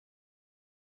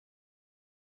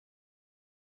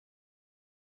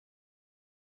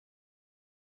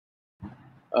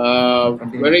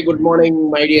Very good morning,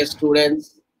 my dear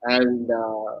students, and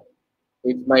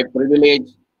it's my privilege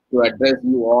to address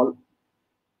you all.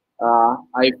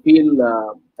 I feel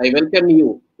I welcome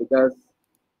you because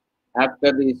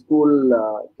after the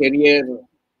school career,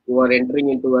 you are entering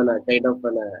into a kind of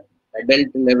an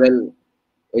adult level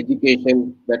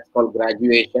education that's called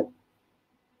graduation,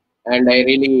 and I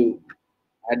really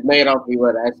admire of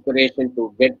your aspiration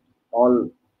to get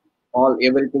all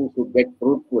everything to get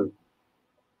fruitful.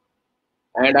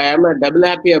 And I am double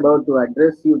happy about to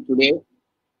address you today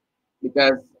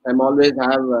because I'm always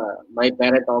have my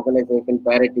parent organization,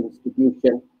 parent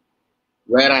institution,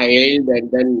 where I hailed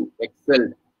and then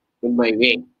excelled in my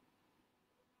way.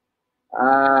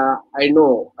 I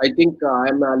know, I think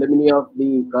I'm an alumni of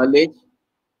the college,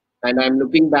 and I'm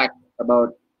looking back about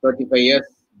 35 years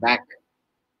back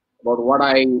about what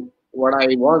I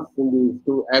was in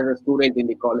the as a student in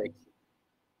the college.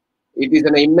 It is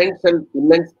an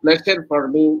immense pleasure for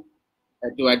me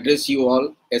to address you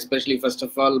all, especially first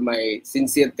of all, my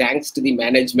sincere thanks to the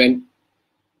management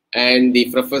and the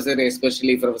professor,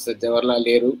 especially Professor Jawaharlal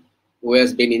Nehru, who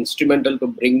has been instrumental to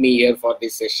bring me here for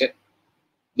this session.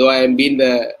 Though I am being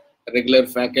the regular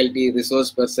faculty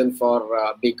resource person for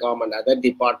BCom and other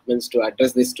departments to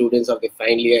address the students of the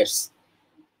final years,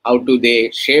 how do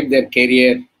they shape their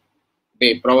career.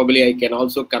 Probably I can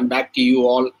also come back to you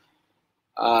all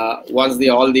once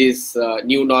all this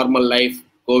new normal life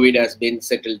COVID has been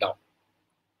settled down.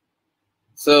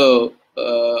 So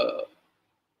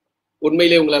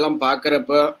உண்மையிலே உங்களெல்லாம்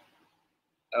பார்க்குறப்ப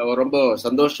ரொம்ப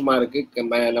சந்தோஷமா இருக்கு.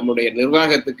 நம்முடைய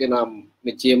நிர்வாகத்துக்கு நாம்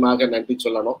நிச்சயமாக நன்றி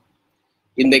சொல்லணும்.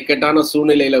 இந்த இக்கட்டான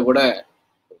சூழ்நிலையில கூட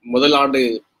முதல் ஆண்டு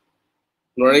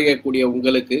நுழையக்கூடிய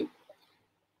உங்களுக்கு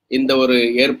இந்த ஒரு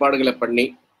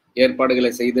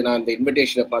ஏற்பாடுகளை செய்து நான் இந்த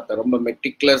இன்விடேஷனை பார்த்தேன். ரொம்ப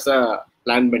மெட்டிகுலஸா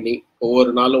பிளான் பண்ணி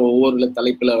ஒவ்வொரு நாளும் ஒவ்வொரு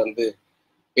தலைப்புல வந்து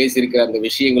பேசியிருக்கிற அந்த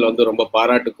விஷயங்கள் வந்து ரொம்ப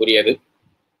பாராட்டுக்குரியது.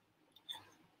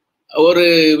 ஒரு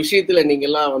விஷயத்துல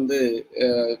நீங்கெல்லாம் வந்து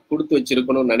கொடுத்து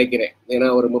வச்சிருக்கணும்னு நினைக்கிறேன். ஏன்னா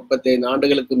ஒரு 35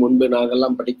 ஆண்டுகளுக்கு முன்பு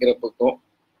நாங்கெல்லாம் படிக்கிறப்பக்கும்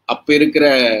அப்ப இருக்கிற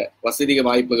வசதி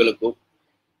வாய்ப்புகளுக்கும்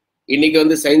இன்னைக்கு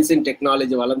வந்து சயின்ஸ் அண்ட்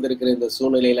டெக்னாலஜி வளர்ந்துருக்கிற இந்த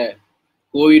சூழ்நிலையில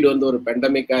கோவிட் வந்து ஒரு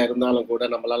பெண்டமிக்கா இருந்தாலும் கூட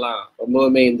நம்மளெல்லாம்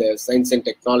ரொம்பவுமே இந்த சயின்ஸ் அண்ட்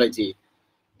டெக்னாலஜி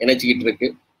இணைச்சிக்கிட்டு இருக்கு.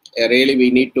 Really we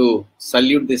need to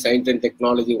salute the science and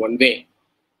technology one way.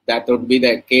 That would be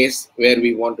the case where we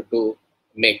wanted to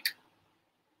make.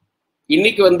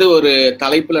 இன்னைக்கு வந்து ஒரு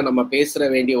தலைப்புல நம்ம பேச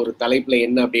வேண்டிய ஒரு தலைப்புல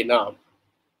என்ன அப்படின்னா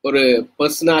ஒரு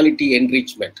பர்சனாலிட்டி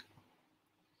என்ரிச்மெண்ட்.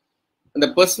 அந்த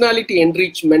பர்சனாலிட்டி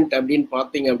என்ரிச்மெண்ட் அப்படின்னு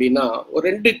பார்த்தீங்க அப்படின்னா ஒரு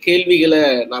 2 கேள்விகளை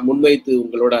நான் முன்வைத்து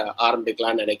உங்களோட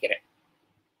ஆரம்பிக்கலாம்னு நினைக்கிறேன்.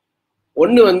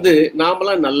 ஒன்று வந்து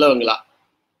நாமெல்லாம் நல்லவங்களா,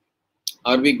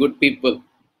 ஆர் வி குட் பீப்புள்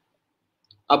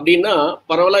அப்படின்னா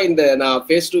பரவாயில்ல. இந்த நான்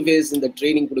ஃபேஸ் டு ஃபேஸ் இந்த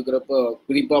ட்ரைனிங் கொடுக்குறப்போ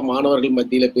குறிப்பா மாணவர்கள்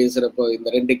மத்தியில பேசுறப்போ இந்த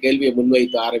 2 கேள்வியை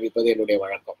முன்வைத்து ஆரம்பிப்பது என்னுடைய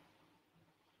வழக்கம்.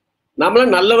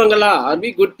 நாமெல்லாம் நல்லவங்களா, ஆர் வி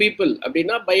குட் பீப்புள்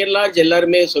அப்படின்னா பை அண்ட் லார்ஜ்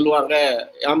எல்லாருமே சொல்லுவாங்க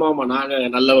ஆமா நாங்க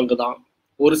நல்லவங்க தான்.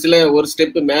 ஒரு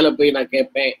ஸ்டெப்பு மேல போய் நான்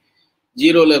கேட்பேன்,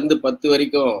 0ல இருந்து 10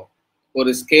 வரைக்கும்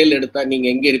ஒரு ஸ்கேல் எடுத்தா நீங்க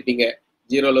எங்க இருப்பீங்க?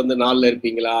 0ல இருந்து 4ல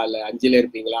இருப்பீங்களா, இல்ல 5ல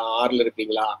இருப்பீங்களா, 6ல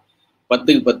இருப்பீங்களா,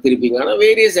 10க்கு 10 இருப்பீங்க? ஆனா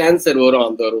வேரியஸ் ஆன்சர் வரும்.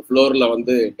 அந்த ஒரு ஃப்ளோர்ல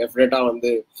வந்து டெஃபினட்டா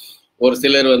வந்து ஒரு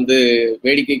சிலர் வந்து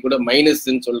வேடிக்கை கூட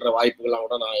மைனஸ்ன்னு சொல்ற வாய்ப்புகள்லாம்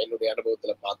கூட நான் என்னுடைய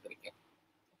அனுபவத்துல பார்த்துருக்கேன்.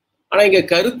 ஆனா இங்க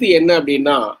கருத்து என்ன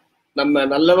அப்படின்னா நம்ம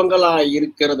நல்லவங்களா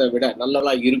இருக்கிறத விட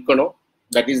நல்லவங்களா இருக்கணும்.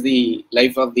 That is the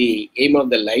life of the aim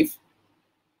of the life.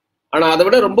 ஆனா அதை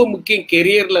விட ரொம்ப முக்கியம்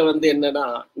கெரியர்ல வந்து என்னன்னா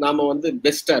நாம வந்து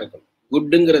பெஸ்டா இருக்கணும்.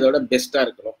 குட்டுங்கிறத விட பெஸ்டா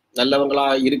இருக்கணும்.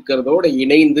 நல்லவங்களா இருக்கிறதோட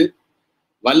இணைந்து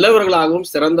வல்லவர்களாகவும்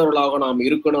சிறந்தவர்களாகவும் நாம்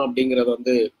இருக்கணும் அப்படிங்கிறது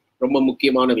வந்து ரொம்ப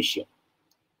முக்கியமான விஷயம்.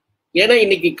 ஏன்னா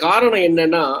இன்னைக்கு காரணம்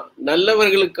என்னன்னா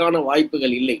நல்லவர்களுக்கான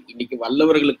வாய்ப்புகள் இல்லை, இன்னைக்கு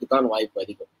வல்லவர்களுக்கு தான் வாய்ப்பு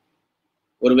அதிகம்.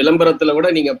 ஒரு விளம்பரத்துல கூட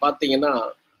நீங்க பாத்தீங்கன்னா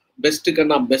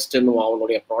பெஸ்ட்டுக்குன்னா பெஸ்ட்னு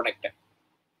அவனுடைய ப்ராடக்டை.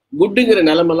 குட்டுங்கிற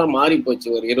நிலைமெல்லாம் மாறி போச்சு.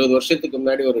 ஒரு 20 வருஷத்துக்கு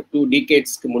முன்னாடி, ஒரு 2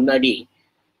 decades முன்னாடி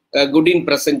good in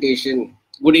presentation,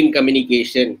 good in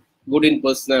communication, good in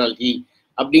personality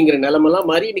அப்படிங்கிற நிலைமெல்லாம்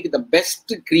மாறி இன்னைக்கு த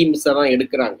பெஸ்ட் கிரீம்ஸை தான்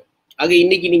எடுக்கிறாங்க. ஆக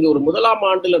இன்னைக்கு நீங்க ஒரு 1ஆம்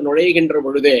ஆண்டுல நுழைகின்ற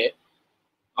பொழுதே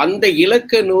அந்த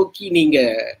இலக்கை நோக்கி நீங்க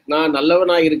நான்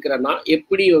நல்லவனா இருக்கிறேன்னா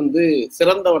எப்படி வந்து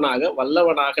சிறந்தவனாக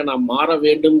வல்லவனாக நான் மாற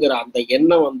வேண்டும்ங்கிற அந்த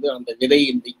எண்ணம் வந்து அந்த விதை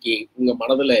இன்னைக்கு உங்க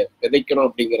மனதுல விதைக்கணும்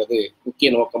அப்படிங்கிறது முக்கிய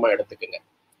நோக்கமா எடுத்துக்கோங்க.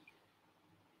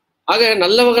 ஆக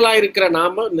நல்லவர்களா இருக்கிற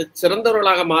நாம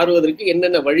சிறந்தவர்களாக மாறுவதற்கு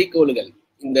என்னென்ன வழிகோல்கள்,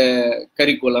 இந்த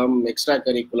கரிக்குலம், எக்ஸ்ட்ரா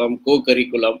கரிக்குலம், கோ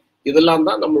கரிக்குலம், இதெல்லாம்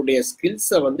தான் நம்மளுடைய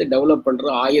ஸ்கில்ஸை வந்து டெவலப் பண்ற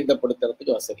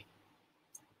ஆயத்தப்படுத்துறதுக்கு வசதி.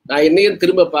 நான் என்னையும்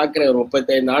திரும்ப பார்க்கிறேன். ஒரு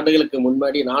 35 ஆண்டுகளுக்கு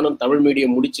முன்னாடி நானும் தமிழ்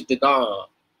மீடியம் முடிச்சுட்டு தான்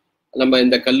நம்ம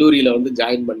இந்த கல்லூரியில வந்து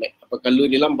ஜாயின் பண்ணேன். அப்ப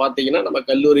கல்லூரியெல்லாம் பார்த்தீங்கன்னா நம்ம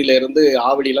கல்லூரியில இருந்து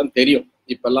ஆவடியெல்லாம் தெரியும்.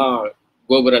 இப்பெல்லாம்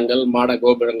கோபுரங்கள், மாட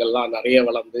கோபுரங்கள்லாம் நிறைய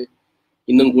வளர்ந்து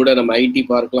இன்னும் கூட நம்ம ஐடி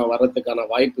பார்க்லாம் வர்றதுக்கான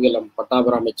வாய்ப்புகள் நம்ம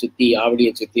பட்டாபிராமை சுத்தி,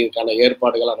 ஆவடியை சுத்தி இதுக்கான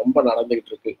ஏற்பாடுகள்லாம் ரொம்ப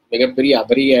நடந்துகிட்டு இருக்கு. மிகப்பெரிய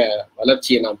அபரிய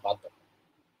வளர்ச்சியை நாம் பார்த்தோம்.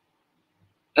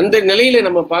 அந்த நிலையில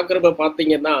நம்ம பார்க்குறப்ப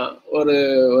பார்த்தீங்கன்னா ஒரு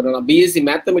நான் பிஎஸ்சி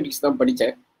மேத்தமெட்டிக்ஸ் தான்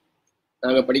படித்தேன்.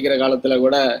 நாங்கள் படிக்கிற காலத்துல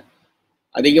கூட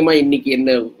அதிகமா இன்னைக்கு என்ன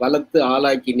வளர்த்து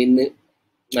ஆளாக்கி நின்று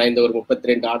நான் இந்த ஒரு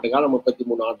 32 ஆண்டு காலம்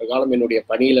 33 ஆண்டு காலம் என்னுடைய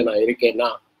பணியில நான் இருக்கேன்னா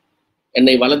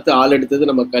என்னை வளர்த்து ஆள் எடுத்தது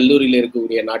நம்ம கல்லூரியில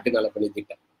இருக்கக்கூடிய நாட்டு நலப்பணி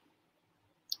திட்டம்.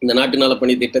 இந்த நாட்டு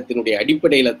நலப்பணி திட்டத்தினுடைய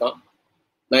அடிப்படையில தான்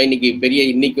நான்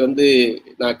இன்னைக்கு வந்து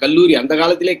நான் கல்லூரி அந்த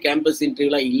காலத்திலே கேம்பஸ்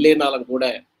இன்டர்வியூலாம் இல்லைனாலும் கூட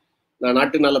நான்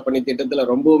நாட்டு நலப்பணி திட்டத்துல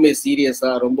ரொம்பவுமே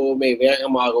சீரியஸா ரொம்பவுமே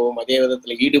வேகமாகவும் அதே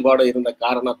விதத்துல ஈடுபாடு இருந்த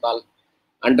காரணத்தால்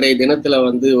அன்றைய தினத்துல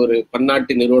வந்து ஒரு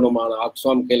பன்னாட்டு நிறுவனமான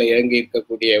ஆக்ஸ்வாம் கீழே இயங்கி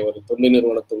இருக்கக்கூடிய ஒரு தொண்டு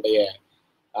நிறுவனத்துடைய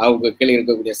அவங்க கீழே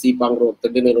இருக்கக்கூடிய சீப்பாங்கிற ஒரு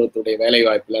தொண்டு நிறுவனத்துடைய வேலை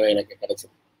வாய்ப்புல எனக்கு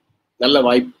கிடைச்சது. நல்ல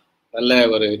வாய்ப்பு, நல்ல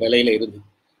ஒரு நிலையில இருந்தது.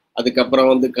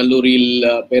 அதுக்கப்புறம் வந்து கல்லூரியில்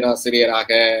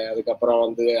பேராசிரியராக, அதுக்கப்புறம்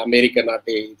வந்து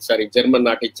ஜெர்மன்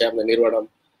நாட்டை சேர்ந்த நிறுவனம்,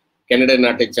 கனடா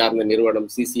நாட்டை சார்ந்த நிறுவனம்,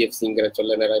 சிசிஎஃப்சிங்கிற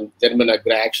ஜெர்மன்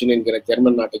அக்ரி ஆக்ஷன் என்கிற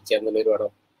ஜெர்மன் நாட்டை சேர்ந்த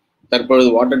நிறுவனம், தற்பொழுது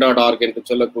water.org என்று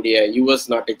சொல்லக்கூடிய யுஎஸ்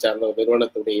நாட்டை சார்ந்த ஒரு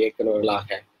நிறுவனத்துடைய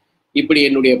இயக்குநர்களாக இப்படி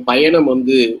என்னுடைய பயணம்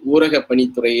வந்து ஊரக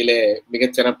பணித்துறையில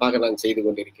மிகச்சிறப்பாக நான் செய்து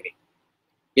கொண்டிருக்கிறேன்.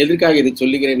 எதற்காக இதை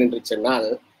சொல்லுகிறேன் என்று சொன்னால்,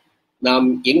 நாம்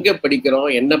எங்க படிக்கிறோம்,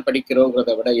 என்ன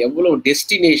படிக்கிறோங்கிறத விட எவ்வளவு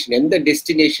டெஸ்டினேஷன், எந்த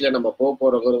டெஸ்டினேஷன்ல நம்ம போக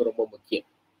போறோங்கிறது ரொம்ப முக்கியம்.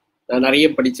 நான் நிறைய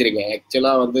படிச்சிருக்கேன்.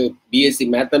 ஆக்சுவலா வந்து பிஎஸ்சி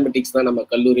மேத்தமெட்டிக்ஸ் தான் நம்ம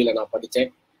கல்லூரியில நான் படித்தேன்.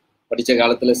 படித்த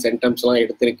காலத்துல சென்டம்ஸ்லாம்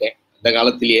எடுத்திருக்கேன் அந்த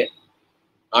காலத்திலேயே.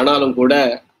 ஆனாலும் கூட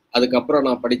அதுக்கப்புறம்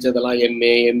நான் படித்ததெல்லாம்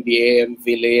எம்ஏ, எம்பிஏ,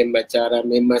 எம்ஃபில், எம்ஹெச்ஆர்எம்,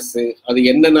 எம்எஸ், அது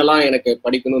என்னென்னலாம் எனக்கு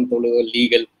படிக்கணும்னு தோணுது,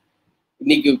 லீகல்,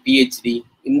 இன்னைக்கு பிஹெச்டி,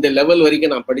 இந்த லெவல்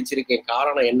வரைக்கும் நான் படிச்சிருக்கேன்.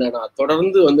 காரணம் என்னன்னா,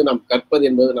 தொடர்ந்து வந்து நாம் கற்பது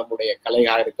என்பது நம்முடைய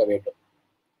கலையாக இருக்க வேண்டும்.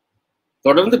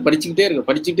 தொடர்ந்து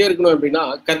படிச்சுக்கிட்டே இருக்கணும் அப்படின்னா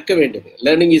கற்க வேண்டியது.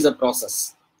 Learning is a process.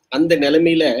 அந்த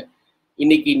நிலைமையில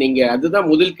இன்னைக்கு நீங்க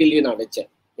அதுதான் முதல் கேள்வியை நான்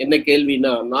வச்சேன். என்ன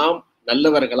கேள்வின்னா, நாம்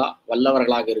நல்லவர்களா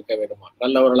வல்லவர்களாக இருக்க வேண்டுமா?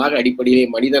 நல்லவர்களாக அடிப்படையிலே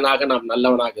மனிதனாக நாம்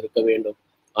நல்லவனாக இருக்க வேண்டும்.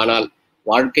 ஆனால்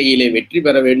வாழ்க்கையிலே வெற்றி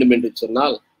பெற வேண்டும் என்று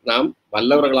சொன்னால் நாம்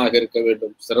வல்லவர்களாக இருக்க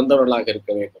வேண்டும், சிறந்தவர்களாக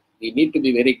இருக்க வேண்டும். We need to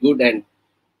be very good and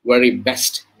very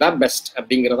best, the best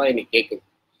அப்படிங்கிறதா இன்னைக்கு கேட்குது.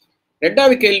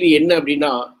 ரெண்டாவது கேள்வி என்ன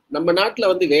அப்படின்னா, நம்ம நாட்டுல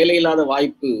வந்து வேலையில்லாத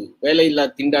வாய்ப்பு, வேலையில்லா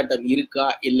திண்டாட்டம் இருக்கா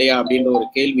இல்லையா அப்படின்ற ஒரு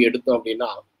கேள்வி எடுத்தோம்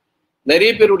அப்படின்னா,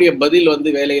 நிறைய பேருடைய பதில்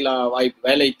வந்து வேலையில்லா வாய்ப்பு,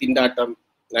 வேலை திண்டாட்டம்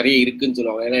நிறைய இருக்குன்னு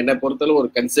சொல்லுவாங்க. ஏன்னா என்னை பொறுத்தளவு ஒரு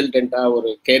கன்சல்டண்டா, ஒரு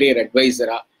கேரியர்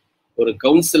அட்வைசரா, ஒரு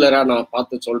கவுன்சிலரா நான்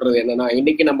பார்த்து சொல்றது என்னன்னா,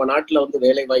 இன்னைக்கு நம்ம நாட்டுல வந்து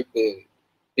வேலை வாய்ப்பு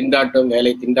திண்டாட்டம்,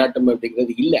 வேலை திண்டாட்டம்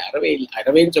அப்படிங்கிறது இல்லை,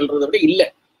 அறவேன்னு சொல்றதை விட இல்லை.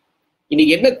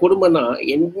 இன்னைக்கு என்ன கொடுமைன்னா,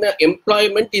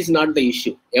 employment is not the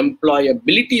issue,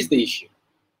 employability is the issue.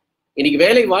 இன்னைக்கு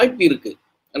வேலை வாய்ப்பு இருக்கு,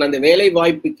 ஆனா அந்த வேலை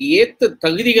வாய்ப்புக்கு ஏற்ற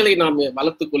தகுதிகளை நாம்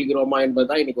வளர்த்துக் கொள்கிறோமா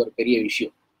என்பதுதான் இன்னைக்கு ஒரு பெரிய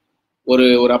விஷயம்.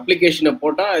 ஒரு அப்ளிகேஷனை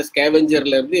போட்டா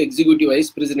ஸ்கேவெஞ்சர்ல இருந்து எக்ஸிக்யூட்டிவ் வைஸ்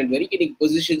பிரசிடென்ட் வரைக்கும் இன்னைக்கு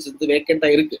பொசிஷன்ஸ் வந்து வேக்கண்டா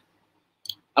இருக்கு.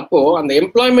 அப்போ அந்த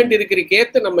எம்ப்ளாய்மெண்ட்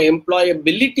இருக்கிறதுக்கேற்ற நம்ம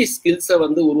எம்ப்ளாயபிலிட்டி ஸ்கில்ஸை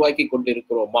வந்து உருவாக்கி கொண்டு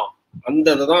இருக்கிறோமா,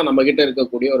 அந்த தான் நம்ம கிட்ட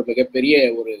இருக்கக்கூடிய ஒரு மிகப்பெரிய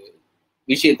ஒரு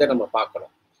விஷயத்த நம்ம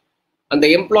பார்க்கணும். அந்த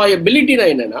எம்ப்ளாயபிலிட்டினா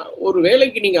என்னன்னா, ஒரு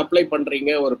வேலைக்கு நீங்க அப்ளை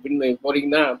பண்றீங்க, ஒரு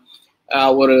போறீங்கன்னா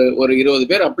ஒரு 20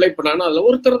 பேர் அப்ளை பண்ணாங்கன்னா அதுல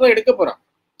ஒருத்தர் தான் எடுக்க போறான்.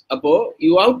 அப்போ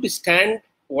you have to stand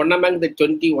one among the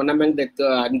 20, one among the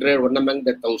 100, one among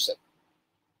the 1000.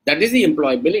 That is the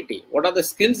employability. What are the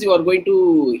skills you are going to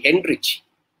enrich?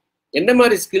 என்ன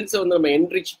மாதிரி ஸ்கில்ஸை வந்து நம்ம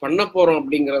என்ரிச் பண்ண போறோம்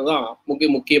அப்படிங்கிறது தான்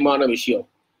முக்கியமான விஷயம்.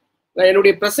 நான்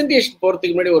என்னுடைய ப்ரெசன்டேஷன்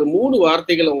போறதுக்கு முன்னாடி ஒரு 3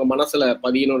 வார்த்தைகள் உங்க மனசுல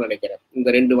பதியணும்னு நினைக்கிறேன். இந்த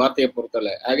 2 வார்த்தையை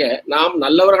பொறுத்தல. ஆக, நாம்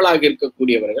நல்லவர்களாக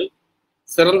இருக்கக்கூடியவர்கள்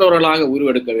சிறந்தவர்களாக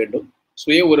உருவெடுக்க வேண்டும்,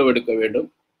 சுய உருவெடுக்க வேண்டும்,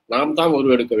 நாம் தான்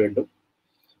உருவெடுக்க வேண்டும்.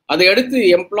 அதை அடுத்து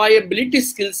எம்ப்ளாயபிலிட்டி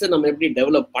ஸ்கில்ஸை நம்ம எப்படி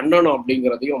டெவலப் பண்ணணும்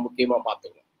அப்படிங்கிறதையும் முக்கியமா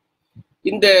பார்த்துக்கணும்.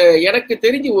 இந்த எனக்கு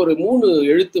தெரிஞ்சு ஒரு 3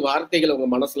 எழுத்து வார்த்தைகளை உங்க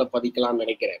மனசுல பதிக்கலாம்னு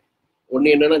நினைக்கிறேன்.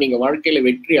 ஒண்ணு என்னன்னா, நீங்க வாழ்க்கையில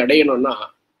வெற்றி அடையணும்னா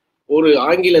ஒரு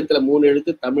ஆங்கிலத்துல 3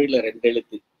 எழுத்து, தமிழ்ல 2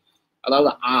 எழுத்து.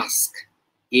 அதாவது ஆஸ்க்,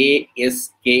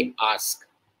 ASK, ஆஸ்க்.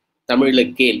 தமிழ்ல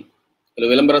கேள். ஒரு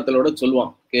விளம்பரத்திலோட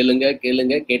சொல்லுவான், கேளுங்க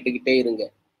கேளுங்க கேட்டுக்கிட்டே இருங்க,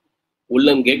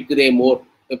 உள்ளம் கேட்குதே மோர்,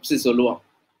 பெப்சி சொல்லுவான்.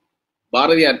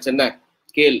 பாரதியார் சொன்னார்,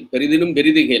 கேள் பெரிதினும்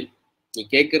பெரிது கேள், நீ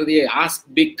கேட்கறதையே ask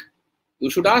big, you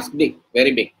should ask big,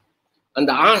 very big.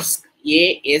 அந்த ஆஸ்க்,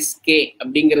 ASK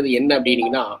அப்படிங்கிறது என்ன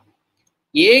அப்படின்னீங்கன்னா,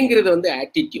 ஏங்கிறது வந்து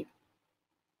ஆட்டிடியூட்,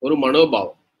 ஒரு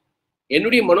மனோபாவம்.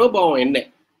 என்னுடைய மனோபாவம் என்ன?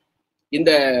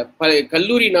 இந்த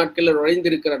கல்லூரி நாட்களில்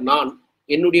நுழைந்திருக்கிற நான்,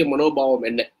 என்னுடைய மனோபாவம்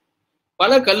என்ன?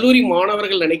 பல கல்லூரி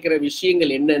மாணவர்கள் நினைக்கிற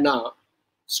விஷயங்கள் என்னன்னா,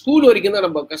 ஸ்கூல் வரைக்கும் தான்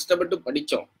நம்ம கஷ்டப்பட்டு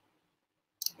படித்தோம்.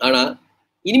 ஆனா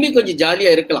இனிமே கொஞ்சம்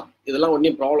ஜாலியா இருக்கலாம். இதெல்லாம்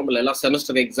ஒன்றும் ப்ராப்ளம் இல்லை. எல்லாம்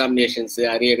செமஸ்டர் எக்ஸாமினேஷன்ஸ்,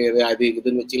 அரியர் அது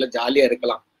இதுன்னு வச்சுலாம் ஜாலியா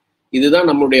இருக்கலாம். இதுதான்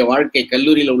நம்மளுடைய வாழ்க்கை.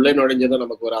 கல்லூரியில உள்ள நுழைஞ்சதும்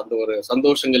நமக்கு ஒரு அந்த ஒரு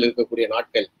சந்தோஷங்கள் இருக்கக்கூடிய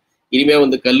நாட்கள். இனிமே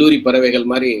வந்து கல்லூரி பறவைகள்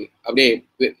மாதிரி அப்படியே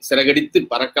சிறகடித்து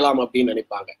பறக்கலாம் அப்படின்னு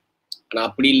நினைப்பாங்க. ஆனா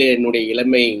அப்படி இல்லை என்னுடைய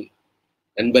இளமை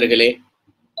நண்பர்களே.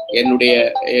 என்னுடைய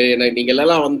நீங்கள்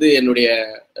எல்லாம் வந்து என்னுடைய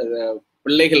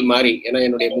பிள்ளைகள் மாதிரி. ஏன்னா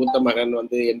என்னுடைய மூத்த மகன்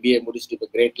வந்து MBA முடிச்சுட்டு இப்போ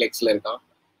கிரேட் லேக்ஸ்ல இருக்கான்.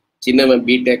 சின்னவன்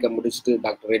BTech முடிச்சுட்டு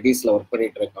டாக்டர் ரெட்டிஸ்ல ஒர்க்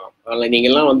பண்ணிட்டு இருக்கான். அதனால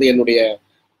நீங்கள்லாம் வந்து என்னுடைய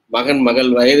மகன் மகள்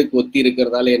வயதுக்கு ஒத்தி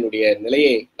இருக்கிறதால என்னுடைய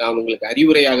நிலையை நான் உங்களுக்கு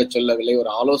அறிவுரையாக சொல்லவில்லை, ஒரு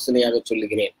ஆலோசனையாக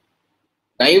சொல்லுகிறேன்.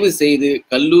 தயவு செய்து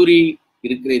கல்லூரி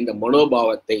இருக்கிற இந்த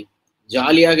மனோபாவத்தை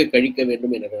ஜாலியாக கழிக்க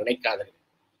வேண்டும் என்று நினைக்காதீர்கள்.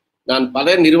 நான்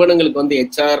பல நிறுவனங்களுக்கு வந்து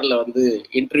HR வந்து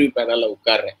இன்டர்வியூ பேனல்ல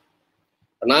உட்கார்றேன்.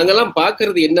 நாங்கெல்லாம்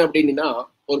பார்க்கறது என்ன அப்படின்னா,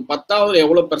 ஒரு 10வது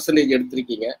எவ்வளவு பெர்சன்டேஜ்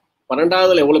எடுத்திருக்கீங்க,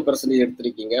 12வதுல எவ்வளவு பெர்சன்டேஜ்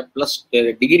எடுத்திருக்கீங்க, பிளஸ்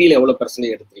டிகிரியில எவ்வளவு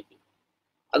பெர்சன்டேஜ் எடுத்திருக்கீங்க.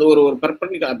 அது ஒரு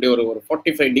பெர்பெண்டிகுலர் அப்படி ஒரு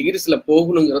 45 டிகிரிஸ்ல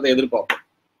போகணுங்கிறத எதிர்பார்ப்போம்.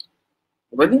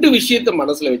 2 விஷயத்த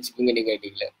மனசுல வச்சுக்கோங்க. நீங்க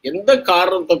கேட்டீங்களே, எந்த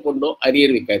காரணத்தை கொண்டும்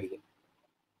அரியர் வைக்காதீங்க.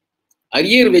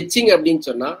 அரியர் வச்சிங்க அப்படின்னு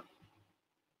சொன்னா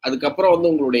அதுக்கப்புறம் வந்து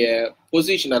உங்களுடைய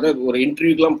பொசிஷன், அதாவது ஒரு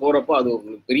இன்டர்வியூக்கெல்லாம் போறப்போ அது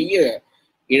உங்களுக்கு பெரிய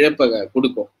இழப்பை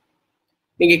கொடுக்கும்.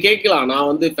 நீங்க கேட்கலாம், நான்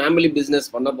வந்து ஃபேமிலி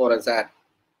பிஸ்னஸ் பண்ண போறேன் சார்,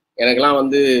 எனக்கெல்லாம்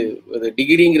வந்து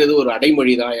டிகிரிங்கிறது ஒரு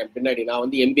அடைமொழி தான். என் பின்னாடி நான்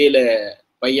வந்து MBAல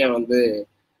பையன் வந்து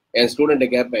என் ஸ்டூடெண்ட்டை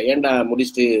கேட்பேன், ஏன்டா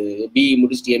முடிச்சுட்டு BE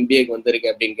முடிச்சுட்டு MBAக்கு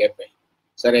வந்திருக்கேன் அப்படின்னு கேட்பேன்.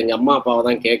 சார் எங்கள் அம்மா அப்பாவை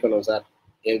தான் கேட்கணும் சார்,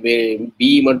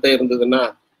 BE மட்டும் இருந்ததுன்னா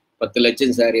 10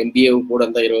 லட்சம் சார், MBAவும் கூட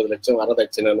இருந்தால் 20 லட்சம்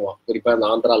வரதட்சணைன்னுவான். குறிப்பாக இந்த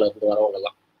ஆந்திராவில் இருந்து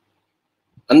வரவங்கெல்லாம்.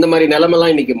 அந்த மாதிரி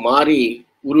நிலைமெல்லாம் இன்னைக்கு மாறி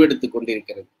உருவெடுத்து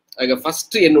கொண்டிருக்கிறது. அதுக்கு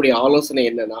ஃபர்ஸ்ட் என்னுடைய ஆலோசனை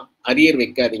என்னன்னா, அரியர்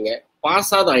வைக்காதீங்க,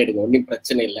 பாஸ் ஆகுது ஆயிடுங்க, ஒன்றும்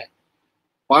பிரச்சனை இல்லை.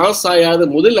 பாஸ் ஆகாத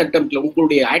முதல் அட்டம்ப்ட்ல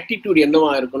உங்களுடைய ஆட்டிடியூட்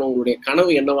என்னவா இருக்கணும், உங்களுடைய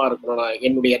கனவு என்னவா இருக்கணும்னா,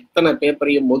 என்னுடைய எத்தனை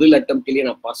பேப்பரையும் முதல் அட்டம்ப்ட்லயே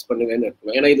நான் பாஸ் பண்ணுவேன்னு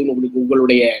இருக்கணும். ஏன்னா இது உங்களுக்கு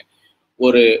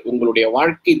உங்களுடைய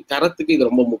வாழ்க்கை தரத்துக்கு இது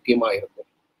ரொம்ப முக்கியமா இருக்கும்.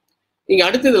 நீங்க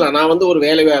அடுத்ததுல நான் வந்து ஒரு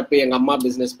வேலை வாய்ப்பு, எங்க அம்மா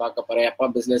பிசினஸ் பார்க்க போறேன், அப்பா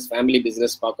பிசினஸ், ஃபேமிலி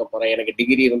பிசினஸ் பார்க்க போறேன், எனக்கு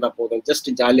டிகிரி இருந்தா போதும், ஜஸ்ட்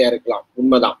ஜாலியா இருக்கலாம்.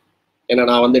 உண்மைதான். ஏன்னா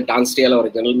நான் வந்து டான்ஸ்டியால ஒரு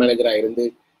ஜெனரல் மேனேஜரா இருந்து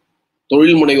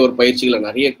தொழில் முனைவோர் பயிற்சிகளை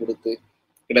நிறைய கொடுத்து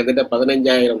கிட்டத்தட்ட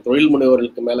 15,000 தொழில்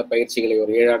முனைவோர்களுக்கு மேல பயிற்சிகளை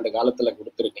ஒரு 7 ஆண்டு காலத்துல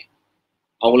கொடுத்துருக்கேன்.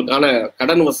 அவங்களுக்கான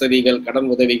கடன் வசதிகள், கடன்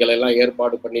உதவிகள் எல்லாம்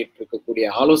ஏற்பாடு பண்ணிட்டு இருக்கக்கூடிய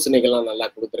ஆலோசனைகள்லாம் நல்லா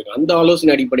கொடுத்துருக்கேன். அந்த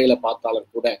ஆலோசனை அடிப்படையில பார்த்தாலும்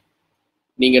கூட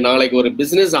நீங்க நாளைக்கு ஒரு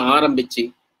பிசினஸ் ஆரம்பிச்சு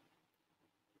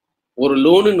ஒரு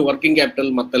லோனுன்னு ஒர்க்கிங்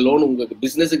கேபிட்டல், மற்ற லோன் உங்களுக்கு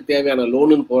பிசினஸுக்கு தேவையான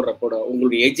லோனுன்னு போடுறப்போ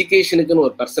உங்களுடைய எஜுகேஷனுக்குன்னு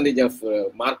ஒரு பெர்சன்டேஜ் ஆஃப்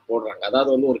மார்க் போடுறாங்க. அதாவது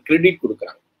வந்து ஒரு கிரெடிட்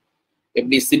கொடுக்குறாங்க.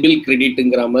 எப்படி சிபில்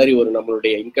கிரெடிட்டுங்கிற மாதிரி ஒரு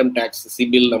நம்மளுடைய இன்கம் டேக்ஸ்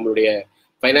சிபில், நம்மளுடைய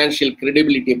ஃபைனான்சியல்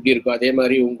கிரெடிபிலிட்டி எப்படி இருக்கோ அதே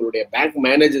மாதிரி உங்களுடைய பேங்க்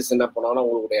மேனேஜர்ஸ் என்ன பண்ணாலும்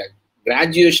உங்களுடைய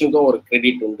கிராஜுவேஷனுக்கும் ஒரு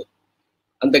கிரெடிட் உண்டு.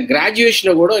 அந்த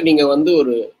கிராஜுவேஷனை கூட நீங்க வந்து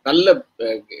ஒரு நல்ல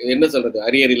என்ன சொல்றது,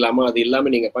 அரியர் இல்லாம அது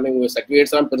இல்லாம நீங்க பண்ணி உங்க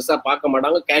சர்டிஃபிகேட்ஸ் எல்லாம் பெருசா பார்க்க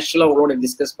மாட்டாங்க. கேஷுவலா உங்களோட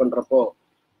டிஸ்கஸ் பண்றப்போ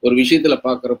ஒரு விஷயத்துல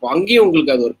பாக்குறப்போ அங்கேயும்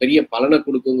உங்களுக்கு அது ஒரு பெரிய பலனை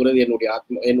கொடுக்குங்கிறது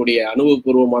என்னுடைய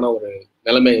அனுபவபூர்வமான ஒரு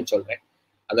நிலைமையை சொல்றேன்.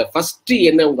 அதை ஃபர்ஸ்ட்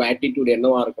என்ன உங்க ஆட்டிடியூட்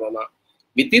என்னவா இருக்கணும்னா,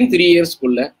 வித்தின் 3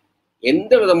 இயர்ஸ்க்குள்ள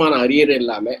எந்த விதமான அரியர்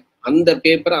இல்லாம அந்த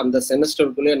பேப்பரை அந்த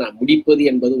செமஸ்டருக்குள்ளே நான் முடிப்பது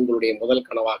என்பது உங்களுடைய முதல்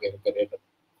கனவாக இருக்க வேண்டும்.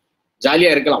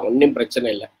 ஜாலியா இருக்கலாம், ஒன்றும் பிரச்சனை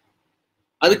இல்லை.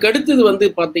 அதுக்கு அடுத்தது வந்து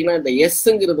பாத்தீங்கன்னா இந்த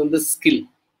எஸ்ங்கிறது வந்து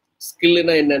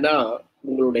ஸ்கில்னா என்னன்னா,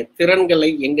 உங்களுடைய திறன்களை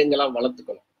எங்கெங்கெல்லாம்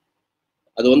வளர்த்துக்கணும்.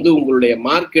 அது வந்து உங்களுடைய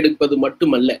மார்க் எடுப்பது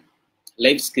மட்டுமல்ல,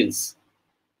 லைஃப் ஸ்கில்ஸ்.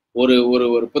 ஒரு ஒரு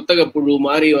ஒரு புத்தக புழு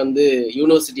மாதிரி வந்து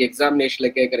யூனிவர்சிட்டி எக்ஸாமினேஷன்ல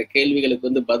கேட்குற கேள்விகளுக்கு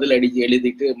வந்து பதில்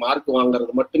எழுதிட்டு மார்க்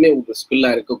வாங்குறது மட்டுமே உங்களுக்கு ஸ்கில்லா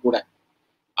இருக்கக்கூட,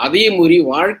 அதே மாதிரி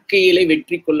வாழ்க்கையிலே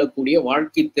வெற்றி கொள்ளக்கூடிய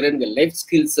வாழ்க்கை திறன்கள், லைஃப்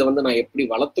ஸ்கில்ஸை வந்து நான் எப்படி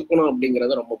வளர்த்துக்கணும்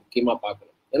அப்படிங்கிறத ரொம்ப முக்கியமா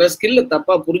பார்க்கணும். ஏன்னா ஸ்கில்ல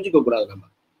தப்பா புரிஞ்சுக்க கூடாது.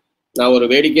 நான் ஒரு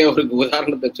வேடிக்கையா ஒரு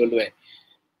உதாரணத்தை சொல்லுவேன்.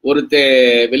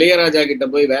 இளையராஜா கிட்ட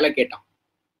போய் வேலை கேட்டான்.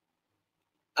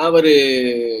 அவரு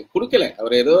கொடுக்கல.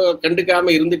 அவர் ஏதோ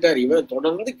கண்டுக்காம இருந்துட்டார். இவன்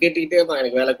தொடர்ந்து கேட்டுக்கிட்டே தான்,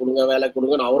 எனக்கு வேலை கொடுங்க வேலை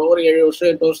கொடுங்கன்னு. அவரும் ஒரு 7 வருஷம்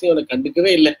 8 வருஷம் இவனை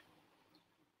கண்டுக்கவே இல்லை.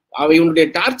 இவனுடைய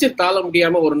டார்ச்சர் தாழ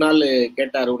முடியாம ஒரு நாள்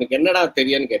கேட்டார், உனக்கு என்னடா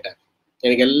தெரியும்னு கேட்டார்.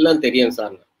 எனக்கு எல்லாம் தெரியும்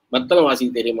சார். மத்தளம்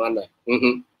வாசிக்க தெரியுமான்னு,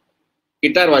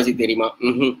 கிட்டார் வாசிக்க தெரியுமா,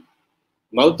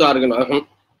 மவுத் ஆர்கன்,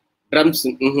 ட்ரம்ஸ்,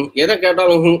 எதை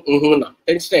கேட்டாலும் நான்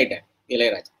டென்ஷன் ஆயிட்டேன்.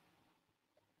 இளையராஜா,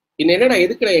 இன்னும் என்னடா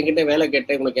எதுக்குடா என்கிட்ட வேலை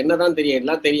கேட்டேன், உனக்கு என்னதான் தெரியும்,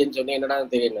 எல்லாம் தெரியும்னு சொன்னேன், என்னடா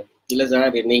தெரியும். இல்லை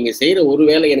சார், நீங்க செய்யற ஒரு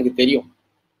வேலை எனக்கு தெரியும்,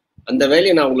 அந்த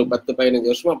வேலையை நான் உங்களுக்கு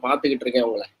 10-15 வருஷமா பார்த்துக்கிட்டு இருக்கேன்,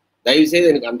 உங்களை தயவு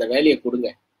செய்து எனக்கு அந்த வேலையை கொடுங்க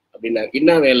அப்படின்னா.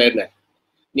 என்ன வேலை? என்ன,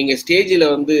 நீங்க ஸ்டேஜில்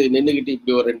வந்து நின்றுக்கிட்டு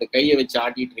இப்படி ஒரு 2 கையை வச்சு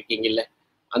ஆட்டிட்டு இருக்கீங்கல்ல,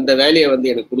 அந்த வேலையை வந்து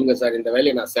எனக்கு கொடுங்க சார், இந்த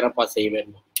வேலையை நான் சிறப்பா செய்வேன்.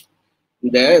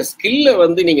 இந்த ஸ்கில்ல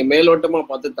வந்து நீங்க மேலோட்டமா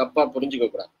பார்த்து தப்பா புரிஞ்சுக்க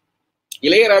கூடாது.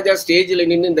 இளையராஜா ஸ்டேஜில்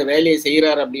நின்று இந்த வேலையை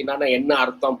செய்யறாரு அப்படின்னா என்ன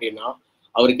அர்த்தம் அப்படின்னா,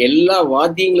 அவருக்கு எல்லா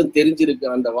வாத்தியங்களும் தெரிஞ்சிருக்கு.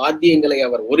 அந்த வாத்தியங்களை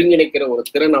அவர் ஒருங்கிணைக்கிற ஒரு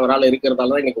திறன் அவரால்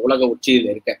இருக்கிறதால தான் இன்னைக்கு உலக உச்சியில்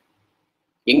இருக்க.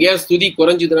 எங்கேயாவது ஸ்துதி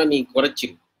குறைஞ்சுதுன்னா நீ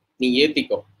குறைச்சிரு, நீ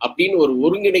ஏத்திக்கோ அப்படின்னு ஒரு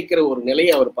ஒருங்கிணைக்கிற ஒரு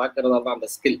நிலையை அவர் பார்க்கறதா தான் அந்த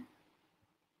ஸ்கில்.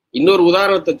 இன்னொரு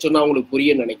உதாரணத்தை சொன்னா உங்களுக்கு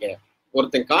புரிய நினைக்கிறேன்.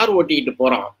 ஒருத்தன் கார் ஓட்டிக்கிட்டு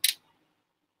போறான்,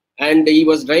 and he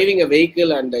was driving a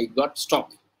vehicle and he got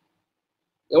stopped.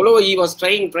 எவ்வளோ he was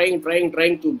trying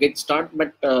to get start,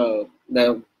 but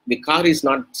the car is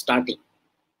not starting.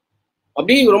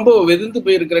 அப்படியே ரொம்ப வெதிர்ந்து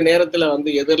போயிருக்கிற நேரத்துல வந்து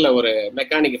எதிரில் ஒரு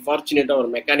மெக்கானிக், ஃபார்ச்சுனேட்டா ஒரு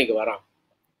மெக்கானிக் வரான்.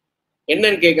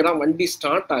 என்னன்னு கேட்குறான், வண்டி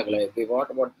ஸ்டார்ட் ஆகலை,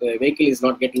 what vehicle is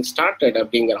not getting started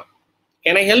அப்படிங்கிறான்.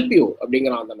 கேன் ஐ ஹெல்ப் யூ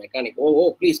அப்படிங்கிறான் அந்த மெக்கானிக். O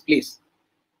please.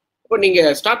 இப்போ நீங்க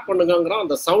ஸ்டார்ட் பண்ணுங்கிறான்.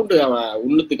 அந்த சவுண்டு அவன்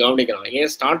உன்னுத்து கவனிக்கிறான்.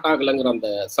 ஏன் ஸ்டார்ட் ஆகலைங்கிற அந்த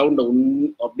சவுண்டை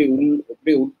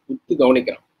அப்படியே உத்து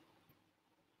கவனிக்கிறான்.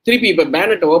 திருப்பி இப்போ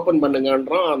பேனட்டை ஓப்பன்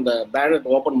பண்ணுங்கன்றான். அந்த பேனட்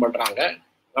ஓப்பன் பண்றாங்க.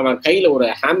 அவன் கையில ஒரு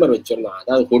ஹேமர் வச்சிருந்தான்,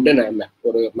 அதாவது உட்டன் ஹேமர்,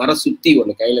 ஒரு மர சுத்தி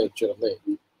ஒன்று கையில வச்சிருந்து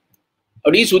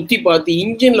அப்படியே சுத்தி பார்த்து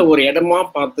இன்ஜின்ல ஒரு இடமா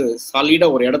பார்த்து சாலிடா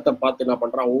ஒரு இடத்த பார்த்து என்ன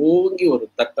பண்றான், ஓங்கி ஒரு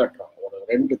தட்டுறான், ஒரு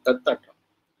 2 தட்டுறான்.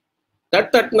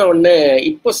 தட்டின உடனே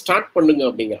இப்போ ஸ்டார்ட் பண்ணுங்க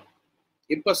அப்படிங்கிறான்.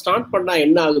 இப்போ ஸ்டார்ட் பண்ணா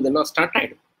என்ன ஆகுதுன்னா ஸ்டார்ட்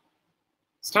ஆயிடும்.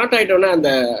 ஸ்டார்ட் ஆயிட்டோன்னே அந்த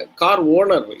car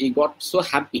owner he got so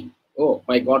happy. Oh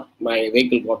my god, my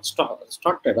vehicle got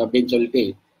started அப்படின்னு சொல்லிட்டு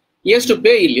he has to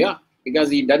pay இல்லையா, because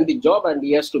he done the job and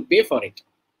he has to pay for it.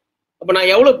 அப்போ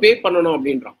நான் எவ்வளோ பே பண்ணணும்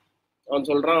அப்படின்றான். அவன்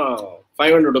சொல்றான்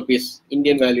 500 rupees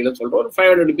இந்தியன் வேல்யூல சொல்றான், ஒரு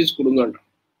 500 rupees கொடுங்கன்றான்.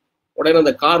 உடனே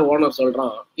அந்த கார் ஓனர்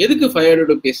சொல்றான், எதுக்கு 500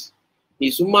 rupees, நீ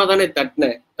சும்மா தானே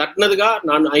தட்டினதுக்கா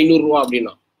நான் 500 ரூபா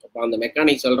அப்படின்னா. அப்போ அந்த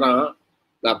மெக்கானிக் சொல்றான்,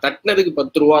 நான் தட்டினதுக்கு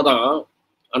 10 ரூபா தான்,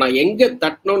 ஆனா எங்க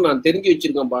தட்டணும்னு நான் தெரிஞ்சு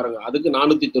வச்சிருக்கேன் பாருங்க, அதுக்கு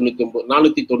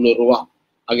 490 ரூபா.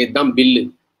 ஆக இதுதான் பில்லு.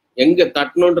 எங்க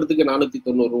தட்டணுன்றதுக்கு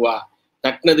 490 ரூபா,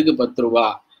 தட்டினதுக்கு 10 ரூபா,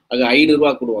 ஆக 500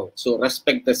 ரூபா கொடுவாங்க. ஸோ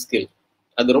ரெஸ்பெக்ட் த ஸ்கில்,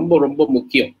 அது ரொம்ப ரொம்ப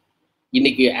முக்கியம்.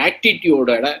 இன்னைக்கு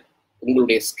ஆக்டிடியூடோட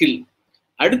உங்களுடைய ஸ்கில்.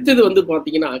 அடுத்தது வந்து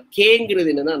பார்த்தீங்கன்னா கேங்கிறது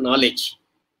என்னன்னா நாலேஜ்.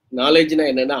 நாலேஜ்னா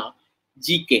என்னன்னா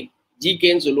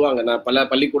ஜிகேன்னு சொல்லுவாங்க. நான் பல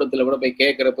பள்ளிக்கூடத்துல கூட போய்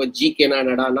கேட்குறப்போ ஜிகேனா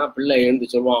என்னடானா பிள்ளை எழுந்து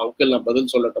சொல்லுவான், அங்கிள் நான்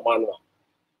பதில் சொல்லட்டுமான்னுவான்.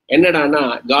 என்னடானா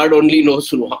காட் ஒன்லி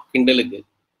நோஸ்னுவான் கிண்டலுக்கு.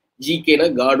 ஜிகேனா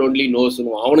got only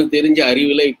நோஸ்னுவான். அவனுக்கு தெரிஞ்ச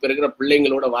அறிவுல இப்ப இருக்கிற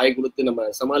பிள்ளைங்களோட வாய் கொடுத்து நம்ம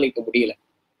சமாளிக்க முடியல.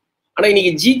 ஆனா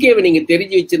இன்னைக்கு ஜிகேவை நீங்க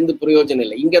தெரிஞ்சு வச்சிருந்து பிரயோஜனம்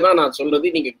இல்லை. இங்கதான் நான் சொல்றது,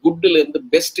 நீங்க குட்ல இருந்து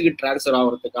பெஸ்ட்டுக்கு டிரான்ஸ்ஃபர்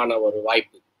ஆகிறதுக்கான ஒரு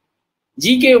வாய்ப்பு.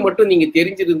 ஜிகேவை மட்டும் நீங்க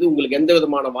தெரிஞ்சிருந்து உங்களுக்கு எந்த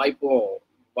விதமான வாய்ப்பும்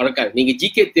வளர்க்காது. நீங்க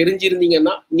ஜிகே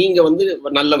தெரிஞ்சிருந்தீங்கன்னா நீங்க வந்து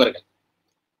நல்லவர்கள்.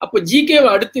 அப்போ ஜிகேவை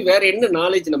அடுத்து வேற என்ன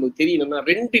நாலேஜ் நமக்கு தெரியணும்னா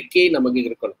 2 கே நமக்கு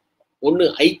இருக்கணும். ஒன்னு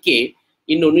ஐகே,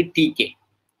 இன்னொன்னு டிகே.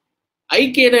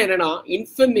 ஐகேனா என்னன்னா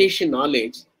இன்ஃபர்மேஷன்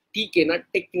நாலேஜ், டிகேனா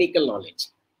டெக்னிக்கல் நாலேஜ்.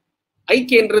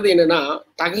 ஐகேன்றது என்னன்னா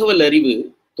தகவல் அறிவு,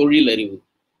 தொழில் அறிவு.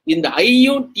 இந்த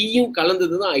ஐயும் டியும்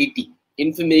கலந்ததுதான் ஐடி,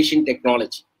 இன்ஃபர்மேஷன்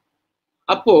டெக்னாலஜி.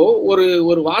 அப்போ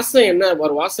ஒரு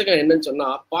வாசகம் என்னன்னு சொன்னா,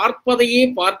 பார்ப்பதையே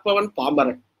பார்ப்பவன்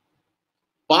பாமரன்,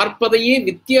 பார்ப்பதையே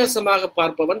வித்தியாசமாக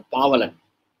பார்ப்பவன் பாவலன்.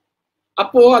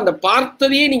 அப்போ அந்த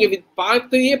பார்த்ததையே நீங்க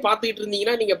பார்த்துக்கிட்டு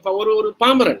இருந்தீங்கன்னா நீங்க ஒரு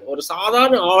பாமரன், ஒரு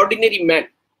சாதாரண ஆர்டினரி மேன்.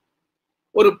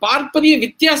 ஒரு பார்ப்பதையே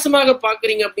வித்தியாசமாக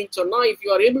பார்க்குறீங்க அப்படின்னு சொன்னா, if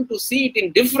you are able to see it in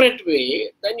different way,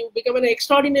 then you become an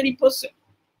extraordinary person.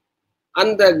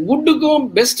 அந்த குட்டுக்கும்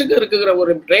பெஸ்ட்டுக்கும் இருக்கிற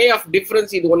ஒரு ரே ஆஃப்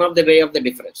டிஃபரன்ஸ், இது one of the ray of the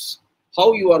difference. How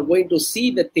you are going to see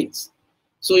the things.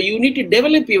 So you need to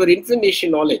develop your information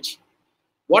knowledge.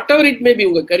 Whatever it may be,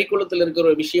 உங்க கரிக்குலத்தில் இருக்கிற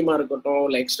ஒரு விஷயமா இருக்கட்டும்,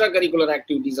 இல்லை எக்ஸ்ட்ரா கரிக்குலர்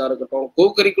ஆக்டிவிட்டிஸா இருக்கட்டும், கோ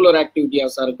curricular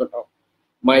ஆக்டிவிட்டிஸா இருக்கட்டும்,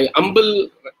 my humble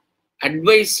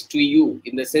advice to you,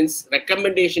 in the sense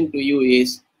recommendation to you is,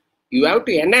 you have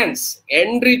to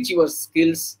enrich your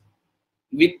skills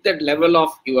with that level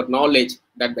of your knowledge,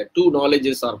 that the 2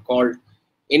 knowledges are called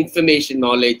information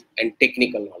knowledge and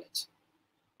technical knowledge.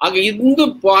 ஆக இந்த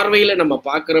பார்வையில நம்ம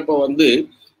பார்க்குறப்ப வந்து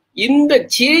இந்த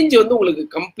change வந்து உங்களுக்கு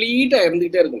கம்ப்ளீட்டா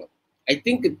இருந்துகிட்டே இருக்கணும். I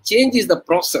think change is the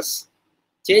process,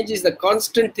 change is the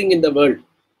constant thing in the world.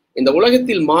 இந்த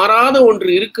உலகத்தில் மாறாத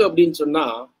ஒன்று இருக்கு அப்படின்னு சொன்னா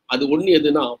அது ஒண்ணு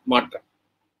எதுனா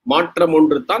மாற்றம்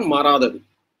ஒன்று தான் மாறாதது.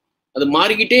 அது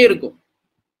மாறிக்கிட்டே இருக்கும்.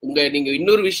 நீங்க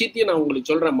இன்னொரு விஷயத்தையும் நான்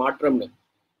உங்களுக்கு சொல்றேன், மாற்றம்னு.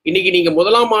 இன்னைக்கு நீங்க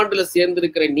 1ஆம் ஆண்டுல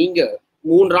சேர்ந்திருக்கிற நீங்க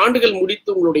 3 ஆண்டுகள் முடித்து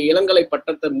உங்களுடைய இளங்கலை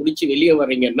பட்டத்தை முடிச்சு வெளியே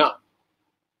வர்றீங்கன்னா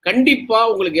கண்டிப்பா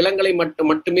உங்களுக்கு இளங்கலை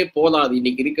மட்டுமே போதாது.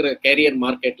 இன்னைக்கு இருக்கிற கேரியர்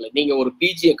மார்க்கெட்ல நீங்க ஒரு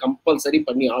பிஜியை கம்பல்சரி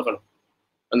பண்ணி ஆகணும்.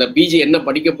 அந்த பிஜி என்ன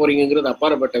படிக்க போறீங்கிறது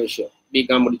அப்பாற்பட்ட விஷயம்.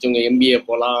 பிகாம் முடிச்சவங்க எம்பிஏ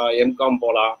போகலாம், எம்காம்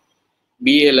போகலாம்,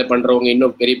 பிஏல பண்றவங்க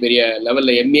இன்னும் பெரிய பெரிய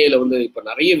லெவல்ல, எம்ஏல வந்து இப்போ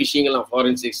நிறைய விஷயங்கள்லாம்,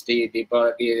 ஃபாரன்சிக்ஸ்,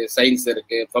 சயின்ஸ்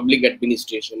இருக்கு, பப்ளிக்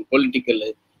அட்மினிஸ்ட்ரேஷன், பொலிட்டிக்கல்,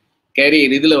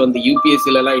 கேரியர் இதில் வந்து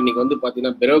யூபிஎஸ்சிலலாம் இன்னைக்கு வந்து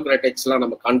பார்த்தீங்கன்னா பியூரோக்ராட்டிக்ஸ்லாம்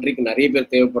நம்ம கண்ட்ரிக்கு நிறைய பேர்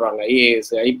தேவைப்படுறாங்க.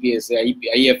 IAS, IPS,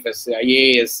 IFS,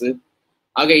 IAS.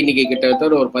 ஆக இன்னைக்கு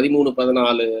கிட்டத்தட்ட ஒரு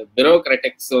 13-14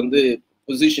 பியூரோக்ராட்டிக்ஸ் வந்து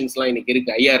பொசிஷன்ஸ்லாம் இன்னைக்கு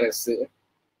இருக்கு. ஐஆர்எஸ்,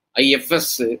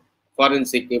 ஐஎஃப்எஸ்,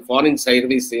 ஃபாரின்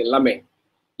சர்வீஸ் எல்லாமே.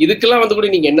 இதுக்கெல்லாம் வந்து கூட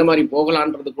நீங்க என்ன மாதிரி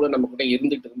போகலான்றது கூட நம்ம கூட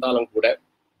இருந்துட்டு இருந்தாலும் கூட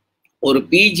ஒரு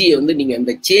பிஜியை வந்து நீங்க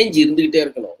அந்த சேஞ்ச் இருந்துகிட்டே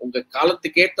இருக்கணும். உங்க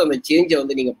காலத்துக்கேற்ற அந்த சேஞ்சை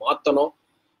வந்து நீங்க மாத்தணும்.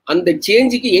 அந்த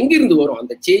சேஞ்சுக்கு எங்க இருந்து வரும்,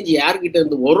 அந்த சேஞ்ச் யார்கிட்ட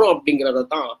இருந்து வரும் அப்படிங்கிறத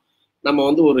தான் நம்ம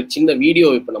வந்து ஒரு சின்ன வீடியோ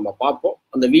இப்போ நம்ம பார்ப்போம்.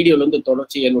 அந்த வீடியோல இருந்து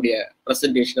தொடர்ச்சி என்னுடைய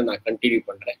ப்ரெசன்டேஷனை நான் கண்டினியூ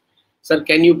பண்றேன். Sir,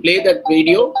 can you play that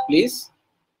video please?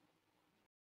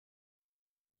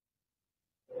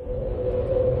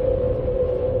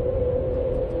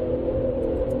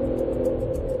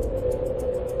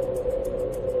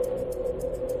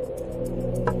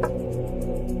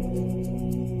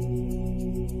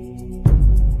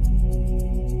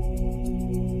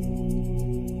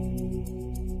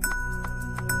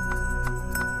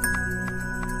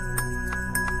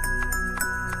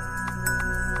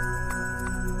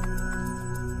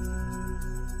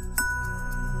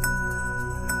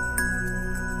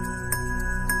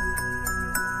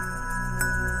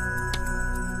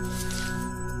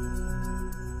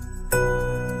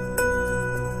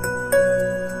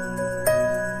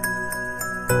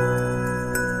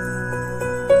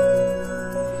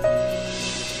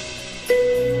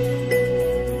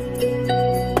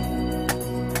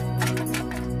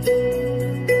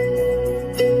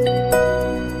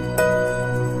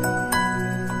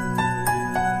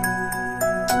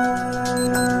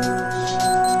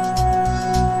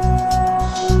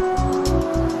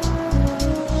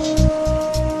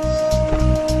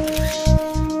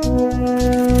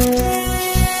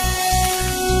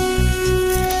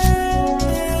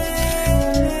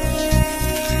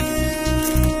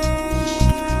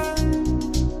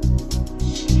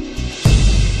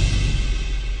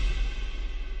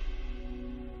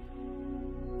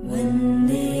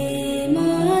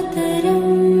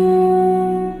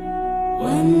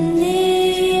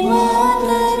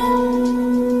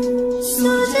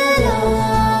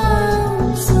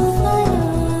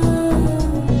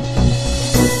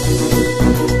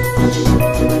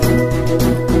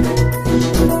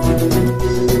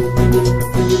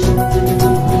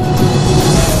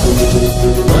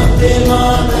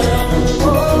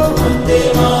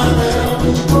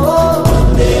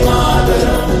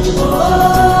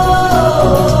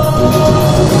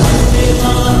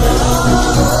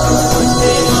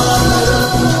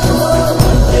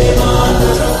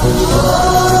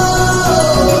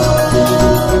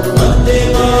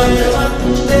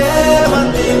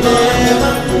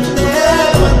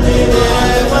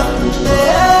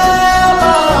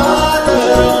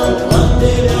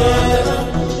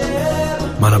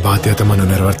 బాధ్యత మనం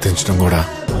నిర్వర్తించడం కూడా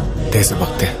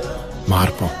దేశభక్తే.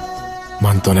 మార్పు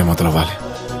మనతోనే మొదలవ్వాలి.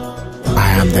 I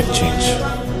am that change.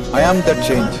 I am that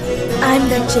change. I am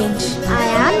that change. I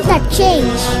am that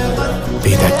change.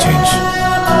 Be that change.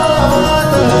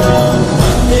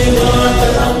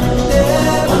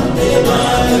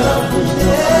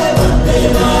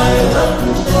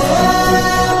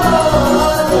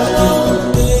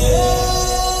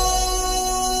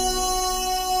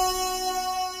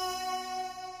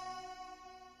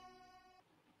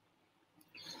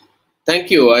 Thank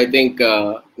you. I think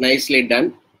nicely done.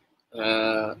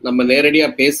 நம்ம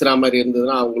நேரடியாக பேசுகிற மாதிரி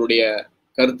இருந்ததுன்னா அவங்களுடைய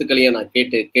கருத்துக்களையும் நான்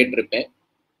கேட்டிருப்பேன்.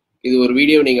 இது ஒரு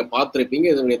வீடியோ நீங்கள் பார்த்துருப்பீங்க.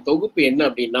 இதனுடைய தொகுப்பு என்ன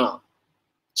அப்படின்னா,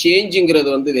 சேஞ்சுங்கிறது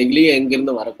வந்து வெளியே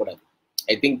எங்கேருந்து வரக்கூடாது.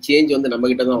 ஐ திங்க் சேஞ்ச் வந்து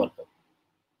நம்மகிட்ட தான் வரணும்.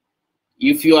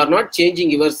 If you are not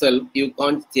changing your self, you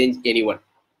can't change any one.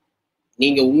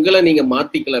 நீங்கள் உங்களை நீங்கள்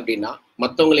மாற்றிக்கல அப்படின்னா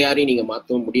மற்றவங்களை யாரையும் நீங்கள்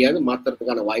மாற்றவும் முடியாது,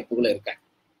 மாற்றுறதுக்கான வாய்ப்புகளும் இருக்காது.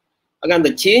 ஆக அந்த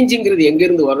சேஞ்சுங்கிறது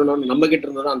எங்கேருந்து வரணும்னு நம்ம கிட்ட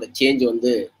இருந்து தான் அந்த சேஞ்ச்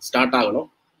வந்து ஸ்டார்ட் ஆகணும்.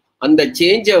 அந்த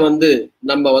சேஞ்சை வந்து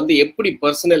நம்ம வந்து எப்படி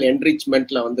பர்சனல்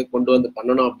என்ரிச்மெண்ட்ல வந்து கொண்டு வந்து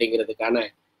பண்ணணும் அப்படிங்கிறதுக்கான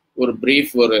ஒரு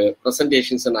பிரீஃப் ஒரு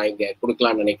ப்ரெசன்டேஷன்ஸை நான் இங்கே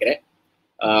கொடுக்கலான்னு நினைக்கிறேன்.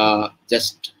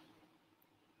 Just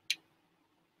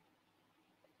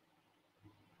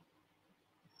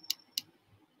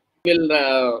will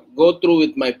go through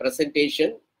with my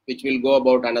presentation, which will go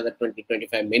about another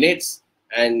 20-25 minutes,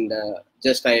 and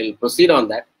just I'll proceed on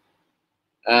that.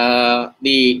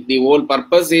 The whole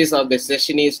purpose is of the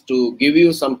session is to give you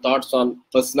some thoughts on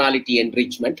personality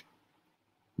enrichment.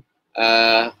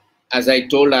 As I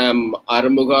told, I am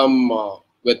Arumugam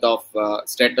with of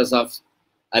status of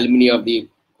alumni of the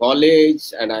college,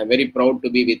 and I am very proud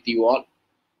to be with you all.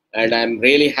 And I am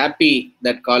really happy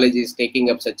that college is taking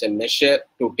up such a measure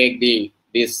to take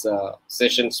these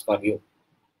sessions for you.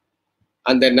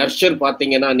 And the nurture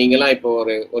பார்த்தீங்கன்னா நீங்களாம் இப்போ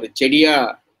ஒரு செடியா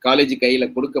college கையில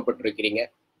கொடுக்கப்பட்டிருக்கிறீங்க.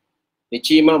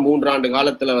 நிச்சயமா 3 ஆண்டு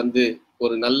காலத்துல வந்து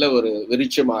ஒரு நல்ல ஒரு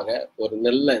விருட்சமாக, ஒரு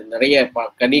நிறைய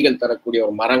கனிகள் தரக்கூடிய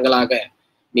ஒரு மரங்களாக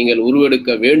நீங்கள்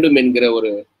உருவெடுக்க வேண்டும் என்கிற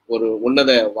ஒரு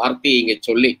உன்னத வார்த்தையை இங்க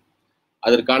சொல்லி,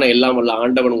 அதற்கான எல்லாம் வல்ல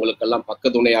ஆண்டவன் உங்களுக்கெல்லாம்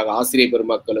பக்கத்துணையாக, ஆசிரியர்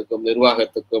பெருமக்களுக்கும்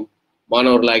நிர்வாகத்துக்கும்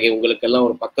மாணவர்களாகிய உங்களுக்கெல்லாம்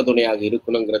ஒரு பக்கத்துணையாக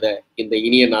இருக்கணுங்கிறத இந்த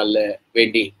இனிய நாள்ல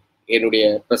வேண்டி என்னுடைய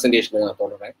பிரசன்டேஷனை நான்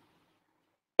தொடர்றேன்.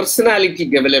 பர்சனாலிட்டி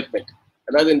டெவலப்மெண்ட்,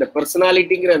 அதாவது இந்த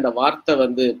பர்சனாலிட்டிங்கிற அந்த வார்த்தை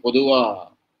வந்து பொதுவா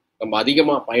நம்ம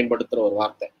அதிகமா பயன்படுத்துற ஒரு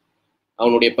வார்த்தை.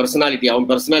 அவனுடைய பர்சனாலிட்டி, அவன்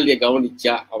பர்சனாலிட்டியை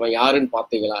கவனிச்சா, அவன் யாருன்னு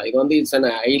பார்த்தீங்களா, இது வந்து it's an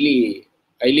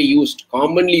highly used,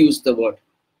 commonly use the word.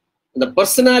 இந்த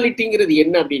பர்சனாலிட்டிங்கிறது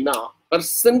என்ன அப்படின்னா,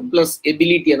 பர்சன் பிளஸ்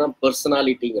எபிலிட்டியை தான்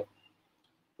பர்சனாலிட்டிங்க.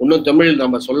 இன்னும் தமிழ்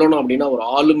நம்ம சொல்லணும் அப்படின்னா ஒரு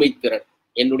ஆளுமை திறன்,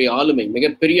 என்னுடைய ஆளுமை,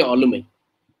 மிகப்பெரிய ஆளுமை.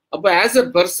 அப்ப ஆஸ்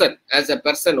அ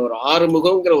பர்சன் ஒரு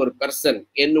ஆறுமுகங்கிற ஒரு பர்சன்,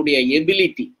 என்னுடைய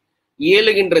எபிலிட்டி,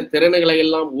 இயலுகின்ற திறன்களை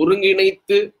எல்லாம்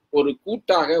ஒருங்கிணைத்து ஒரு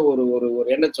கூட்டாக ஒரு ஒரு ஒரு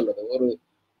என்ன சொல்றது, ஒரு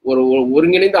ஒரு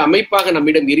ஒருங்கிணைந்த அமைப்பாக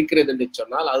நம்மிடம் இருக்கிறது என்று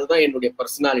சொன்னால் அதுதான் என்னுடைய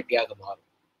பர்சனாலிட்டியாக மாறும்.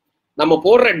 நம்ம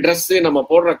போடுற ட்ரெஸ், நம்ம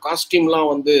போடுற காஸ்டியூம்லாம்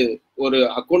வந்து ஒரு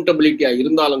அக்கௌண்டபிலிட்டியா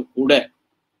இருந்தாலும் கூட,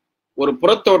 ஒரு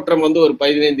புறத்தோற்றம் வந்து ஒரு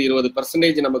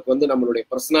 15-20% நமக்கு வந்து நம்மளுடைய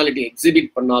பர்சனாலிட்டி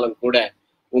எக்ஸிபிட் பண்ணாலும் கூட,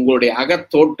 உங்களுடைய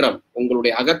அகத்தோற்றம்,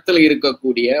 உங்களுடைய அகத்துல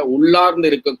இருக்கக்கூடிய, உள்ளார்ந்து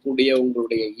இருக்கக்கூடிய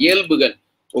உங்களுடைய இயல்புகள்,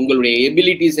 உங்களுடைய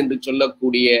எபிலிட்டிஸ் என்று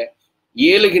சொல்லக்கூடிய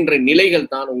இயலுகின்ற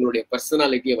நிலைகள் தான் உங்களுடைய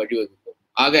பர்சனாலிட்டியை வழிவகுக்கும்.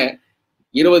 ஆக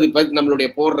 20 நம்மளுடைய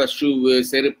போடுற ஷூவு,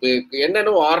 செருப்பு,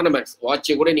 என்னென்ன ஆர்னமெண்ட்ஸ்,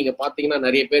 வாட்சை கூட நீங்க பாத்தீங்கன்னா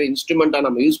நிறைய பேர் இன்ஸ்ட்ருமெண்டா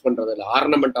நம்ம யூஸ் பண்றது இல்லை,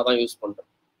 ஆர்னமெண்டா தான் யூஸ் பண்றோம்.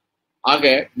 ஆக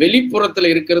வெளிப்புறத்துல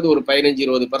இருக்கிறது ஒரு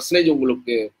 15-20%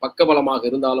 உங்களுக்கு பக்கபலமாக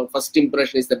இருந்தாலும், first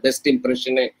impression is the best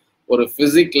impression ஒரு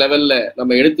பிசிக் லெவல்ல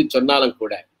நம்ம எடுத்து சொன்னாலும்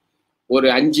கூட, ஒரு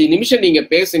 5 நிமிஷம் நீங்க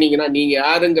பேசுனீங்கன்னா நீங்க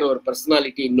யாருங்கிற ஒரு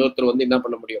பர்சனாலிட்டி இன்னொருத்தர் வந்து என்ன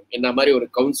பண்ண முடியும், என்ன மாதிரி ஒரு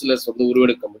கவுன்சிலர்ஸ் வந்து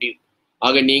உருவெடுக்க முடியும்.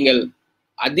 ஆக நீங்கள்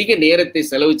அதிக நேரத்தை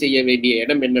செலவு செய்ய வேண்டிய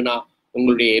இடம் என்னன்னா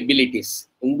உங்களுடைய எபிலிட்டிஸ்.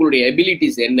 உங்களுடைய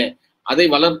எபிலிட்டிஸ் என்ன, அதை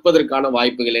வளர்ப்பதற்கான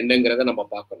வாய்ப்புகள் என்னங்கிறத நம்ம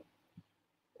பார்க்கணும்.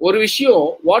 ஒரு விஷயம்,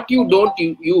 what you don't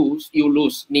use you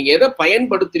lose. நீங்க எதை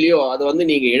பயன்படுத்தலையோ அதை வந்து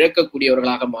நீங்க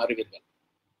இழக்கக்கூடியவர்களாக மாறுவீர்கள்.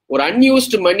 ஒரு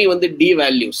அன்யூஸ்டு மணி வந்து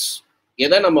டிவேல்யூஸ்.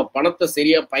 எதை நம்ம பணத்தை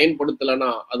சரியா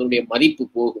பயன்படுத்தலைன்னா அதனுடைய மதிப்பு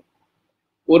போகும்.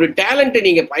 ஒரு டேலண்ட்டை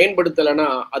நீங்க பயன்படுத்தலைன்னா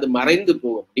அது மறைந்து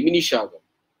போகும், டிமினிஷ் ஆகும்.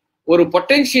 ஒரு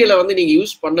பொட்டென்ஷியலை வந்து நீங்க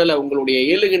யூஸ் பண்ணல, உங்களுடைய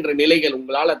இயலுகின்ற நிலைகள்,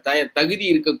 உங்களால தகுதி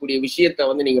இருக்கக்கூடிய விஷயத்த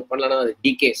வந்து நீங்க பண்ணலன்னா அது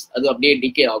டிகேஸ், அது அப்படியே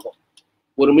டிகே ஆகும்.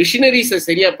 ஒரு மிஷினரிஸை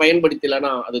சரியா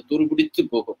பயன்படுத்தலைன்னா அது துருபிடித்து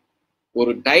போகும்.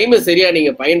 ஒரு டைமை சரியா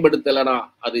நீங்க பயன்படுத்தலைன்னா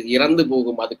அது இறந்து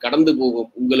போகும், அது கடந்து போகும்,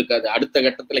 உங்களுக்கு அது அடுத்த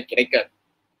கட்டத்துல கிடைக்காது.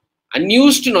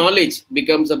 Unused knowledge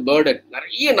becomes a Burton.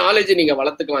 நிறைய நாலேஜை நீங்க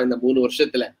வளர்த்துக்கலாம் இந்த 3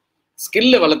 வருஷத்துல,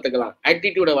 ஸ்கில்ல வளர்த்துக்கலாம்,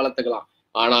 ஆட்டிடியூட வளர்த்துக்கலாம்.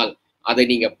 ஆனால் அதை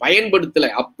நீங்க பயன்படுத்தல,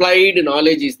 applied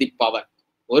knowledge is the power.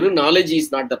 ஒரு knowledge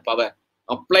is not the power,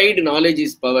 applied knowledge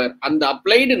is power. அந்த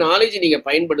அப்ளைடு நாலேஜ் நீங்க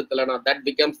பயன்படுத்தலைன்னா that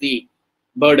becomes the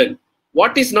Burton.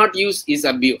 What is not use is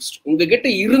abused. உங்ககிட்ட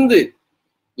இருந்து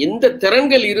எந்த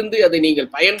திறன்கள் இருந்து அதை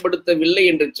நீங்கள் பயன்படுத்தவில்லை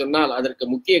என்று சொன்னால் அதற்கு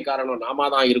முக்கிய காரணம் நாம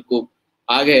தான் இருக்கும்.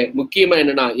 ஆக முக்கியமா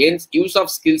என்னன்னா, use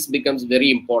of skills becomes very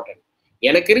important.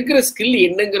 எனக்கு இருக்கிற ஸ்கில்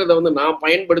என்னங்கிறத வந்து நான்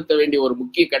பயன்படுத்த வேண்டிய ஒரு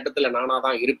முக்கிய கட்டத்துல நானா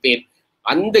தான் இருப்பேன்.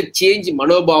 அந்த சேஞ்ச்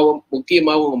மனோபாவம்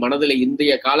முக்கியமாக உங்க மனதில்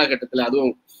இன்றைய காலகட்டத்துல,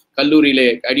 அதுவும் கல்லூரியில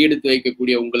அடியெடுத்து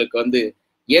வைக்கக்கூடிய உங்களுக்கு வந்து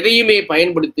எதையுமே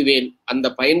பயன்படுத்துவேன், அந்த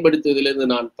பயன்படுத்துவதிலிருந்து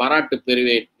நான் பாராட்டு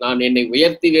பெறுவேன், நான் என்னை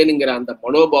உயர்த்துவேனுங்கிற அந்த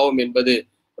மனோபாவம் என்பது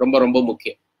ரொம்ப ரொம்ப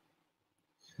முக்கியம்.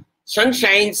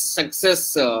 சன்ஷைன்ஸ் சக்சஸ்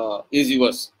இஸ்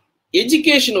யுவர்ஸ்.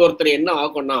 எஜுகேஷன் ஒருத்தர் என்ன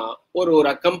ஆகும்னா ஒரு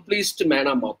அக்கம்ப்ளீஸ்ட்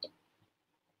மேனா மாற்றும்.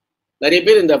 நிறைய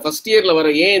பேர் இந்த ஃபர்ஸ்ட் இயர்ல வர,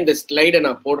 ஏன் இந்த ஸ்லைடை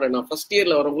நான் போடுறேன்னா, ஃபர்ஸ்ட்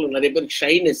இயர்ல வரவங்களுக்கு நிறைய பேருக்கு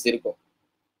ஷைனஸ் இருக்கும்.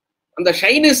 அந்த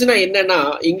ஷைனஸ்னா என்னன்னா,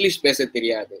 இங்கிலீஷ் பேச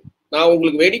தெரியாது. நான்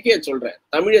உங்களுக்கு வேடிக்கையா சொல்றேன்,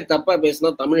 தமிழை தப்பா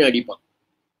பேசினா தமிழ் அடிப்பான்,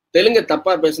 தெலுங்கு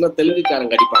தப்பா பேசினா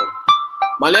தெலுங்குக்காரங்க அடிப்பாங்க,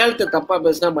 மலையாளத்தை தப்பா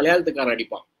பேசினா மலையாளத்துக்காரன்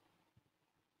அடிப்பான்.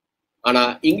 ஆனா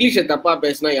இங்கிலீஷை தப்பா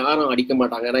பேசினா யாரும் அடிக்க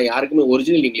மாட்டாங்க, ஏன்னா யாருக்குமே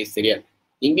ஒரிஜினல் இங்கிலீஷ் தெரியாது.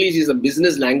 English is a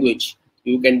business language.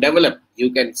 You can develop, you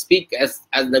can speak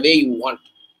as the way you want.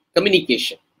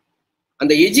 Communication. And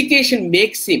the education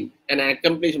makes him an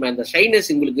accomplishment. அந்த ஷைனஸ்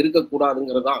உங்களுக்கு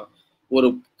இருக்கக்கூடாதுங்கிறதான். ஒரு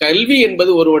கல்வி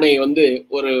என்பது ஒருவனை வந்து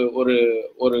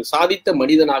ஒரு சாதித்த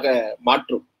மனிதனாக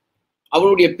மாற்றும்.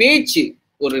 அவனுடைய பேச்சு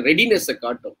ஒரு ரெடினஸை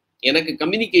காட்டும். எனக்கு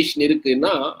கம்யூனிகேஷன்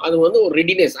இருக்குன்னா அது வந்து ஒரு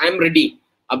ரெடினஸ், ஐ எம் ரெடி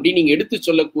அப்படின்னு நீங்க எடுத்து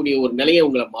சொல்லக்கூடிய ஒரு நிலையை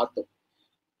உங்களை மாற்றும்.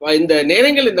 இந்த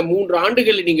நேரங்கள், இந்த 3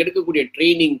 ஆண்டுகளில் நீங்க எடுக்கக்கூடிய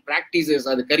ட்ரைனிங், பிராக்டிசஸ்,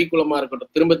 அது கரிக்குலமா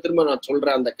இருக்கட்டும், திரும்ப திரும்ப நான்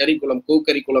சொல்றேன், அந்த கரிக்குலம், கோ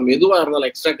கரிக்குலம் எதுவா இருந்தாலும்,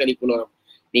 எக்ஸ்ட்ரா கரிக்குலம்,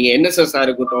 நீங்க என்எஸ்எஸ்ஆ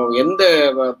இருக்கட்டும், எந்த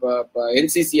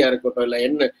என்சிசியா இருக்கட்டும், இல்லை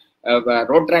என்ன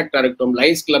ரோட்ராக்டா இருக்கட்டும்,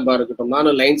 லைன்ஸ் கிளப்பா இருக்கட்டும்.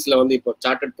 நானும் லைன்ஸ்ல வந்து இப்போ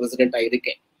சார்ட்டர்ட் பிரசிடென்டா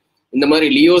இருக்கேன். இந்த மாதிரி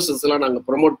லியோசஸ் எல்லாம் நாங்கள்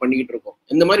ப்ரொமோட் பண்ணிக்கிட்டு இருக்கோம்.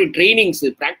 இந்த மாதிரி ட்ரைனிங்ஸ்,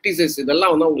 ப்ராக்டிசஸ்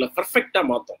இதெல்லாம் வந்து அவங்களை பர்ஃபெக்டா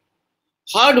மாற்றும்.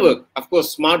 ஹார்ட் ஒர்க், அஃப்கோர்ஸ்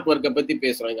ஸ்மார்ட் ஒர்க்கை பத்தி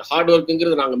பேசுறோம். இங்க ஹார்ட்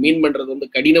ஒர்க்குங்கிறது நாங்க மீன் பண்றது வந்து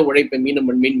கடின உழைப்பை மீன்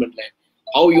பண்ணல.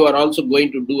 How you are also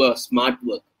going to two a smart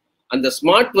work. அந்த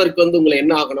ஸ்மார்ட் ஒர்க் வந்து உங்களை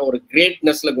என்ன ஆகணும், ஒரு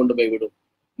கிரேட்னஸ்ல கொண்டு போய் விடும்.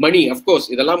 மணி, அஃப்கோர்ஸ்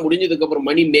இதெல்லாம் முடிஞ்சதுக்கு அப்புறம்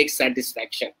மணி மேக்ஸ்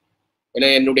சாட்டிஸ்ஃபேக்ஷன். ஏன்னா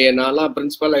நான்லாம்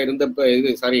பிரின்சிபலா இருந்தப்ப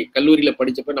கல்லூரியில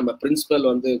படிச்சப்ப நம்ம பிரின்சிபல்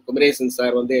வந்து குமரேசன்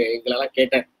சார் வந்து எங்களெல்லாம்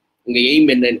கேட்டேன், உங்க எய்ம்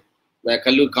என்னன்னு. நான்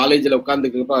காலேஜில்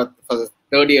உட்காந்துக்கிறப்ப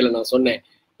தேர்ட் இயர்ல நான் சொன்னேன்,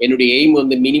 என்னுடைய எய்ம்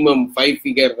வந்து மினிமம்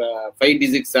 5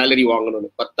 digit சேலரி வாங்கணும்னு.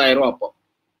 10,000 அப்போ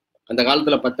அந்த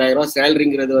காலத்துல 10,000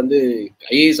 சேலரிங்கிறது வந்து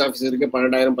ஐஏஎஸ் ஆஃபீஸருக்கு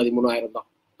 12,000 13,000 தான்.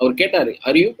 அவர் கேட்டாரு,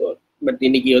 அறியூ, பட்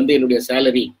இன்னைக்கு வந்து என்னுடைய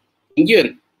சேலரி இங்கேயும்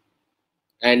இருக்கு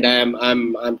அண்ட் ஐம்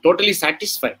டோட்டலி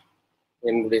சாட்டிஸ்ஃபைட்.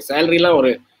 என்னுடைய சேலரிலாம் ஒரு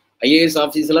ஐஏஎஸ்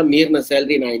ஆஃபீஸ்லாம் மீறின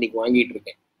சேலரி நான் இன்னைக்கு வாங்கிட்டு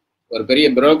இருக்கேன். ஒரு பெரிய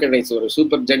புரோக்கரைஸ், ஒரு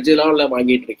சூப்பர் ஜட்ஜெல்லாம்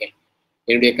வாங்கிட்டு இருக்கேன்.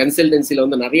 என்னுடைய கன்சல்டன்சில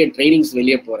வந்து நிறைய ட்ரைனிங்ஸ்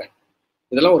வெளியே போறேன்.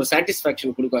 இதெல்லாம் ஒரு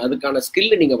சாட்டிஸ்ஃபேக்ஷன் கொடுக்கும். அதுக்கான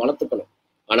ஸ்கில்லை நீங்க வளர்த்துக்கணும்.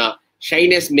 ஆனா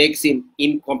shyness maths in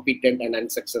incompetent and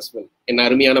unsuccessful. என்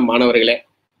அருமையான மாணவர்களே,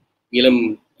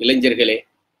 இளைஞர்களே,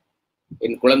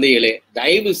 என் குழந்தைகளே,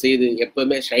 தயவு செய்து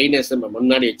எப்பவுமே ஷைனஸ்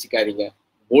முன்னாடி வச்சுக்காதீங்க.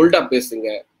 போல்டா பேசுங்க,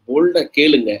 போல்டா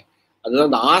கேளுங்க. அதுதான்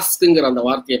அந்த ஆஸ்க்குங்கிற அந்த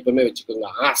வார்த்தையை எப்பவுமே வச்சுக்கோங்க.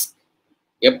 ஆஸ்க்,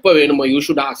 எப்ப வேணுமோ யூ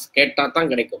ஷுட் ஆஸ்க். கேட்டா தான்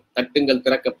கிடைக்கும். தட்டுங்கள்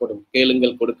திறக்கப்படும்,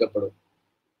 கேளுங்கள் கொடுக்கப்படும்.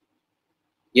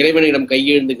 இறைவனிடம்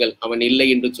கையெழுந்துங்கள், அவன் இல்லை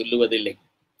என்று சொல்லுவதில்லை.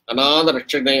 அநாத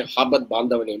ரட்சகனே, ஆபத்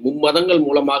பாந்தவனே. மும்மதங்கள்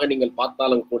மூலமாக நீங்கள்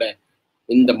பார்த்தாலும் கூட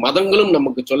இந்த மதங்களும்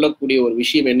நமக்கு சொல்லக்கூடிய ஒரு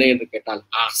விஷயம் என்ன என்று கேட்டால்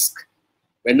ask.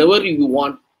 whenever you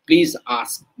want, please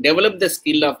ask. develop the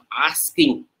skill of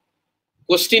asking.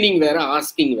 questioning வேற,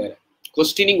 ஆஸ்கிங் வேற.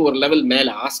 கொஸ்டினிங் ஒரு லெவல் மேல,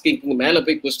 ஆஸ்கிங்க்கு மேல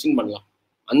போய் கொஸ்டின் பண்ணலாம்.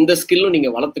 அந்த ஸ்கில்லும் நீங்க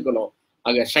வளர்த்துக்கணும்.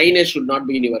 ஆக shyness should not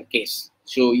be in your case.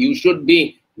 so you should be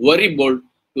very bold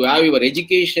to have your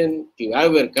education, to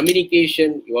have your communication.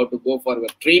 You have to go for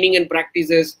your training and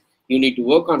practices. You need to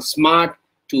work on smart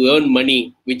to earn money,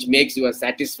 which makes your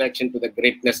satisfaction to the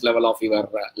greatness level of your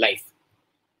life.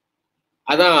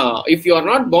 If you are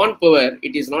not born poor,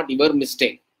 it is not your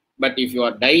mistake. But if you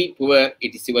are die poor,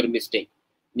 it is your mistake.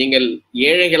 நீங்கள்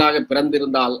ஏழைகளாக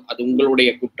பிறந்திருந்தால் அது உங்களுடைய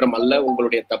குற்றம் அல்ல,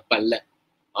 உங்களுடைய தப்பு அல்ல.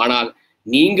 ஆனால்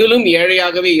நீங்களும்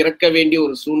ஏழையாகவே இறக்க வேண்டிய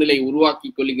ஒரு சூழ்நிலை உருவாக்கி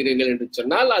கொள்கிறீர்கள் என்று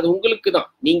சொன்னால் அது உங்களுக்கு தான்,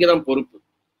 நீங்க தான் பொறுப்பு.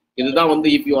 இதுதான் வந்து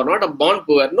if you are not a born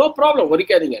poor, no problem,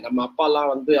 ஒரிக்காதீங்க. நம்ம அப்பா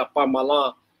அம்மாலாம்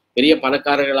பெரிய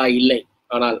பணக்காரர்களா இல்லை.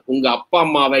 ஆனால் உங்க அப்பா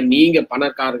அம்மாவை நீங்க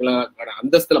பணக்காரர்களா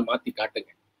அந்தஸ்துல மாத்தி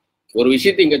காட்டுங்க. ஒரு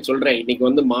விஷயத்தை இங்க சொல்றேன், இன்னைக்கு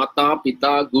வந்து மாதா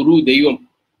பிதா குரு தெய்வம்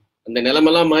அந்த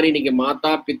நிலைமெல்லாம் மாறி இன்னைக்கு மாதா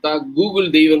பிதா கூகுள்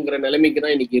தெய்வங்கிற நிலைமைக்கு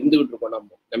தான் இன்னைக்கு இருந்துகிட்டு இருக்கோம்.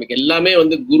 நமக்கு எல்லாமே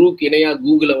வந்து குருக்கு இணையா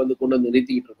கூகுளை வந்து கொண்டு வந்து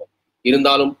நிறுத்திக்கிட்டு இருக்கோம்.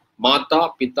 இருந்தாலும் மாதா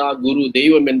பிதா குரு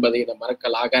தெய்வம் என்பதை நம்ம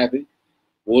மறக்கலாகாது.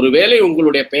 ஒருவேளை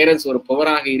உங்களுடைய பேரண்ட்ஸ் ஒரு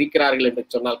புவராக இருக்கிறார்கள் என்று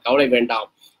சொன்னால் கவலை வேண்டாம்.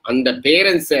 அந்த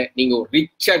பேரண்ட்ஸை நீங்க ஒரு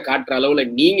ரிச்சா காட்டுற அளவுல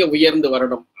நீங்க உயர்ந்து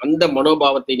வரணும். அந்த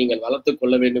மனோபாவத்தை நீங்கள் வளர்த்து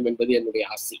கொள்ள வேண்டும் என்பது என்னுடைய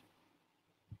ஆசை.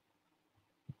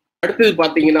 அடுத்தது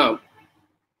பாத்தீங்கன்னா,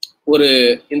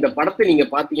 இந்த படத்தை நீங்க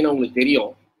பாத்தீங்கன்னா உங்களுக்கு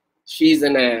தெரியும். ஷீஸ்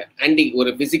ஒரு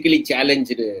பிசிக்கலி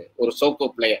சேலஞ்சு ஒரு சோக்கோ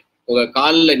பிளேயர். உங்க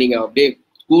காலில் நீங்க அப்படியே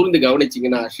கூர்ந்து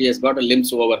கவனிச்சிங்கன்னா she has got a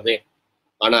limbs over there.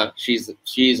 ஆனா she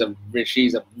is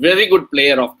a very good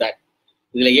player of that.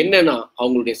 இதுல என்னன்னா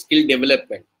அவங்களுடைய skill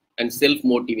development and self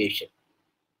motivation.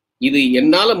 இது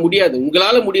என்னால முடியாது,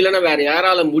 உங்களால முடியலன்னா வேற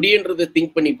யாரால முடியுன்றதை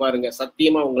திங்க் பண்ணி பாருங்க.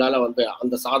 சத்தியமா உங்களால வந்து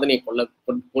அந்த சாதனையை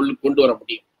கொண்டு வர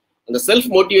முடியும். அந்த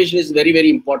self motivation is very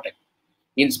very important.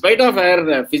 In spite of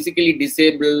her physically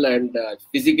disabled and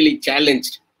physically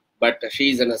challenged, but she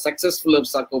is a successful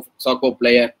soccer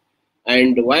player.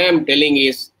 And why I'm telling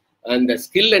is, and the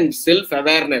skill and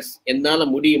self-awareness, என்னால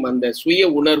முடியும், அந்த சுய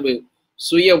உணர்வு,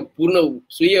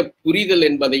 சுய புரிதல்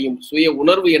என்பதையும் சுய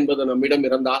உணர்வு என்பது நம்மிடம்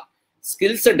இருந்தால்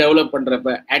ஸ்கில்ஸை டெவலப்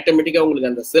பண்றப்ப ஆட்டோமேட்டிக்கா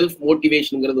உங்களுக்கு அந்த செல்ஃப்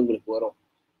மோட்டிவேஷனுங்கிறது உங்களுக்கு வரும்.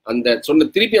 அந்த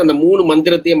திருப்பி அந்த 3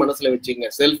 மந்திரத்தையும் மனசுல வச்சுங்க.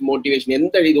 செல்ஃப் மோட்டிவேஷன்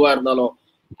எந்த இதுவா இருந்தாலும்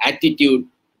attitude,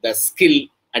 the skill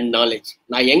and knowledge.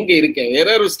 நான் எங்க இருக்கேன், வேற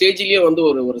ஒரு ஸ்டேஜ்லயும் வந்து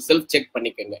ஒரு செல்ஃப் செக்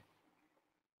பண்ணிக்கோங்க.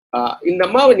 இந்த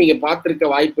அம்மாவை நீங்க பார்த்திருக்க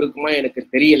வாய்ப்பு இருக்குமா எனக்கு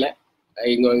தெரியல.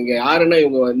 இங்க யாருன்னா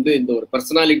இவங்க வந்து இந்த ஒரு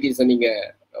பர்சனாலிட்டிஸை நீங்க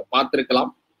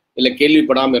பார்த்திருக்கலாம், இல்ல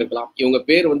கேள்விப்படாம இருக்கலாம். இவங்க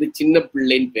பேர் வந்து சின்ன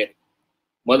பிள்ளைன்னு பேர்.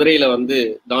 மதுரையில வந்து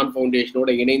டான் ஃபவுண்டேஷனோட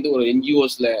இணைந்து ஒரு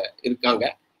என்ஜிஓஸ்ல இருக்காங்க.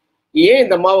 ஏன்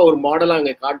இந்த அம்மாவை ஒரு மாடலா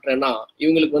அங்க காட்டுறேன்னா,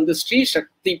 இவங்களுக்கு வந்து ஸ்ரீ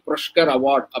சக்தி புரஸ்கர்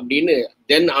அவார்ட் அப்படின்னு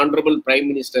தென் ஆனரபிள் பிரைம்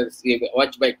மினிஸ்டர்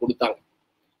வாஜ்பாய் கொடுத்தாங்க.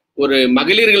 ஒரு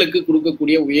மகளிர்களுக்கு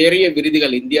கொடுக்கக்கூடிய உயரிய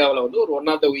விருதுகள் இந்தியாவில் வந்து ஒரு ஒன்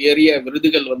ஆஃப் த உயரிய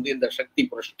விருதுகள் வந்து இந்த சக்தி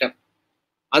புரஸ்கர்.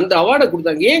 அந்த அவார்டை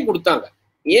கொடுத்தாங்க. ஏன் கொடுத்தாங்க,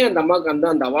 ஏன் அந்த அம்மாவுக்கு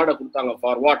அந்த அவார்டை கொடுத்தாங்க?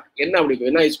 For what? என்ன அப்படி?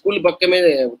 ஏன்னா ஸ்கூல் பக்கமே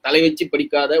தலை வச்சு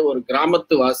படிக்காத ஒரு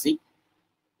கிராமத்து வாசி,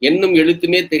 என்னும்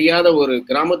எழுத்துமே தெரியாத ஒரு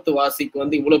கிராமத்து வாசிக்கு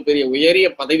வந்து இவ்வளவு பெரிய உயரிய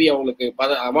பதவி அவங்களுக்கு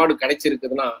அவார்டு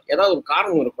கிடைச்சிருக்குதுன்னா ஏதாவது ஒரு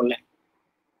காரணம் இருக்கும்ல.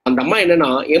 அந்த அம்மா என்னன்னா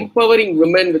empowering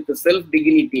women with self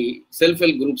dignity self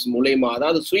help groups மூலயமா,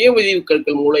 அதாவது சுய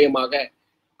உதவிக்குழுக்கள் மூலயமாக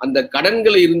அந்த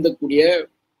கடன்கள் இருந்தக்கூடிய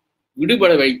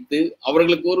விடுபட வைத்து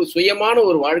அவர்களுக்கு ஒரு சுயமான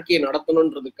ஒரு வாழ்க்கையை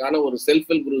நடத்தணுன்றதுக்கான ஒரு செல்ஃப்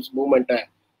ஹெல்ப் குரூப்ஸ் மூவ்மெண்ட்டை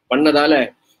பண்ணதால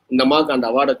இந்த அம்மாவுக்கு அந்த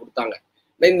அவார்டை கொடுத்தாங்க.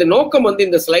 இந்த நோக்கம் வந்து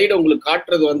இந்த ஸ்லைடை உங்களுக்கு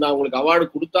காட்டுறது வந்து அவங்களுக்கு அவார்டு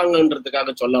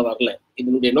கொடுத்தாங்கன்றதுக்காக சொல்ல வரல.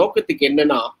 இதனுடைய நோக்கத்துக்கு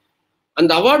என்னன்னா,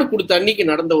 அந்த அவார்டு கொடுத்த அன்னைக்கு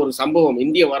நடந்த ஒரு சம்பவம்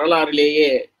இந்திய வரலாறுலேயே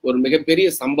ஒரு மிகப்பெரிய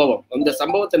சம்பவம். அந்த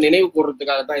சம்பவத்தை நினைவு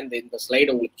கூறதுக்காக தான் இந்த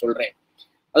ஸ்லைடு உங்களுக்கு சொல்றேன்.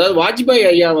 அதாவது வாஜ்பாய்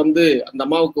ஐயா வந்து அந்த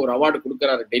அம்மாவுக்கு ஒரு அவார்டு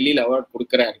கொடுக்குறாரு, டெல்லியில அவார்டு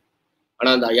கொடுக்குறாரு.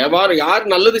 ஆனா அந்த அவார்டு யார்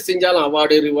நல்லது செஞ்சாலும்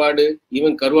அவார்டு ரிவார்டு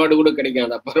ஈவன் கருவாடு கூட கிடைக்கும்,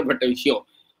 அது அப்பாற்பட்ட விஷயம்.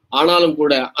 ஆனாலும்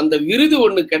கூட அந்த விருது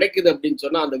ஒண்ணு கிடைக்குது அப்படின்னு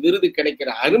சொன்னா அந்த விருது கிடைக்கிற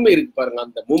அருமை இருக்கு பாருங்க,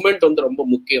 அந்த மூமெண்ட் வந்து ரொம்ப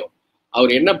முக்கியம்.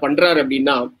 அவர் என்ன பண்றாரு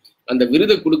அப்படின்னா, அந்த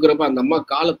விருதை கொடுக்குறப்ப அந்த அம்மா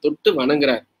காலை தொட்டு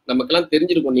வணங்குறாரு. நமக்கெல்லாம்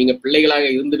தெரிஞ்சிருக்கும், நீங்க பிள்ளைகளாக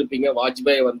இருந்திருப்பீங்க.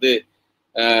 வாஜ்பாய் வந்து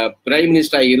பிரைம்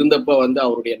மினிஸ்டரா இருந்தப்ப வந்து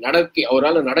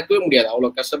அவரால் நடக்கவே முடியாது,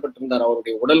 அவ்வளவு கஷ்டப்பட்டு இருந்தார்.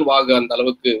 அவருடைய உடல் வாகு அந்த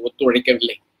அளவுக்கு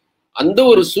ஒத்துழைக்கவில்லை. அந்த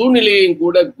ஒரு சூழ்நிலையும்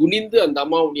கூட குனிந்து அந்த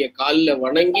அம்மாவுடைய காலில்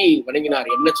வணங்கினார்.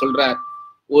 என்ன சொல்றார்,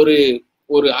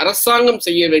 ஒரு அரசாங்கம்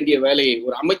செய்ய வேண்டிய வேலையை,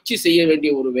 ஒரு அமைச்சு செய்ய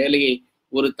வேண்டிய ஒரு வேலையை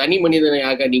ஒரு தனி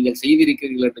மனிதனையாக நீங்கள்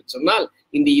செய்திருக்கிறீர்கள் என்று சொன்னால்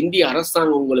இந்த இந்திய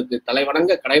அரசாங்கம் உங்களுக்கு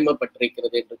தலைவணங்க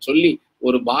கடமைப்பட்டிருக்கிறது என்று சொல்லி,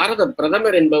 ஒரு பாரத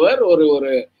பிரதமர் என்பவர்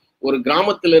ஒரு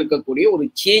கிராமத்தில் இருக்கக்கூடிய ஒரு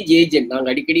சேஞ்ச் ஏஜென்ட், நாங்க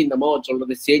அடிக்கடி இந்த அம்மாவை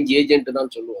சொல்றது சேஞ்ச் ஏஜென்ட்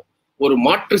தான் சொல்லுவோம், ஒரு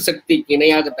மாற்று சக்திக்கு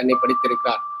இணையாக தன்னை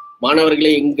படித்திருக்கிறார்.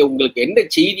 மாணவர்களே, இங்க உங்களுக்கு என்ன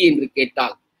செய்தி என்று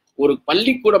கேட்டால், ஒரு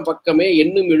பள்ளிக்கூடம் பக்கமே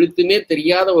என்னும் எழுத்துமே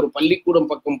தெரியாத ஒரு பள்ளிக்கூடம்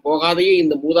பக்கம் போகாதே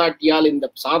இந்த மூதாட்டியால் இந்த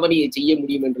சாதனையை செய்ய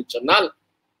முடியும் என்று சொன்னால்,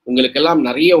 உங்களுக்கெல்லாம்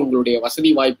நிறைய உங்களுடைய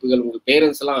வசதி வாய்ப்புகள், உங்க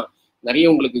பேரண்ட்ஸ் எல்லாம் நிறைய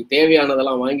உங்களுக்கு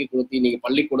தேவையானதெல்லாம் வாங்கி கொடுத்து இன்னைக்கு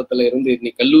பள்ளிக்கூடத்துல இருந்து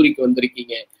இன்னைக்கு கல்லூரிக்கு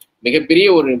வந்திருக்கீங்க. மிகப்பெரிய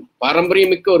ஒரு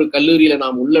பாரம்பரியமிக்க ஒரு கல்லூரியில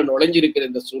நாம் உள்ள நுழைஞ்சிருக்கிற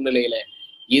இந்த சூழ்நிலையில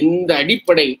இந்த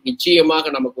அடிப்படை நிச்சயமாக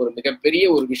நமக்கு ஒரு மிகப்பெரிய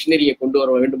ஒரு மிஷினரியை கொண்டு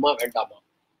வர வேண்டுமா வேண்டாமா?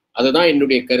 அதுதான்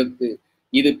என்னுடைய கருத்து.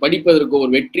 இது படிப்பதற்கு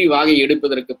ஒரு வெற்றி வாகை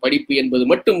எடுப்பதற்கு படிப்பு என்பது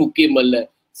மட்டும் முக்கியம் அல்ல,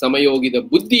 சமயோகித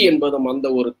புத்தி என்பதும் அந்த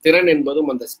ஒரு திறன்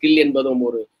என்பதும் அந்த ஸ்கில் என்பதும்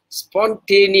ஒரு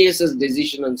spontaneous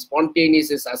decision and spontaneous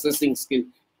assessing skill,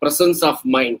 presence of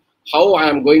mind, how I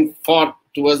am going forward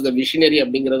towards the visionary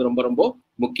அப்படிங்கிறது ரொம்ப ரொம்ப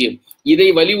முக்கியம். இதை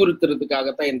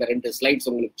வலியுறுத்துறதுக்காகத்தான் இந்த 2 ஸ்லைட்ஸ்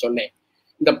உங்களுக்கு சொன்னேன்.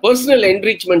 இந்த பர்சனல்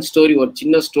என்ரிச்மெண்ட் ஸ்டோரி ஒரு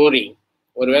சின்ன ஸ்டோரி,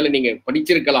 ஒருவேளை நீங்க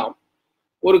படிச்சிருக்கலாம்.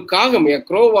 ஒரு காகம், a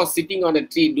crow was sitting on a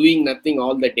tree doing nothing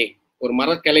all the day. ஒரு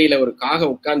மரக்கிளையில ஒரு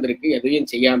காகம் உட்கார்ந்துருக்கு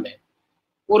எதையும் செய்யாம.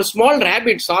 ஒரு small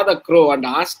rabbit saw the crow and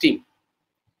asked him,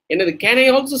 என்னது, can I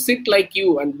also sit like you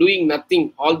and doing nothing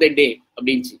all the day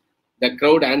அப்படின்ச்சு. The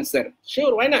crow answered,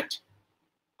 sure, why not?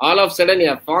 All of a sudden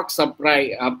a fox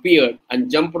appeared and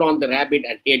jumped on the rabbit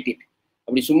and ate it.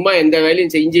 அப்படி சும்மா எந்த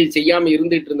வேலையும் செய்யாம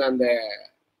இருந்துட்டு இருந்த அந்த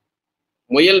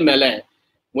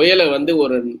முயலை வந்து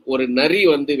ஒரு நரி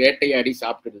வந்து வேட்டையாடி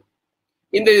சாப்பிடுது.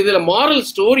 இதுல மாரல்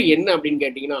ஸ்டோரி என்ன அப்படின்னு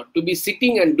கேட்டீங்கன்னா, to be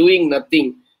sitting and doing nothing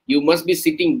you must be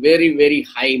sitting very very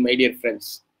high my dear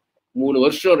friends. 3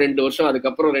 வருஷம் 2 வருஷம்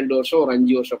அதுக்கப்புறம் 2 வருஷம் ஒரு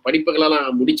 5 வருஷம் படிப்புகளெல்லாம்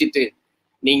முடிச்சுட்டு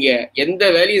நீங்க எந்த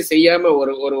வேலையும் செய்யாம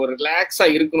ஒரு ரிலாக்ஸா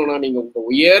இருக்கணும்னா நீங்க உங்க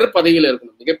உயர் பதவியில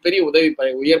இருக்கணும், மிகப்பெரிய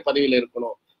உயர் பதவியில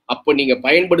இருக்கணும். அப்போ நீங்க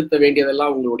பயன்படுத்த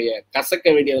வேண்டியதெல்லாம் உங்களுடைய கசக்க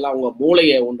வேண்டியதெல்லாம் உங்க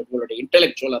மூளையை உங்களுடைய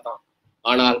இன்டெலெக்சுவலா தான்.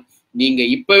 ஆனால் நீங்க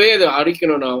இப்பவே அதை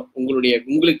அழிக்கணும்னா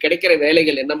உங்களுக்கு கிடைக்கிற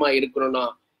வேலைகள் என்னமா இருக்கணும்னா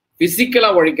பிசிக்கலா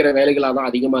உழைக்கிற வேலைகளா தான்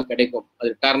அதிகமா கிடைக்கும்.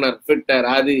 அது டர்னர் ஃபிட்டர்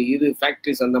அது இது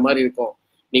ஃபேக்டரிஸ் அந்த மாதிரி இருக்கும்.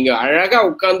 நீங்க அழகா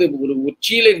உட்கார்ந்து ஒரு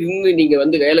உச்சியில இருந்து நீங்க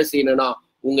வந்து வேலை செய்யணும்னா,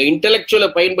 உங்க இன்டெலெக்சுவலை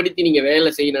பயன்படுத்தி நீங்க வேலை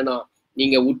செய்யணும்னா,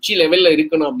 நீங்க உச்சி லெவல்ல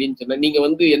இருக்கணும் அப்படின்னு சொன்னா, நீங்க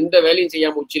வந்து எந்த வேலையும்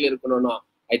செய்யாம உச்சியில இருக்கணும்னா,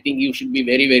 I think you should be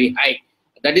very very high.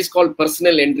 That is called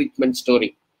personal enrichment story.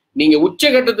 நீங்க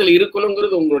உச்சகட்டத்தில்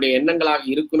இருக்கணுங்கிறது உங்களுடைய எண்ணங்களாக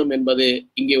இருக்கணும் என்பது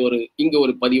இங்க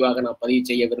ஒரு பதிவாக நான் பதிவு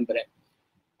செய்ய விரும்புறேன்.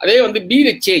 அதே வந்து பி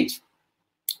த சேஞ்ச்.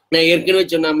 நான் ஏற்கனவே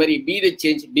சொன்ன மாதிரி be the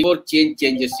change before change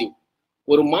changes you.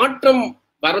 ஒரு மாற்றம்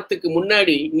வரத்துக்கு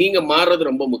முன்னாடி நீங்க மாறுறது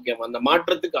ரொம்ப முக்கியம். அந்த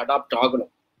மாற்றத்துக்கு அடாப்ட்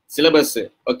ஆகணும். சிலபஸ்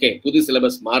ஓகே, புது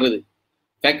சிலபஸ் மாறுது,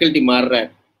 ஃபேக்கல்டி மாறுற,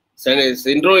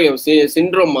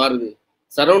 சிண்ட்ரோம் மாறுது,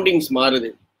 சரௌண்டிங்ஸ் மாறுது.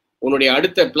 உன்னுடைய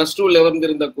அடுத்த +2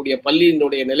 இருந்தக்கூடிய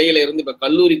பள்ளியினுடைய நிலையில இருந்து இப்ப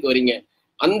கல்லூரிக்கு வரீங்க.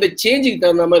 அந்த சேஞ்சுக்கு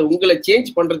தகுந்த மாதிரி உங்களை சேஞ்ச்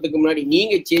பண்றதுக்கு முன்னாடி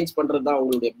நீங்க சேஞ்ச் பண்றது தான்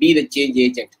உங்களுடைய பி த சேஞ்ச்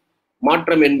ஏஜென்ட்.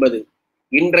 மாற்றம் என்பது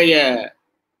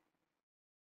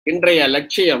இன்றைய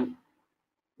லட்சியம்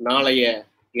நாளைய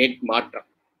மாற்றம்.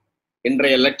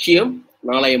 இன்றைய லட்சியம்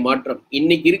நாளைய மாற்றம்.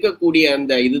 இன்னைக்கு இருக்கக்கூடிய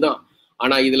அந்த இதுதான்.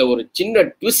 ஆனா இதுல ஒரு சின்ன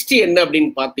ட்விஸ்ட் என்ன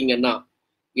அப்படின்னு பாத்தீங்கன்னா,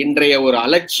 இன்றைய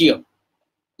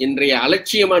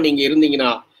அலட்சியமா நீங்க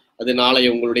இருந்தீங்கன்னா அது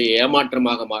நாளைய உங்களுடைய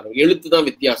ஏமாற்றமாக மாறும். எழுத்து தான்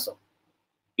வித்தியாசம்.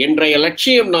 இன்றைய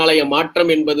லட்சியம் நாளைய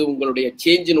மாற்றம் என்பது உங்களுடைய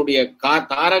சேஞ்சினுடைய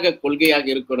தாரக கொள்கையாக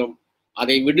இருக்கணும்.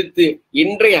 அதை விடுத்து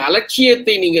இன்றைய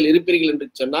அலட்சியத்தை நீங்கள் இருப்பீர்கள் என்று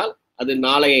சொன்னால் அது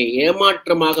நாளைய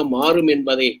ஏமாற்றமாக மாறும்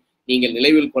என்பதை நீங்கள்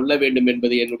நினைவில் கொள்ள வேண்டும்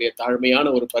என்பது என்னுடைய தாழ்மையான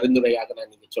ஒரு பரிந்துரையாக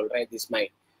நான் நீங்க சொல்றேன். This my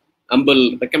humble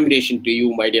recommendation to you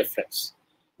my dear friends.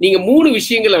 நீங்க 3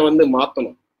 விஷயங்களை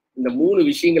மாத்தணும். இந்த 3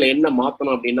 விஷயங்களை என்ன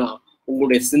மாத்தணும் அப்படின்னா,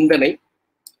 உங்களுடைய சிந்தனை,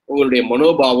 உங்களுடைய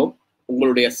மனோபாவம்,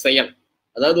 உங்களுடைய செயல்.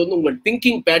 அதாவது உங்க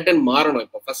திங்கிங் பேட்டர்ன் மாறணும்.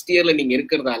 இப்போ ஃபர்ஸ்ட் இயர்ல நீங்க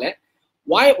இருக்கிறதால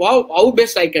how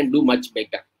best I can do much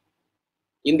better.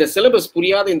 இந்த சிலபஸ்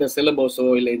புரியாத இந்த சிலபஸோ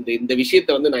இல்லை இந்த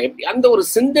விஷயத்த நான் எப்படி அந்த ஒரு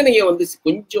சிந்தனையை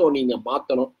கொஞ்சம் நீங்க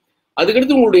மாத்தணும்.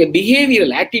 அதுக்கடுத்து உங்களுடைய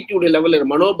பிஹேவியரல் ஆட்டிடியூட் லெவலில்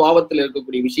மனோபாவத்தில்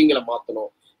இருக்கக்கூடிய விஷயங்களை மாத்தணும்,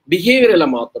 பிஹேவியரலை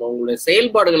மாத்தணும், உங்களுடைய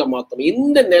செயல்பாடுகளை மாத்தணும்.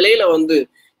 இந்த நிலையில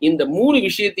இந்த 3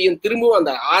 விஷயத்தையும் திரும்பவும்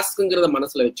அந்த ஆஸ்க்குங்கிறத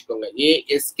மனசுல வச்சுக்கோங்க.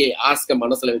 ASK ஆஸ்க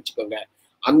மனசுல வச்சுக்கோங்க.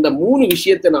 அந்த 3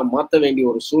 விஷயத்தை நான் மாற்ற வேண்டிய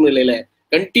ஒரு சூழ்நிலையில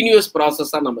கண்டினியூஸ்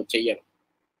ப்ராசஸா நம்ம செய்யணும்.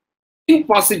 Think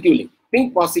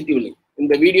positively.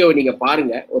 இந்த வீடியோவை நீங்க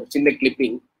பாருங்க. ஒரு சின்ன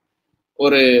கிளிப்பிங்.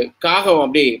 ஒரு காகம்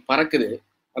அப்படியே பறக்குது.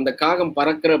 அந்த காகம்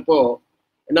பறக்கிறப்போ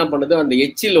என்ன பண்ணுது, அந்த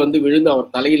எச்சில் விழுந்து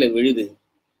அவர் தலையில விழுது.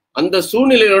 அந்த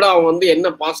சூழ்நிலையோட அவன் என்ன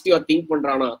பாசிட்டிவா திங்க்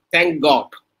பண்றானா, thank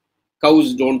God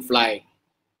கவுஸ் don't fly,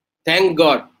 thank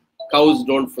God கவுஸ்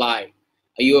don't fly.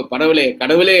 ஐயோ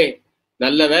கடவுளே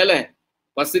நல்ல வேலை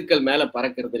பசுக்கள் மேல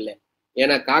பறக்கிறது இல்லை.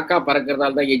 ஏன்னா காக்கா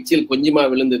பறக்கிறதால தான் எச்சில் கொஞ்சமா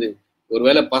விழுந்தது.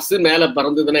 ஒருவேளை பசு மேல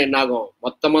பறந்ததுன்னா என்ன ஆகும்,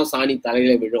 மொத்தமா சாணி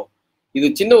தலையில விழும். இது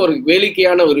சின்ன ஒரு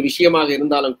வேடிக்கையான ஒரு விஷயமாக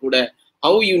இருந்தாலும் கூட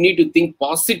how you need to think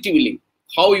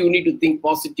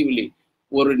positively.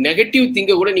 ஒரு நெகட்டிவ்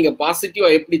திங்க கூட நீங்க பாசிட்டிவா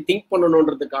எப்படி திங்க்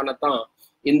பண்ணணும்ன்றதுக்கான தான்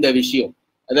இந்த விஷயம்.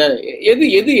 அதாவது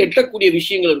எது எட்டக்கூடிய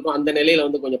விஷயங்கள் இருக்கும் அந்த நிலையில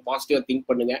கொஞ்சம் பாசிட்டிவா திங்க்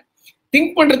பண்ணுங்க.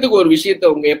 திங்க் பண்றதுக்கு ஒரு விஷயத்த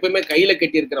உங்க எப்பவுமே கையில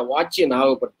கட்டி இருக்கிற வாட்சியை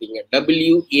ஞாபகப்படுத்திங்க.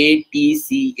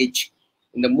 WATCH.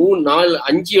 இந்த 3, 4,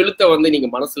 5 எழுத்தை நீங்க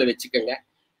மனசுல வச்சுக்கோங்க.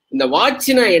 இந்த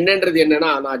வாட்சினா என்னன்னா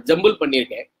நான் ஜம்பிள்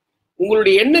பண்ணியிருக்கேன்.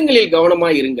 உங்களுடைய எண்ணங்களில்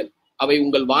கவனமாய் இருங்கள், அவை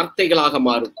உங்கள் வார்த்தைகளாக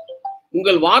மாறும்.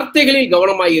 உங்கள் வார்த்தைகளில்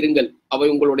கவனமாய் இருங்கள், அவை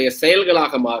உங்களுடைய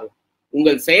செயல்களாக மாறும்.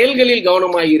 உங்கள் செயல்களில்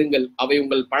கவனமாய் இருங்கள், அவை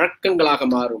உங்கள் பழக்கங்களாக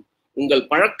மாறும். உங்கள்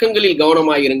பழக்கங்களில்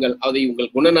கவனமாய் இருங்கள், அவை உங்கள்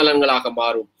குணநலன்களாக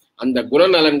மாறும். அந்த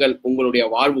குணநலன்கள் உங்களுடைய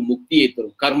வாழ்வு முக்தியை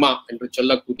தரும். கர்மா என்று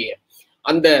சொல்லக்கூடிய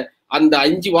அந்த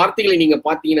 5 வார்த்தைகளை நீங்க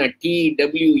பாத்தீங்கன்னா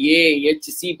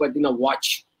TWAHC பாத்தீங்கன்னா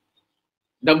watch.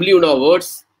 W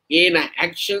words, A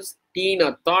actions, T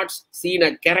thoughts, C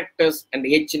characters and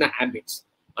H habits.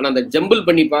 ஆனா அந்த ஜம்பிள்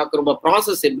பண்ணி பார்க்குற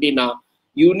ப்ராசஸ் எப்படின்னா,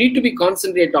 you need to be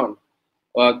concentrate on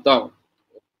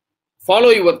follow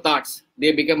your thoughts,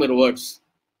 they become your words.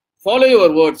 Follow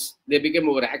your words, they become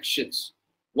your actions.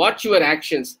 Watch your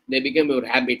actions, they become your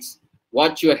habits.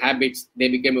 Watch your habits, they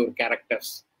become your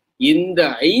characters. இந்த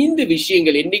 5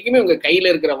 விஷயங்கள் என்னைக்குமே உங்க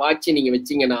கையில இருக்கிற வாட்சை நீங்க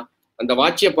வச்சீங்கன்னா, அந்த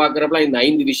வாட்சியை பார்க்கறப்பலாம் இந்த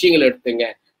 5 விஷயங்கள் எடுத்துங்க.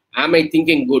 Am I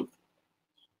thinking good?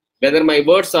 Whether my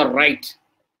words are right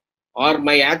or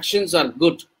my actions are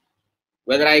good.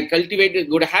 Whether I cultivated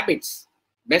good habits,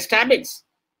 best habits.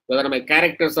 Whether my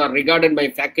characters are regarded, my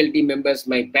faculty members,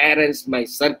 my parents, my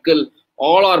circle,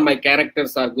 all are my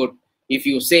characters are good. If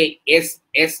you say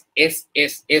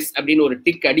S அப்படின்னு ஒரு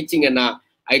tick அடிச்சிங்கன்னா,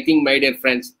 I think my dear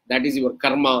friends, that is your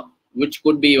karma, which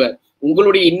could be your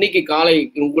உங்களுடைய இன்னைக்கு காலை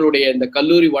உங்களுடைய இந்த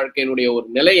கல்லூரி வாழ்க்கையினுடைய ஒரு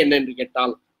நிலை என்னன்னு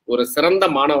கேட்டால், ஒரு சிறந்த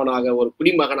மாணவனாக, ஒரு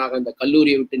குடிமகனாக இந்த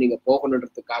கல்லூரியை விட்டு நீங்க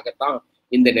போகணுன்றதுக்காகத்தான்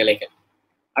இந்த நிலைகள்.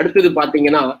 அடுத்தது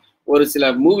பாத்தீங்கன்னா, ஒரு சில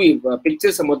மூவி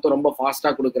பிக்சர்ஸை மொத்தம் ரொம்ப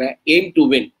ஃபாஸ்டா கொடுக்குறேன். Aim to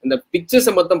win. அந்த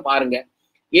பிக்சர்ஸை மொத்தம் பாருங்க.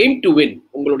 Aim to win.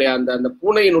 உங்களுடைய அந்த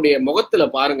பூனையினுடைய முகத்துல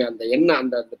பாருங்க, அந்த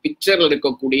அந்த பிக்சர்ல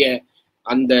இருக்கக்கூடிய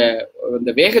அந்த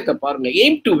வேகத்தை பாருங்க.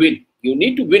 Aim to win. You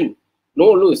need to win, no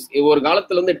loose. ஒரு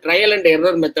காலத்துல ட்ரையல் அண்ட்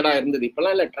எரர் மெத்தடா இருந்தது.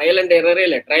 இப்பெல்லாம் இல்ல, ட்ரையல் அண்ட் எரரே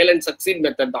இல்லை, ட்ரையல் அண்ட் சக்சீட்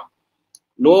மெத்தட் தான்.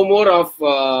 No more of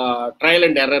trial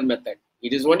and error method.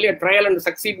 It is only a trial and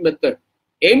succeed method.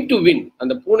 Aim to win.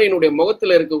 அந்த பூனையினுடைய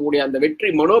முகத்துல இருக்கக்கூடிய அந்த வெற்றி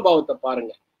மனோபாவத்தை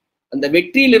பாருங்க. அந்த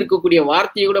வெற்றியில் இருக்கக்கூடிய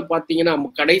வார்த்தையை கூட பாத்தீங்கன்னா,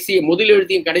 முதல்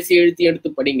எழுத்தையும் கடைசி எழுத்தையும் எடுத்து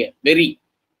படிங்க.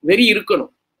 வெறி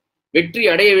இருக்கணும். வெற்றி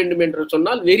அடைய வேண்டும் என்று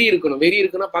சொன்னால் வெறி இருக்கணும். வெறி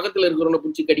இருக்குன்னா பக்கத்துல இருக்கிறவனை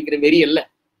பிடிச்சி கடிக்கிற வெறி அல்ல,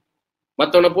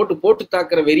 மற்றவனை போட்டு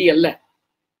தாக்குற வெறி அல்ல.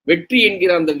 வெற்றி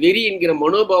என்கிற அந்த வெறி என்கிற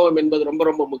மனோபாவம் என்பது ரொம்ப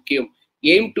ரொம்ப முக்கியம்.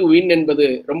 எய்ம் டு வின் என்பது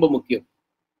ரொம்ப முக்கியம்.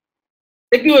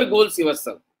 Set your goals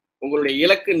yourself. உங்களுடைய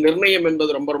இலக்கு நிர்ணயம்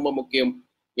என்பது ரொம்ப ரொம்ப முக்கியம்.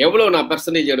 எவ்வளவு நான்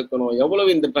பெர்சன்டேஜ் எடுக்கணும், எவ்வளவு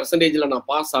இந்த பெர்சன்டேஜ்ல நான்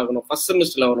பாஸ் ஆகணும், ஃபர்ஸ்ட்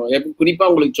செமஸ்டர்ல வரணும். குறிப்பா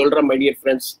உங்களுக்கு சொல்றேன் மை டியர்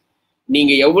ஃப்ரெண்ட்ஸ்,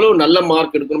 நீங்க எவ்வளவு நல்ல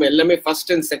மார்க் எடுக்கணும் எல்லாமே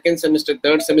first and second semester,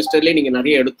 third செமஸ்டர்லயே நீங்க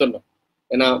நிறைய எடுத்துடணும்.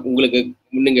 ஏன்னா உங்களுக்கு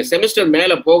நீங்க செமஸ்டர்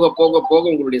மேல போக போக போக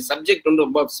உங்களுடைய சப்ஜெக்ட்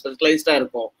ரொம்ப ஸ்பெஷலைஸ்டா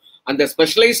இருக்கும். அந்த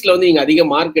ஸ்பெஷலைஸ்ட்ல நீங்க அதிக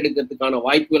மார்க் எடுக்கிறதுக்கான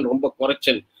வாய்ப்புகள் ரொம்ப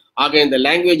குறைச்சல். ஆக இந்த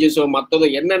லாங்குவேஜஸோ மற்றதோ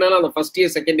என்னன்னாலும் அந்த ஃபர்ஸ்ட்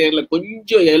இயர் செகண்ட் இயர்ல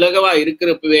கொஞ்சம் இலகுவா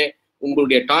இருக்கிறப்பவே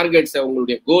உங்களுடைய டார்கெட்ஸை,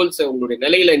 உங்களுடைய கோல்ஸை, உங்களுடைய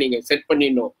நிலையில நீங்க செட்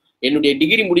பண்ணிடணும். என்னுடைய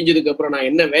டிகிரி முடிஞ்சதுக்கு அப்புறம் நான்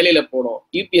என்ன வேலையில போனோம்,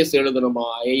 யூபிஎஸ் எழுதணுமா,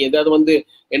 ஏதாவது வந்து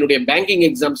என்னுடைய பேங்கிங்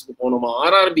எக்ஸாம்ஸ்க்கு போகணுமா,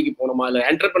 ஆர்ஆர்பிக்கு போகணுமா, இல்லை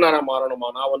என்டர்பிரனரா மாறணுமா,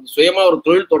 நான் வந்து சுயமா ஒரு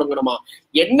தொழில் தொடங்கணுமா,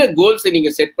 என்ன கோல்ஸை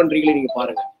நீங்க செட் பண்றீங்களோ நீங்க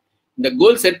பாருங்க. இந்த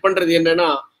கோல் செட் பண்றது என்னன்னா,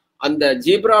 அந்த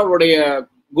ஜீப்ராவுடைய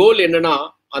கோல் என்னன்னா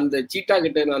அந்த சீட்டா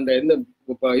கிட்ட அந்த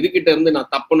இதுகிட்ட இருந்து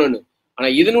நான் தப்பணும்னு. ஆனா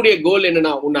இதனுடைய கோல்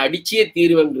என்னன்னா உன்னை அடிச்சியே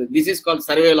தீர்வுன்றது. This is called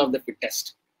survival of the fittest.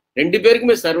 ரெண்டு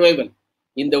பேருக்குமே சர்வைவல்.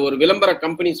 இந்த ஒரு விளம்பர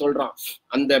கம்பெனி சொல்றான்,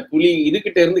 அந்த புலி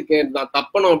இதுகிட்ட இருந்து நான்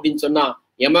தப்பணும் அப்படின்னு சொன்னா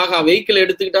எமாக வெஹிக்கிள்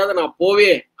எடுத்துக்கிட்டாத நான்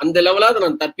போவே அந்த லெவலாவது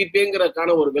நான்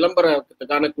தப்பிப்பேங்கிறதுக்கான ஒரு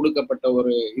விளம்பரத்துக்கான கொடுக்கப்பட்ட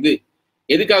ஒரு இது.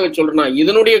 எதுக்காக சொல்றேன்னா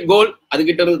இதனுடைய கோல்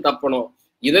அதுகிட்ட இருந்து தப்பணும்,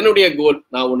 இதனுடைய கோல்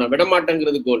நான் உன்னை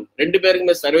விடமாட்டேங்கிறது கோல். ரெண்டு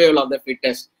பேருக்குமே survival of the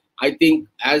fittest. I think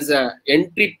as a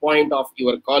entry point of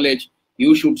your college,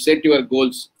 you should set your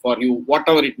goals for you,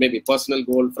 whatever it may be, personal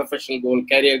goal, professional goal,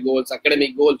 career goals,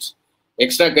 academic goals,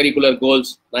 extracurricular goals.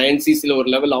 நான் NCCல ஒரு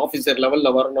level officer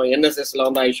லெவல்ல வரணும், NSSல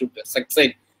வந்து I should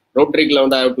succeed, Rotaryல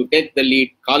வந்து I have to take the lead,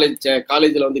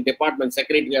 காலேஜ்ல வந்து department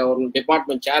செக்ரட்டரியா வரணும்,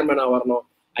 department சேர்மனா வரணும்.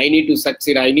 I need to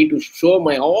succeed, I need to show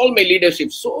all my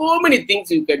leadership. So many things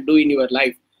you can do in your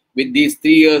life with these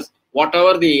 3 years,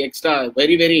 whatever the extra,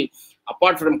 very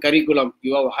apart from curriculum,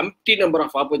 you have empty number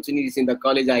of opportunities in the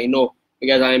college. I know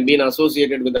because I have been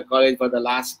associated with the college for the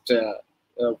last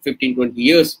 15-20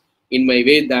 years in my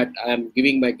way that I am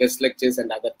giving my guest lectures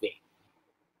and other way.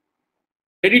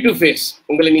 Ready to face.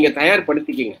 உங்களை நீங்க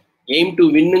தயார்படுத்திக்கிங்க. Aim to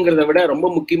வின்னுங்கிறத விட ரொம்ப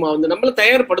முக்கியமா வந்து நம்மளை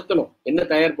தயார்படுத்தணும். என்ன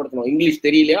தயார்படுத்தணும்? English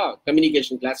தெரியலையா,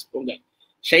 communication class போங்க.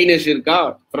 ஷைனஸ் இருக்கா,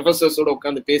 ப்ரொஃபசர்ஸோட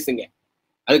உட்காந்து பேசுங்க.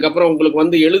 அதுக்கப்புறம் உங்களுக்கு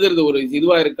வந்து எழுதுறது ஒரு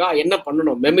இதுவா இருக்கா, என்ன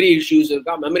பண்ணணும், மெமரி இஷ்யூஸ்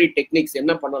இருக்கா, மெமரி டெக்னிக்ஸ்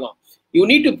என்ன பண்ணலாம், you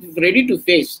need to ready to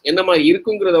face. என்ன மாதிரி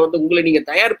இருக்குங்கிறத வந்து உங்களை நீங்க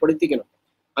தயார்படுத்திக்கணும்.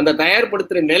 அந்த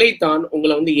தயார்படுத்துற நிலை தான்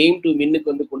உங்களை வந்து எய்ம் டு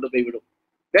வின்னுக்கு வந்து கொண்டு போய் விடும்.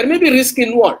 தேர் மே பி ரிஸ்க்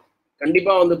இன்வால்வ்.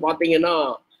 கண்டிப்பா வந்து பாத்தீங்கன்னா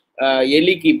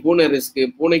எலிக்கு பூனை ரிஸ்க்,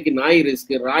 பூனைக்கு நாய்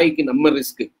ரிஸ்க், ராய்க்கு நம்ம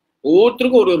ரிஸ்க்,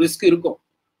 ஒவ்வொருத்தருக்கும் ஒரு ரிஸ்க் இருக்கும்.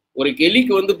 ஒரு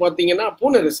எலிக்கு வந்து பாத்தீங்கன்னா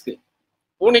பூனை ரிஸ்க்,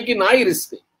 பூனைக்கு நாய்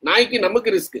ரிஸ்க், நாய்க்கு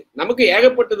நமக்கு ரிஸ்க், நமக்கு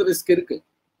ஏகப்பட்டது ரிஸ்க் இருக்கு.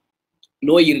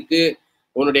 நோய் இருக்கு,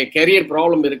 உன்னுடைய கெரியர்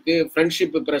ப்ராப்ளம் இருக்கு,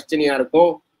 ஃப்ரெண்ட்ஷிப் பிரச்சனையா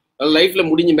இருக்கும், லைஃப்ல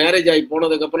முடிஞ்சு மேரேஜ் ஆகி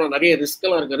போனதுக்கு அப்புறம் நிறைய ரிஸ்க்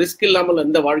எல்லாம் இருக்கு. ரிஸ்க் இல்லாமல்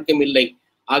எந்த வாழ்க்கையும் இல்லை.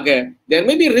 ஆக தேர்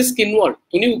மே பி ரிஸ்க் இன்வால்வ்.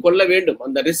 துணிவு கொள்ள வேண்டும்.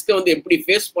 அந்த ரிஸ்கை வந்து எப்படி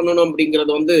ஃபேஸ் பண்ணணும்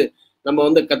அப்படிங்கறத வந்து நம்ம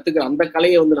வந்து கத்துக்கிற அந்த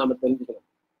கலையை வந்து நாம தெரிஞ்சுக்கணும்.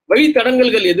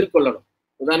 வழித்தடங்கல்கள் எதிர்கொள்ளணும்.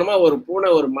 உதாரணமா ஒரு பூனை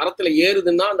ஒரு மரத்துல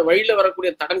ஏறுதுன்னா அந்த வழியில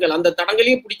வரக்கூடிய தடங்கள், அந்த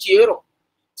தடங்களையும் பிடிச்சி ஏறும்.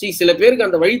 சில பேருக்கு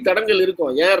அந்த வழி தடங்கள்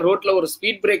இருக்கும். ஏன் ரோட்ல ஒரு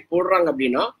ஸ்பீட் பிரேக் போடுறாங்க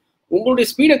அப்படின்னா உங்களுடைய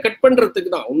ஸ்பீடை கட் பண்றதுக்கு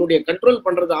தான், உன்னுடைய கண்ட்ரோல்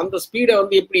பண்றது, அந்த ஸ்பீடை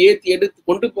வந்து எப்படி ஏற்றி எடுத்து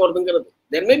கொண்டு போறதுங்கிறது.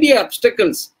 there may be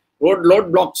obstacles, road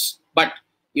blocks, but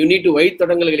you need to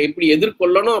வழித்தடங்களை எப்படி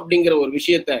எதிர்கொள்ளணும் அப்படிங்கிற ஒரு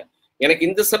விஷயத்த. எனக்கு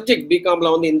இந்த சப்ஜெக்ட்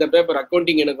பிகாம்ல வந்து இந்த பேப்பர்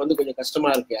அக்கௌண்டிங் எனக்கு வந்து கொஞ்சம் கஷ்டமா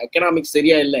இருக்கு, எக்கனாமிக்ஸ்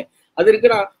சரியா இல்லை, அது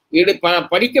இருக்கிற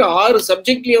படிக்கிற 6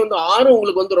 சப்ஜெக்ட்லயே வந்து 6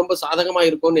 உங்களுக்கு வந்து ரொம்ப சாதகமா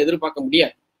இருக்கும்னு எதிர்பார்க்க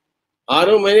முடியாது.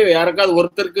 6 யாருக்காவது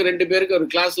ஒருத்தருக்கு 2 பேருக்கு ஒரு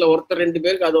கிளாஸ்ல ஒருத்தர் 2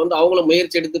 பேருக்கு அது வந்து அவங்கள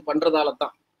முயற்சி எடுத்து பண்றதால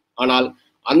தான். ஆனால்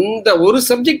அந்த ஒரு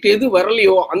சப்ஜெக்ட் எது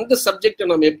வரலையோ அந்த சப்ஜெக்டை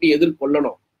நம்ம எப்படி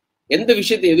எதிர்கொள்ளணும், எந்த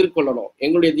விஷயத்தை எதிர்கொள்ளணும்,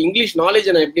 எங்களுடைய இங்கிலீஷ்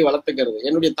நாலேஜை நான் எப்படி வளர்த்துக்கிறது,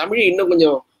 என்னுடைய தமிழை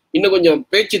இன்னும் கொஞ்சம்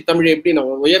பேச்சு தமிழை எப்படி நான்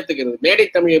உயர்த்துக்கிறது, மேடை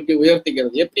தமிழை எப்படி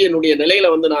உயர்த்திக்கிறது, எப்படி என்னுடைய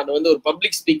நிலையில வந்து நான் வந்து ஒரு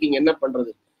பப்ளிக் ஸ்பீக்கிங் என்ன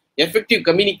பண்றது, எஃபெக்டிவ்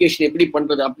கம்யூனிகேஷன் எப்படி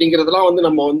பண்றது அப்படிங்கிறதெல்லாம் வந்து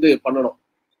நம்ம வந்து பண்ணணும்.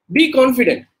 Be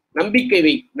confident.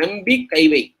 நம்பி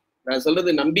கைவை. நான்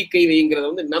சொல்றது நம்பிக்கை வைங்கிறத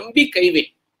வந்து நம்பி கைவை.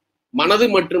 மனது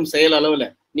மற்றும் செயல் அளவுல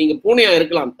நீங்க பூனையா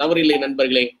இருக்கலாம், தவறில்லை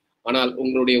நண்பர்களே. ஆனால்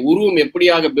உங்களுடைய உருவம்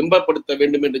எப்படியாக பிம்பப்படுத்த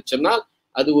வேண்டும் என்று சொன்னால்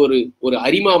அது ஒரு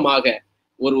அரிமாமாக,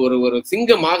 ஒரு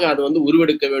சிங்கமாக அது வந்து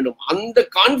உருவெடுக்க வேண்டும். அந்த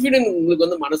கான்பிடன்ஸ் உங்களுக்கு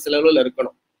வந்து மனசளவில்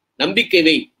இருக்கணும். நம்பிக்கை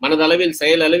வை. மனதளவில்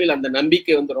செயல் அளவில் அந்த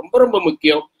நம்பிக்கை வந்து ரொம்ப ரொம்ப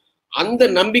முக்கியம். அந்த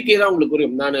நம்பிக்கை தான் உங்களுக்கு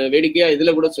புரியும். நான் வேடிக்கையா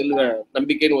இதுல கூட சொல்லுவேன்,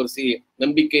 நம்பிக்கைன்னு ஒரு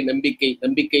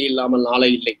நம்பிக்கை இல்லாமல் நாளை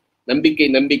இல்லை,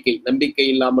 நம்பிக்கை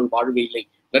இல்லாமல் வாழ்வு இல்லை,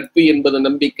 நட்பு என்பது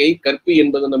நம்பிக்கை, கற்பு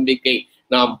என்பது நம்பிக்கை,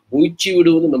 நாம் மூச்சு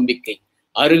விடுவது நம்பிக்கை,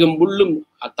 அருகம்புல்லும்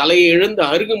தலையை எழுந்த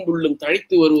அருகம்புல்லும்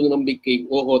தழைத்து வருவது நம்பிக்கை,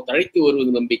 தழைத்து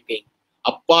வருவது நம்பிக்கை,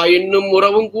 அப்பா என்னும்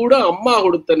உறவும் கூட அம்மா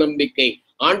கொடுத்த நம்பிக்கை,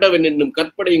 ஆண்டவன் என்னும்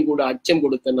கற்பனையும் கூட அச்சம்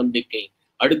கொடுத்த நம்பிக்கை,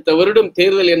 அடுத்த வருடம்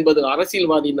தேர்தல் என்பது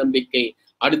அரசியல்வாதி நம்பிக்கை,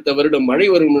 அடுத்த வருடம் மழை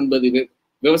வரும் என்பது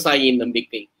விவசாயியின்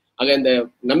நம்பிக்கை. ஆக இந்த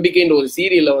நம்பிக்கைன்ற ஒரு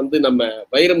சீரியல்ல வந்து நம்ம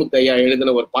வைரமுத்து ஐயா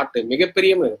எழுதின ஒரு பாட்டு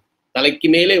மிகப்பெரிய, தலைக்கு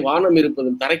மேலே வானம்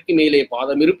இருப்பதும் தரைக்கு மேலே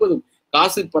பாதம் இருப்பதும்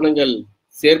காசு பணங்கள்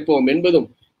சேர்ப்போம் என்பதும்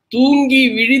தூங்கி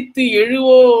விழித்து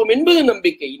எழுவோம் என்பது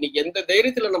நம்பிக்கை. இன்னைக்கு எந்த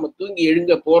தைரியத்துல நம்ம தூங்கி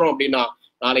எழுங்க போறோம் அப்படின்னா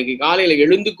நாளைக்கு காலையில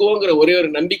எழுந்துக்கோங்கிற ஒரே ஒரு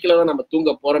நம்பிக்கையில தான் நம்ம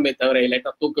தூங்க போறோமே தவிர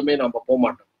இல்லாட்டா தூக்கமே நம்ம போக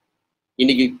மாட்டோம்.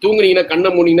 இன்னைக்கு தூங்குனீங்கன்னா கண்ணை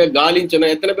மூடினா காலின்னு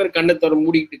சொன்னா எத்தனை பேர் கண்ணை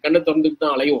திறந்துட்டு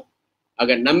தான் அலையும்.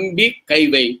 ஆக நம்பி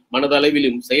கைவை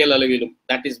மனதளவிலும் செயல் அளவிலும்.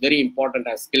 That is very important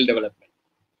as skill development.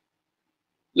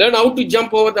 Learn how to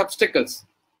jump over the அப்டக்கிள்ஸ்.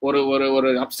 ஒரு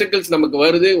அப்டக்கிள்ஸ் நமக்கு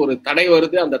வருது, ஒரு தடை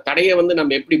வருது, அந்த தடையை வந்து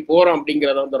நம்ம எப்படி போறோம்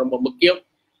அப்படிங்கிறத வந்து ரொம்ப முக்கியம்.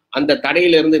 அந்த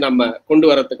தடையிலிருந்து நம்ம கொண்டு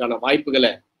வரதுக்கான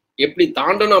வாய்ப்புகளை எப்படி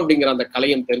தாண்டணும் அப்படிங்கிற அந்த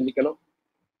கலையும் தெரிஞ்சுக்கணும்.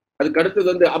 அதுக்கு அடுத்தது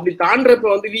வந்து அப்படி தாண்டப்ப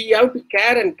வந்து we have to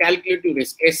care and calculate to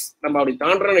risk. S, நம்ம அப்படி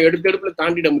தாண்டறோம், எடுப்புல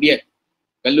தாண்டிட முடியாது.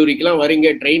 கல்லூரிக்கெல்லாம் வரீங்க,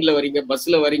 ட்ரெயின்ல வரீங்க,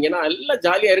 பஸ்ல வரீங்கன்னா எல்லாம்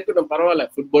ஜாலியா இருக்கட்டும், பரவாயில்ல.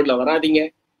 ஃபுட்போர்ட்ல வராதிங்க,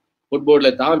 ஃபுட்போர்ட்ல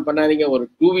டிராவல் பண்ணாதீங்க. ஒரு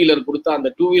 2 வீலர் கொடுத்தா அந்த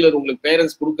 2 வீலர் உங்களுக்கு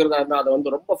பேரண்ட்ஸ் கொடுக்கறதா இருந்தா அதை வந்து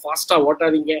ரொம்ப ஃபாஸ்டா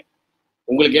ஓட்டாதீங்க.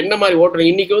 உங்களுக்கு என்ன மாதிரி ஓட்டுறோம்,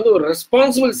 இன்னைக்கு வந்து ஒரு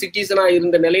ரெஸ்பான்சிபிள் சிட்டிசனா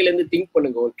இருந்த நிலையில இருந்து திங்க்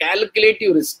பண்ணுங்க. ஒரு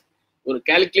கால்குலேட்டிவ் ரிஸ்க், ஒரு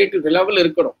கால்குலேட்டிவ் லெவல்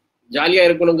இருக்கணும். ஜாலியா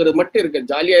இருக்கணுங்கிறது மட்டும் இருக்கு.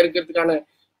 ஜாலியா இருக்கிறதுக்கான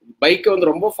பைக்கை வந்து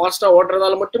ரொம்ப ஃபாஸ்டா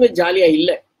ஓட்டுறதால மட்டுமே ஜாலியா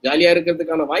இல்லை. ஜாலியா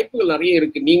இருக்கிறதுக்கான வாய்ப்புகள் நிறைய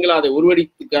இருக்கு. நீங்களும் அதை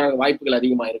உருவடிக்கிறதுக்கான வாய்ப்புகள்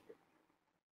அதிகமா இருக்கு.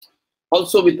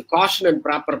 Also with caution and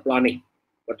proper planning.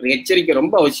 மற்றும் எச்சரிக்கை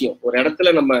ரொம்ப அவசியம். ஒரு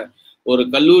இடத்துல நம்ம ஒரு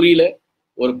கல்லூரியில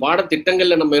ஒரு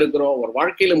பாடத்திட்டங்கள்ல நம்ம இருக்கிறோம், ஒரு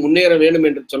வாழ்க்கையில முன்னேற வேண்டும்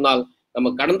என்று சொன்னால்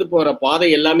நம்ம கடந்து போற பாதை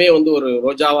எல்லாமே வந்து ஒரு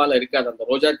ரோஜாவால இருக்காது. அந்த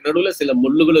ரோஜாக்கு நடுவுல சில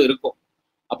முள்ளுகளும் இருக்கும்.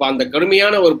 அப்ப அந்த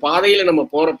கடுமையான ஒரு பாதையில நம்ம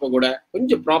போறப்ப கூட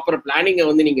கொஞ்சம் ப்ராப்பர் பிளானிங்கை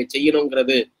வந்து நீங்க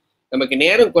செய்யணுங்கிறது. நமக்கு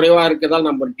நேரம் குறைவா இருக்கிறதால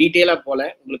நம்ம டீட்டெயிலா போல,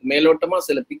 உங்களுக்கு மேலோட்டமா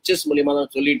சில பிக்சர்ஸ் மூலியமா தான்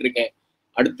சொல்லிட்டு இருக்கேன்.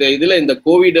 அடுத்த இதுல இந்த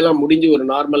கோவிட் எல்லாம் முடிஞ்சு ஒரு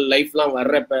நார்மல் லைஃப்லாம்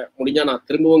வர்றப்ப முடிஞ்சா நான்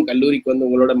திரும்பவும் கல்லூரிக்கு வந்து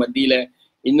உங்களோட மத்தியில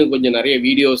இன்னும் கொஞ்சம் நிறைய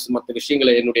வீடியோஸ் மற்ற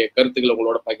விஷயங்களை என்னுடைய கருத்துக்களை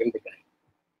உங்களோட பகிர்ந்துக்கிறேன்.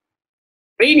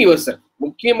 Train your self.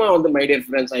 முக்கியமா வந்து my dear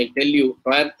friends, I tell you,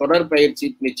 தொடர் பயிற்சி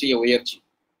நிச்சய உயர்ச்சி.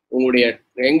 உங்களுடைய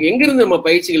எங்கிருந்து நம்ம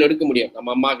பயிற்சிகள் எடுக்க முடியும்?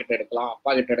 நம்ம அம்மா கிட்ட எடுக்கலாம்,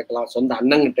 அப்பா கிட்ட எடுக்கலாம், சொந்த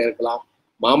அண்ணன் கிட்ட எடுக்கலாம்,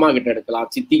 மாமா கிட்ட எடுக்கலாம்,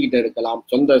 சித்தி கிட்ட எடுக்கலாம்,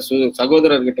 சொந்த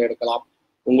சகோதரர்கிட்ட எடுக்கலாம்,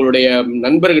 உங்களுடைய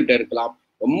நண்பர்கிட்ட எடுக்கலாம்.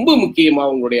 ரொம்ப முக்கியமா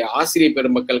உங்களுடைய ஆசிரியர்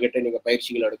பெருமக்கள் கிட்ட நீங்க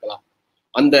பயிற்சிகள் எடுக்கலாம்.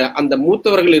 அந்த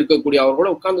மூத்தவர்கள் இருக்கக்கூடிய அவர்களோட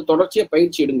உட்கார்ந்து தொடர்ச்சியா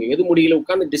பயிற்சி எடுங்க. எது முடியல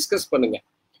உட்கார்ந்து டிஸ்கஸ் பண்ணுங்க.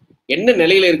 என்ன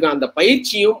நிலையில இருக்க அந்த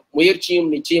பயிற்சியும் முயற்சியும்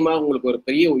நிச்சயமாக உங்களுக்கு ஒரு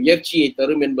பெரிய உயர்ச்சியை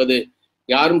தரும் என்பது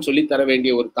யாரும் சொல்லித்தர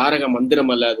வேண்டிய ஒரு தாரக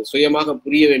மந்திரம் அல்ல. அது சுயமாக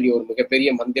புரிய வேண்டிய ஒரு மிகப்பெரிய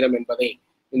மந்திரம் என்பதை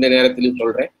இந்த நேரத்தில்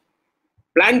சொல்றேன்.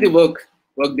 பிளான் தி ஒர்க்,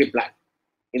 ஒர்க் தி பிளான்.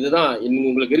 இதுதான்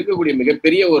உங்களுக்கு இருக்கக்கூடிய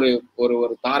மிகப்பெரிய ஒரு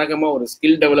ஒரு தாரகமா ஒரு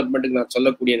ஸ்கில் டெவலப்மெண்ட்டுக்கு நான்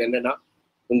சொல்லக்கூடியது என்னன்னா,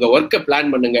 உங்க ஒர்க்கை பிளான்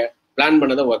பண்ணுங்க, பிளான்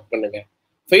பண்ணதை ஒர்க் பண்ணுங்க.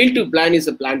 Fail to plan is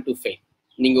a plan to fail.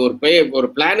 நீங்க ஒரு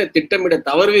பிளானை திட்டமிட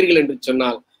தவறுவீர்கள் என்று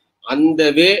சொன்னால் அந்த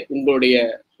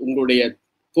உங்களுடைய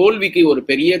தோல்விக்கு ஒரு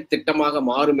பெரிய திட்டமாக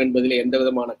மாறும் என்பதில் எந்த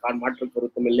விதமான மாற்று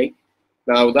கருத்தும் இல்லை.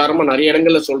 நான் உதாரணமா நிறைய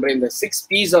இடங்கள்ல சொல்றேன். இந்த 6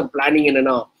 P's ஆஃப் பிளானிங்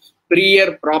என்னன்னா,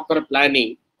 prior, proper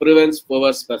planning prevents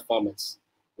Poor's performance.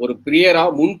 ஒரு ப்ரியரா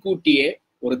முன்கூட்டியே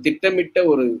ஒரு திட்டமிட்ட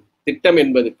ஒரு திட்டம்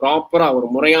என்பது, ப்ராப்பரா ஒரு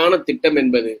முறையான திட்டம்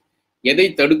என்பது எதை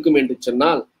தடுக்கும் என்று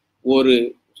சொன்னால் ஒரு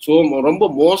ரொம்ப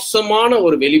மோசமான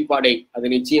ஒரு வெளிப்பாடை அது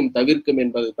நிச்சயம் தவிர்க்கும்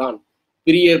என்பது தான்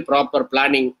prior proper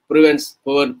planning prevents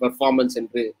poor performance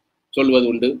என்று சொல்வது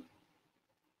உண்டு.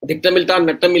 திட்டமிட்டால்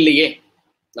நட்டம் இல்லையே.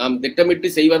 நாம் திட்டமிட்டு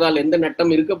செய்வதால் எந்த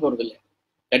நட்டம் இருக்க போறதில்லை.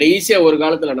 கடைசியா ஒரு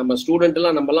காலத்துல நம்ம ஸ்டூடெண்ட்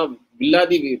எல்லாம் நம்மலாம்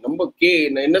வில்லாதி ரொம்ப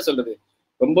என்ன சொல்றது,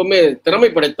 ரொம்பவுமே திறமை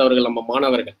படைத்தவர்கள் நம்ம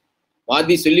மாணவர்கள்.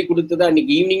 வாதி சொல்லி கொடுத்ததா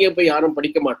அன்னைக்கு ஈவினிங்கே போய் யாரும்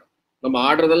படிக்க மாட்டோம். நம்ம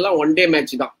ஆடுறதெல்லாம் 1 டே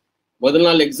மேட்ச் தான். முதல்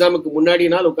நாள் எக்ஸாமுக்கு முன்னாடி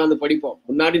நாள் உட்காந்து படிப்போம்.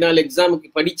 முன்னாடி நாள் எக்ஸாமுக்கு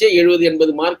படிச்சே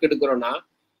 70-80 மார்க் எடுக்கிறோம்னா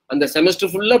அந்த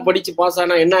செமஸ்டர் ஃபுல்லா படிச்சு பாஸ்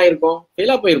ஆனா என்ன ஆயிருக்கும்?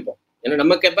 ஃபெயிலா போயிருப்போம். ஏன்னா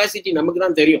நம்ம கெப்பாசிட்டி நமக்கு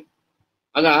தான் தெரியும்.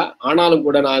 ஆனாலும்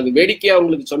கூட நான் அது வேடிக்கையா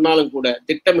உங்களுக்கு சொன்னாலும் கூட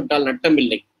திட்டமிட்டால் நட்டம்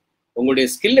இல்லை. உங்களுடைய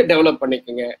ஸ்கில்லை டெவலப்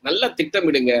பண்ணிக்கோங்க, நல்லா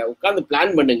திட்டமிடுங்க, உட்காந்து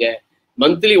பிளான் பண்ணுங்க.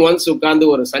 மந்த்லி ஒன்ஸ் உட்காந்து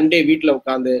ஒரு சண்டே வீட்டில்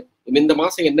உட்காந்து இந்த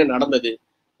மாசம் என்ன நடந்தது,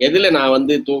 எதுல நான்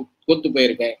வந்து தோத்து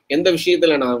போயிருக்கேன், எந்த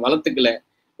விஷயத்துல நான் வளர்த்துக்கல,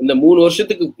 இந்த 3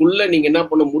 வருஷத்துக்குள்ள நீங்க என்ன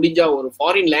பண்ண முடிஞ்சா ஒரு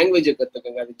ஃபாரின் லாங்குவேஜை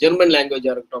கத்துக்குங்க. அது ஜெர்மன்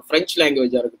லாங்குவேஜா இருக்கட்டும், பிரெஞ்சு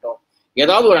லாங்குவேஜா இருக்கட்டும்,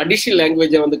 ஏதாவது ஒரு அடிஷனல்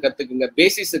லாங்குவேஜை வந்து கத்துக்குங்க.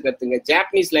 பேசிஸ் கத்துங்க.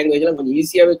 ஜாப்பனீஸ் லாங்குவேஜ்லாம் கொஞ்சம்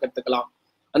ஈஸியாவே கத்துக்கலாம்.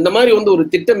 அந்த மாதிரி வந்து ஒரு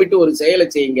திட்டமிட்டு ஒரு செயலை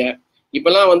செய்யுங்க.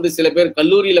 இப்பெல்லாம் வந்து சில பேர்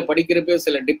கல்லூரியில படிக்கிறப்ப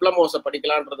சில டிப்ளமோஸை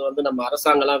படிக்கலான்றது வந்து நம்ம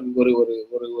அரசாங்கம்லாம் ஒரு ஒரு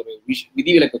ஒரு ஒரு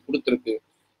விதிவிலக்கு கொடுத்துருக்கு.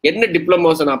 என்ன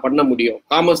டிப்ளமோஸை நான் பண்ண முடியும்?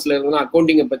 காமர்ஸ்ல இருந்தா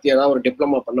அக்கௌண்டிங்கை பத்தி ஏதாவது ஒரு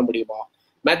டிப்ளமோ பண்ண முடியுமா?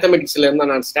 மேத்தமெட்டிக்ஸ்ல இருந்தா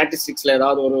நான் ஸ்டாட்டிஸ்டிக்ஸ்ல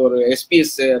ஏதாவது ஒரு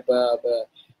எஸ்பிஎஸ்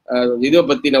இதை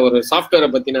பத்தின ஒரு சாஃப்ட்வேரை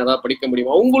பத்தின ஏதாவது படிக்க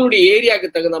முடியுமா? உங்களுடைய ஏரியாவுக்கு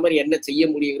தகுந்த மாதிரி என்ன செய்ய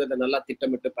முடியுங்கிறத நல்லா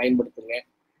திட்டமிட்டு பயன்படுத்துங்க.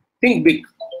 Think big.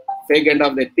 Fake end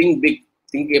of the think big.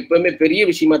 Think எப்பவுமே பெரிய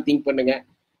விஷயமா திங்க் பண்ணுங்க.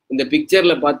 இந்த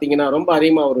பிக்சர்ல பாத்தீங்கன்னா ரொம்ப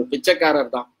அதிகமா ஒரு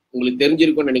பிச்சைக்காரர் தான். உங்களுக்கு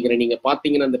தெரிஞ்சிருக்கும்னு நினைக்கிறேன். நீங்க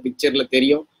பாத்தீங்கன்னா அந்த பிக்சர்ல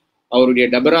தெரியும், அவருடைய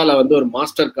டபரால வந்து ஒரு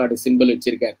மாஸ்டர் கார்டு சிம்பிள்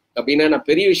வச்சிருக்காரு. அப்படின்னா நான்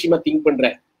பெரிய விஷயமா திங்க்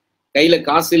பண்றேன். கையில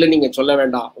காசு இல்லை நீங்க சொல்ல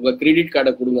வேண்டாம், உங்க கிரெடிட்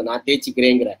கார்டை கொடுங்க, நான்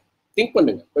தேய்ச்சிக்கிறேங்கிற. திங்க்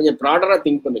பண்ணுங்க, கொஞ்சம் ப்ராடரா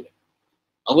திங்க் பண்ணுங்க.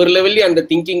 அவர் லெவல்லே அந்த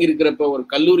திங்கிங் இருக்கிறப்ப ஒரு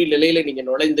கல்லூரி நிலையில நீங்க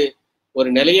நுழைந்து ஒரு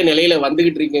நிலையில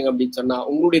வந்துகிட்டு இருக்கீங்க அப்படின்னு சொன்னா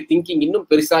உங்களுடைய திங்கிங் இன்னும்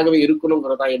பெருசாகவே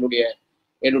இருக்கணுங்கிறதா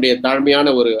என்னுடைய தாழ்மையான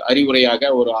ஒரு அறிவுரையாக,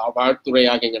 ஒரு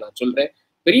வாழ்த்துறையாக இங்க நான் சொல்றேன்.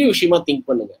 பெரிய விஷயமா திங்க்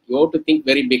பண்ணுங்க. You have to think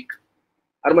very big.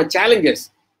 அருமா challenges,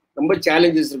 ரொம்ப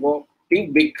சேலஞ்சஸ் இருக்கும்.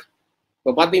 Think big.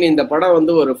 இப்போ பார்த்தீங்கன்னா இந்த படம்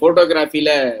வந்து ஒரு ஃபோட்டோகிராஃபியில,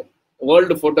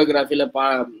 வேர்ல்டு ஃபோட்டோகிராஃபியில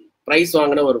ப்ரைஸ்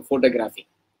வாங்கின ஒரு ஃபோட்டோகிராஃபி.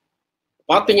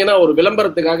 பார்த்தீங்கன்னா ஒரு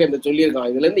விளம்பரத்துக்காக இந்த சொல்லியிருக்கான்.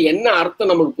 இதுல இருந்து என்ன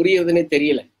அர்த்தம் நமக்கு புரியுதுன்னே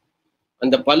தெரியல.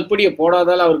 அந்த பல்படியை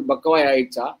போடாதால அவருக்கு பக்கவாய்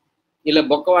ஆயிடுச்சா, இல்ல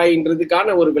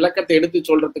பொக்கவாயின்றதுக்கான ஒரு விளக்கத்தை எடுத்து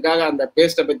சொல்றதுக்காக அந்த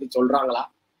பேஸ்ட்டை பத்தி சொல்றாங்களா?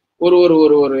 ஒரு ஒரு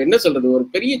ஒரு ஒரு என்ன சொல்றது, ஒரு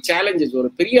பெரிய சேலஞ்சஸ், ஒரு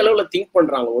பெரிய அளவுல திங்க்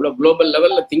பண்றாங்க, இவ்வளவு குளோபல்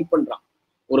லெவல்ல திங்க் பண்றாங்க,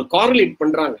 ஒரு கார்லேட்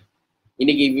பண்றாங்க.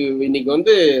 இன்னைக்கு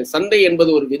வந்து சந்தை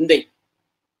என்பது ஒரு விந்தை.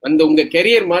 அந்த உங்க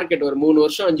கெரியர் மார்க்கெட் ஒரு 3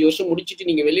 வருஷம் 5 வருஷம் முடிச்சுட்டு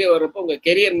நீங்க வெளியே வர்றப்போ உங்க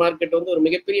கெரியர் மார்க்கெட் வந்து ஒரு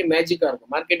மிகப்பெரிய மேஜிக்கா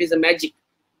இருக்கும். Market is a magic.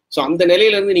 So அந்த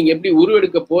நிலையில இருந்து நீங்க எப்படி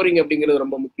உருவெடுக்க போறீங்க அப்படிங்கிறது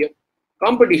ரொம்ப முக்கியம்.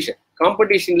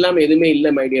 காம்படிஷன் இல்லாம எதுவுமே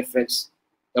இல்லை மை டியர் ஃப்ரெண்ட்ஸ்.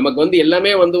 நமக்கு வந்து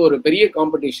எல்லாமே வந்து ஒரு பெரிய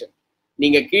காம்படிஷன்.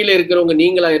 நீங்க கீழே இருக்கிறவங்க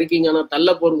நீங்களா இருக்கீங்கன்னா தள்ள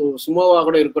போறது சும்மாவா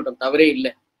கூட இருக்கட்டும், தவறே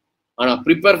இல்லை. ஆனா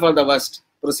prepare for the worst,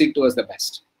 proceed towards the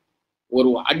best. ஒரு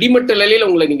அடிமட்ட நிலையில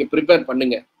உங்களை நீங்க ப்ரிப்பேர்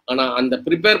பண்ணுங்க. ஆனா அந்த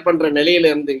ப்ரிப்பேர் பண்ற நிலையில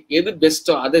இருந்து எது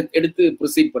பெஸ்ட்டோ அதை எடுத்து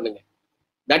ப்ரொசீட் பண்ணுங்க.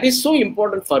 That is so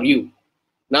important for you.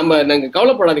 நாங்க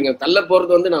கவலைப்படாதீங்க. தள்ள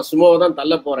போறது வந்து நான் சும்மாவை தான்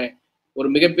தள்ள போறேன், ஒரு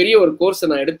மிகப்பெரிய ஒரு கோர்ஸை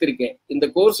நான் எடுத்திருக்கேன், இந்த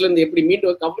கோர்ஸ்ல இருந்து எப்படி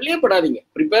மீண்டும் கவலையே படாதீங்க.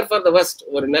 Prepare for the best.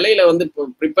 ஒரு நிலையில வந்து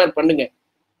ப்ரிப்பேர் பண்ணுங்க.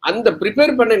 அந்த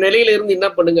ப்ரிப்பேர் பண்ண நிலையில இருந்து என்ன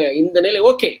பண்ணுங்க, இந்த நிலை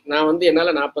ஓகே நான் வந்து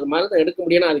என்னால 40 மார்க் தான் எடுக்க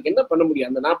முடியும்னா அதுக்கு என்ன பண்ண முடியும்?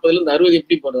 அந்த 40ல இருந்து 60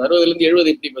 எப்படி போறது, 60ல இருந்து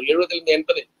 70 எப்படி போறது, 70ல இருந்து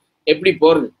 80 எப்படி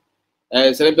போறது?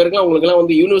 சில பேருக்குலாம் உங்களுக்கு எல்லாம்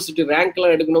வந்து யூனிவர்சிட்டி ரேங்க்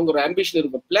எல்லாம் எடுக்கணுங்கிற ஆம்பிஷன்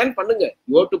இருக்கும். பிளான் பண்ணுங்க.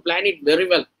 You have to plan it very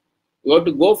well. You have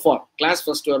to go for class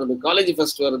first வருது, காலேஜ்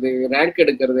ஃபர்ஸ்ட் வருது, ரேங்க்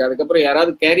எடுக்கிறது. அதுக்கப்புறம்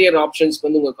யாராவது கேரியர் ஆப்ஷன்ஸ்க்கு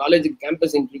வந்து உங்க காலேஜுக்கு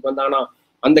கேம்பஸ் இன்டர்வியூ வந்தாங்கன்னா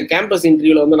அந்த கேம்பஸ்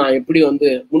இன்டர்வியூல வந்து நான் எப்படி வந்து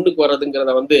முன்னுக்கு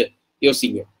வர்றதுங்கிறத வந்து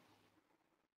யோசிங்க.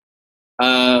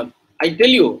 I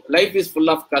tell you, life is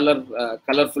full of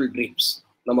colourful dreams.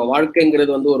 நம்ம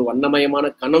வாழ்க்கைங்கிறது வந்து ஒரு வண்ணமயமான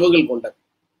கனவுகள் கொண்டது.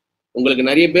 உங்களுக்கு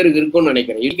நிறைய பேருக்கு இருக்கும்னு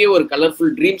நினைக்கிறேன். இங்கே ஒரு கலர்ஃபுல்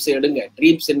ட்ரீம்ஸ் எடுங்க.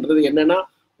 ட்ரீம்ஸ்ன்றது என்னன்னா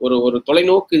ஒரு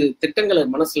தொலைநோக்கு திட்டங்களை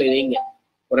மனசுல வைங்க.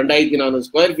 2400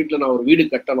 ஸ்கொயர் ஃபீட்ல நான் ஒரு வீடு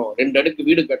கட்டணும், 2 அடுக்கு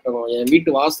வீடு கட்டணும், என் வீட்டு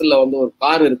வாசல்ல வந்து ஒரு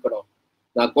கார் இருக்கணும்,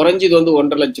 நான் குறைஞ்சது வந்து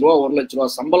 1.5 லட்ச ரூபா 1 லட்ச ரூபா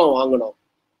சம்பளம் வாங்கணும்,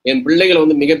 என் பிள்ளைகளை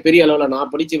வந்து மிகப்பெரிய அளவுல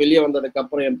நான் படிச்சு வெளியே வந்ததுக்கு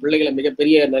அப்புறம் என் பிள்ளைகளை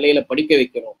மிகப்பெரிய நிலையில படிக்க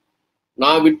வைக்கணும்,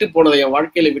 நான் விட்டு போனதை, என்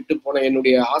வாழ்க்கையில விட்டு போன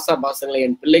என்னுடைய ஆசா பாசங்களை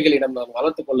என் பிள்ளைகளிடம் நான்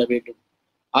வளர்த்து கொள்ள வேண்டும்.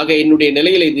 ஆக என்னுடைய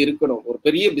நிலையில இது இருக்கணும். ஒரு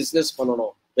பெரிய பிசினஸ்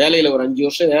பண்ணணும். வேலையில ஒரு 5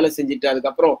 வருஷம் வேலை செஞ்சுட்டு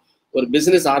அதுக்கப்புறம் ஒரு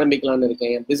பிசினஸ் ஆரம்பிக்கலாம்னு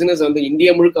இருக்கேன். என் பிசினஸ் வந்து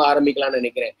இந்தியா முழுக்க ஆரம்பிக்கலாம்னு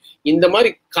நினைக்கிறேன். இந்த மாதிரி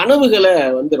கனவுகளை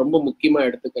வந்து ரொம்ப முக்கியமா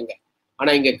எடுத்துக்கங்க.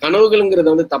 ஆனா இங்க கனவுகள்ங்கிறத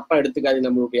வந்து தப்பா எடுத்துக்காது.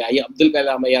 நம்மளுடைய அப்துல்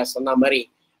கலாம் ஐயா சொன்ன மாதிரி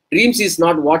dreams is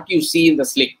not what you see in the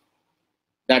sleep,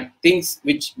 that things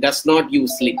which does not you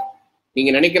sleep. நீங்க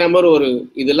நினைக்கிற மாதிரி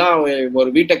இதெல்லாம் ஒரு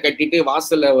வீட்டை கட்டிட்டு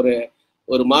வாசல்ல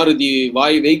ஒரு மாருதி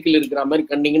வெஹிக்கிள் இருக்கிற மாதிரி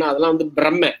கண்டீங்கன்னா அதெல்லாம் வந்து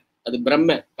பிரம்ம. அது பிரம்ம.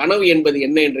 கனவு என்பது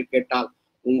என்ன என்று கேட்டால்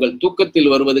உங்கள்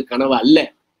தூக்கத்தில் வருவது கனவு அல்ல.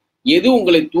 எது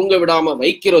உங்களை தூங்க விடாம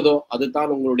வைக்கிறதோ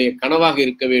அதுதான் உங்களுடைய கனவாக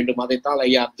இருக்க வேண்டும். அதைத்தான்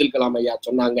ஐயா அப்துல் கலாம் ஐயா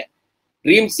சொன்னாங்க.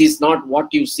 Dreams is not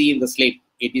what you see in the sleep,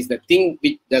 it is the thing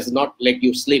which does not let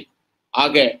you sleep.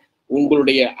 ஆக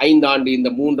உங்களுடைய 5 ஆண்டு, இந்த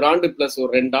 3 ஆண்டு பிளஸ்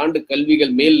ஒரு 2 ஆண்டு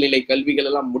கல்விகள், மேல்நிலை கல்விகள்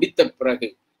எல்லாம் முடித்த பிறகு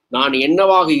நான்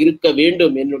என்னவாக இருக்க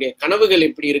வேண்டும், என்னுடைய கனவுகள்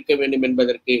எப்படி இருக்க வேண்டும்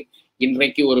என்பதற்கு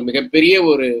இன்றைக்கு ஒரு மிகப்பெரிய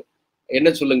என்ன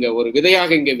சொல்லுங்க, ஒரு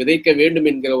விதையாக இங்கே விதைக்க வேண்டும்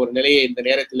என்கிற ஒரு நிலையை இந்த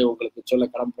நேரத்தில் உங்களுக்கு சொல்ல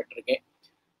கடமைப்பட்டிருக்கேன்.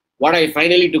 What I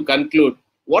finally to conclude,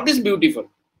 what is beautiful?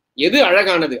 எது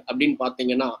அழகானது அப்படின்னு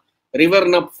பார்த்தீங்கன்னா ரிவர்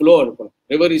நப் ஃப்ளோ இருக்கணும்.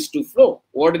 River is to flow.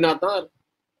 ஓடினா தான்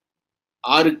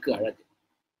ஆறுக்கு அழகு.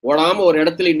 ஓடாம ஒரு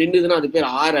இடத்துல நின்றுதுன்னா அது பேர்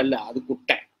ஆறு அல்ல, அது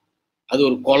குட்டை, அது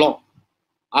ஒரு குளம்.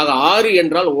 ஆக ஆறு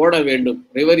என்றால் ஓட வேண்டும்.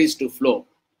 River is to flow.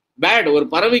 Bad, ஒரு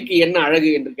பறவைக்கு என்ன அழகு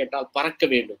என்று கேட்டால் பறக்க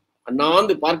வேண்டும்.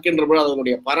 அண்ணாந்து பார்க்கின்ற போது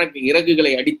அதனுடைய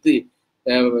இறகுகளை அடித்து,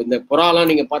 இந்த புறாலாம்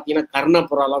நீங்க பாத்தீங்கன்னா கர்ண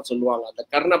புறாலாம் சொல்லுவாங்க. அந்த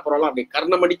கர்ண புறாலாம் அப்படி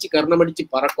கர்ணமடிச்சு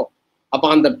பறக்கும். அப்ப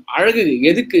அந்த அழகு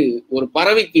எதுக்கு, ஒரு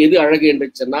பறவைக்கு எது அழகு என்று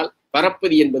சொன்னால்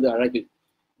பறப்பது என்பது அழகு.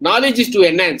 Knowledge is to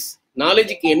enhance.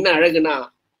 நாலேஜுக்கு என்ன அழகுனா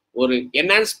ஒரு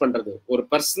என்ஹான்ஸ் பண்றது, ஒரு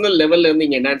பர்சனல் லெவல்ல இருந்து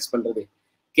இங்க என்ஹான்ஸ் பண்றது.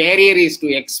 Carrier is to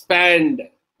expand.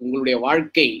 உங்களுடைய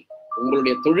வாழ்க்கை,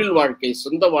 உங்களுடைய தொழில் வாழ்க்கை,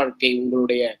 சொந்த வாழ்க்கை,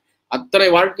 உங்களுடைய அத்தனை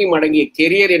வாழ்க்கையும் அடங்கிய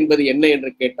கெரியர் என்பது என்ன என்று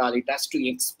கேட்டால் இட் ஹாஸ் டு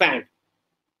எக்ஸ்பேண்ட்.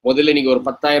 முதல்ல நீங்க ஒரு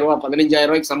 10,000 ரூபாய் 15,000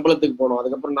 ரூபாய்க்கு சம்பளத்துக்கு போகணும்.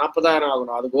 அதுக்கப்புறம் 40,000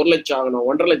 ஆகணும். அதுக்கு 1 லட்சம் ஆகணும்,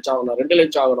 1.5 லட்சம் ஆகணும், 2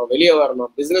 லட்சம் ஆகணும், வெளியே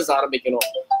வரணும், பிசினஸ் ஆரம்பிக்கணும்.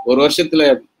 ஒரு வருஷத்துல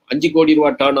 5 கோடி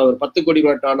ரூபாய் டர்ன் ஓவர், 10 கோடி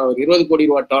ரூபாய் டர்ன் ஓவர், 20 கோடி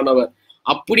ரூபாய் டர்ன் ஓவர்.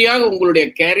 அப்படியாக உங்களுடைய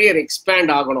கேரியர்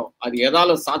எக்ஸ்பேண்ட் ஆகணும். அது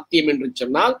எதால சாத்தியம் என்று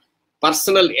சொன்னால்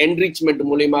பர்சனல் என்ரிச்மெண்ட்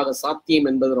மூலியமாக சாத்தியம்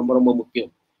என்பது ரொம்ப ரொம்ப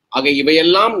முக்கியம். ஆக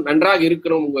இவையெல்லாம் நன்றாக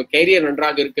இருக்கணும், உங்க கேரியர்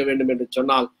நன்றாக இருக்க வேண்டும் என்று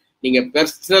சொன்னால் நீங்க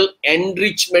பர்சனல்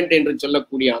என்ரிச்மெண்ட் என்று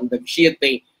சொல்லக்கூடிய அந்த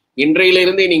விஷயத்தை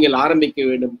இன்றையிலிருந்தே நீங்கள் ஆரம்பிக்க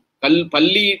வேண்டும்.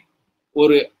 பள்ளி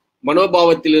ஒரு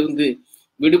மனோபாவத்திலிருந்து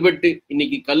விடுபட்டு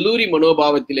இன்னைக்கு கல்லூரி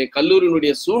மனோபாவத்திலே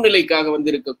கல்லூரியினுடைய சூழ்நிலைக்காக வந்து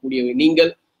இருக்கக்கூடிய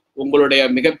நீங்கள் உங்களுடைய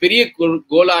மிகப்பெரிய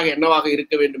கோலாக என்னவாக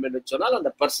இருக்க வேண்டும் என்று சொன்னால் அந்த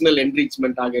பர்சனல்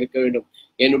என்ரிச்மெண்டாக இருக்க வேண்டும்.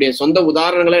 என்னுடைய சொந்த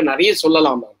உதாரணங்களை நிறைய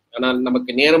சொல்லலாம் நான், ஆனால்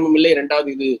நமக்கு நேரமும் இல்லை.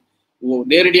 இரண்டாவது, இது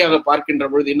நேரடியாக பார்க்கின்ற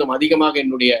பொழுது இன்னும் அதிகமாக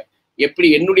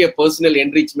என்னுடைய பர்சனல்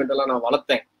என்ரிச்மெண்ட் எல்லாம் நான்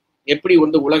வளர்த்தேன், எப்படி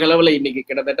வந்து உலகளவில் இன்னைக்கு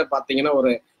கிட்டத்தட்ட பார்த்தீங்கன்னா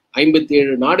ஒரு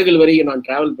 57 நாடுகள் வரைக்கும் நான்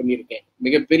டிராவல் பண்ணியிருக்கேன்.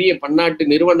 மிகப்பெரிய பன்னாட்டு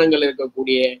நிறுவனங்கள்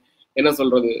இருக்கக்கூடிய என்ன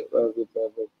சொல்றது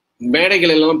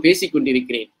மேடைகள் எல்லாம் பேசி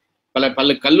கொண்டிருக்கிறேன்.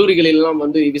 பல கல்லூரிகள் எல்லாம்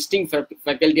வந்து விசிட்டிங்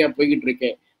ஃபேக்கல்ட்டியா போய்கிட்டு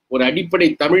இருக்கேன். ஒரு அடிப்படை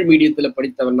தமிழ் மீடியத்துல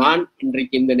படித்தவன் நான்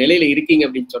இன்றைக்கு இந்த நிலையில இருக்கீங்க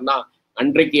அப்படின்னு சொன்னா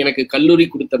அன்றைக்கு எனக்கு கல்லூரி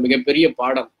கொடுத்த மிகப்பெரிய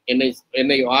பாடம்,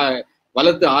 என்னை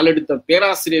வளர்த்து ஆளெடுத்த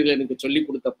பேராசிரியர்கள் எனக்கு சொல்லிக்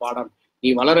கொடுத்த பாடம். நீ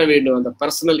வளர வேண்டும், அந்த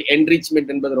பர்சனல் என்ரிச்மெண்ட்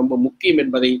என்பது ரொம்ப முக்கியம்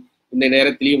என்பதை இந்த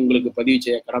நேரத்திலையும் உங்களுக்கு பதிவு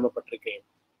செய்ய கடமைப்பட்டிருக்கேன்.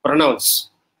 ப்ரொனவுன்ஸ்,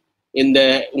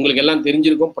 உங்களுக்கு எல்லாம்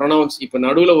தெரிஞ்சிருக்கும். ப்ரொனவுன்ஸ் இப்ப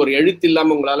நடுவுல ஒரு எழுத்து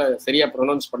இல்லாம உங்களால சரியா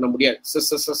ப்ரொனவுன்ஸ் பண்ண முடியாது.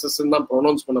 தான்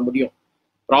ப்ரொனவுன்ஸ் பண்ண முடியும்.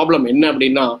 ப்ராப்ளம் என்ன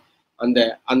அப்படின்னா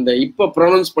அந்த இப்ப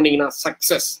ப்ரொனவுன்ஸ் பண்ணீங்கன்னா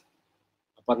சக்சஸ்.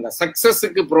 அப்ப அந்த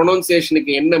சக்சஸுக்கு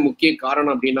ப்ரொனவுன்சியேஷனுக்கு என்ன முக்கிய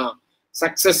காரணம் அப்படின்னா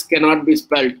success cannot be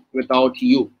spelled without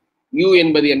you. You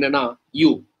என்பது என்னன்னா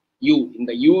யூ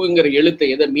இந்த யூங்கிற எழுத்தை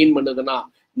எதை மீன் பண்ணுதுன்னா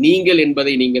நீங்கள்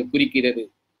என்பதை நீங்கள் குறிக்கிறது.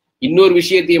 இன்னொரு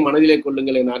விஷயத்தையும் மனதிலே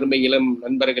கொள்ளுங்கள் என் அருமை இளம்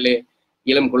நண்பர்களே,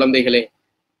 இளம் குழந்தைகளே.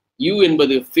 யூ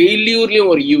என்பது ஃபெயில்யூர்லயும்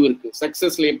ஒரு யூ இருக்கு.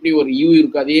 சக்சஸ்ல எப்படி ஒரு யூ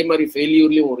இருக்கு அதே மாதிரி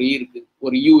ஃபெயில்யூர்லயும்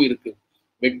ஒரு யூ இருக்கு.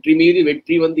 வெற்றி மீது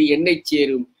வெற்றி வந்து என்னை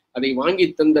சேரும், அதை வாங்கி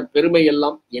தந்த பெருமை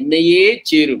எல்லாம் என்னையே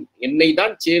சேரும், என்னை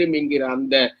தான் சேரும் என்கிற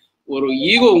அந்த ஒரு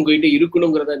ஈகோ உங்ககிட்ட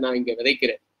இருக்கணுங்கிறத நான் இங்க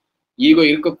விதைக்கிறேன். ஈகோ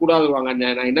இருக்கக்கூடாது வாங்க,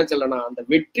 நான் என்ன சொல்லனா அந்த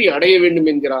வெற்றி அடைய வேண்டும்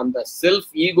என்கிற அந்த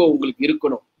செல்ஃப் ஈகோ உங்களுக்கு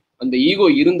இருக்கணும். அந்த ஈகோ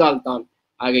இருந்தால்தான்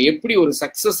ஆக எப்படி ஒரு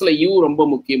சக்சஸ்ல யூ ரொம்ப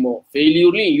முக்கியமோ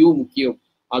ஃபெயில்யூர்லயும் யூ முக்கியம்.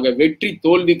 ஆக வெற்றி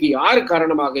தோல்விக்கு யார்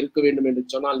காரணமாக இருக்க வேண்டும் என்று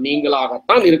சொன்னால்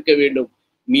நீங்களாகத்தான் இருக்க வேண்டும்.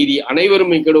 மீதி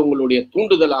அனைவரும் உங்களுடைய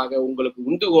தூண்டுதலாக, உங்களுக்கு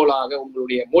உந்துகோலாக,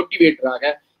 உங்களுடைய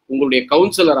மோட்டிவேட்டராக, உங்களுடைய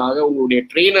கவுன்சிலராக, உங்களுடைய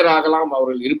ட்ரெயினராகலாம்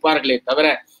அவர்கள் இருப்பார்களே தவிர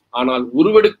ஆனால்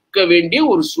உருவெடுக்க வேண்டிய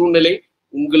ஒரு சூழ்நிலை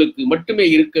உங்களுக்கு மட்டுமே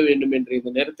இருக்க வேண்டும் என்று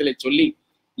இந்த நேரத்தில் சொல்லி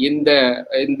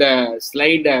இந்த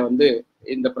ஸ்லைடை வந்து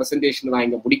இந்த பிரசன்டேஷன் நான்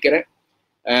இங்க முடிக்கிறேன்.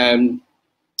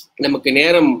 நமக்கு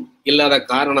நேரம் இல்லாத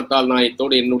காரணத்தால் நான்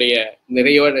இதோடு என்னுடைய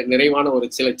நிறைவான ஒரு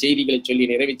சில செய்திகளை சொல்லி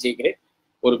நிறைவு செய்கிறேன்.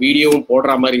 ஒரு வீடியோவும்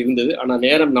போடுற மாதிரி இருந்தது, ஆனா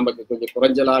நேரம் நமக்கு கொஞ்சம்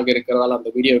குறைஞ்சலாக இருக்கிறதால அந்த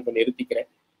வீடியோவை இப்போ நிறுத்திக்கிறேன்.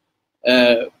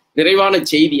 நிறைவான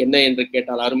செய்தி என்ன என்று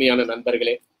கேட்டால் அருமையான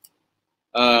நண்பர்களே,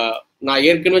 நான்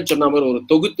ஏற்கனவே சொன்ன மாதிரி ஒரு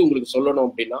தொகுத்து உங்களுக்கு சொல்லணும்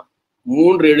அப்படின்னா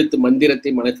 3 எழுத்து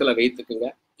மந்திரத்தை மனசுல வைத்துக்குங்க.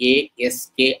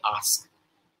 ASK ask,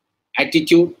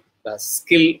 attitude,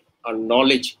 skill and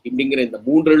knowledge இப்படிங்கிற இந்த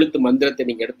 3 எழுத்து மந்திரத்தை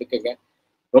நீங்க எடுத்துக்கங்க.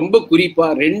 ரொம்ப குறிப்பா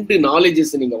 2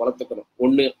 நாலேஜஸ் நீங்க வளர்த்துக்கணும்.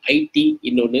 ஒன்னு IT,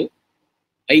 இன்னொன்னு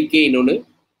IK, இன்னொன்னு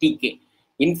TK.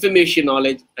 Information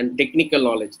knowledge and technical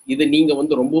knowledge, இது நீங்க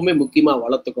வந்து ரொம்பவுமே முக்கியமா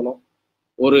வளர்த்துக்கணும்.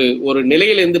 ஒரு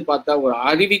நிலையிலேருந்து பார்த்தா ஒரு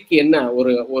அருவிக்கு என்ன,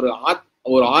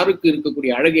 ஒரு ஆறுக்கு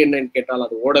இருக்கக்கூடிய அழகு என்னன்னு கேட்டால்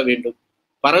அது ஓட வேண்டும்.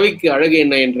 பறவைக்கு அழகு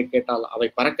என்ன என்று கேட்டால் அவை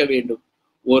பறக்க வேண்டும்.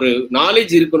 ஒரு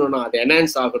நாலேஜ் இருக்கணும்னா அது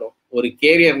என்ஹான்ஸ் ஆகணும். ஒரு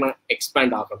கேரியர்னா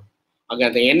எக்ஸ்பேண்ட் ஆகணும். அங்க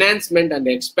அந்த என்ஹான்ஸ்மெண்ட் அந்த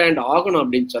எக்ஸ்பேண்ட் ஆகணும்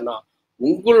அப்படின்னு சொன்னா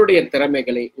உங்களுடைய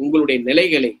திறமைகளை, உங்களுடைய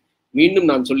நிலைகளை, மீண்டும்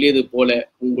நான் சொல்லியது போல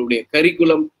உங்களுடைய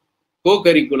கரிக்குலம், கோ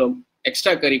கரிக்குலம்,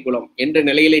 எக்ஸ்ட்ரா கரிக்குலம் என்ற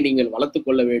நிலையிலே நீங்கள் வளர்த்து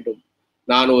கொள்ள வேண்டும்.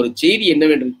 நான் ஒரு செய்தி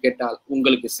என்னவென்று கேட்டால்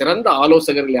உங்களுக்கு சிறந்த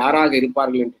ஆலோசகர்கள் யாராக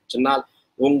இருப்பார்கள் என்று சொன்னால்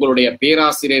உங்களுடைய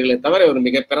பேராசிரியர்களை தவிர ஒரு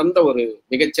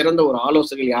மிகச்சிறந்த ஒரு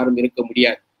ஆலோசகர்கள் யாரும் இருக்க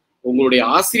முடியாது. உங்களுடைய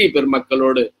ஆசிரியர்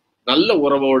பெருமக்களோடு நல்ல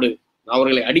உறவோடு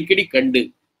அவர்களை அடிக்கடி கண்டு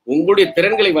உங்களுடைய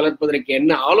திறன்களை வளர்ப்பதற்கு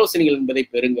என்ன ஆலோசனைகள் என்பதை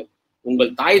பெறுங்கள்.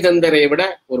 உங்கள் தாய் தந்தரை விட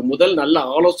ஒரு முதல் நல்ல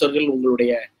ஆலோசகர்கள்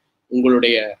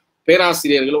உங்களுடைய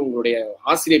பேராசிரியர்களும் உங்களுடைய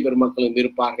ஆசிரியர் பெருமக்களும்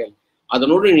இருப்பார்கள்.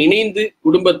 அதனோடு இணைந்து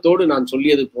குடும்பத்தோடு நான்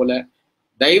சொல்லியது போல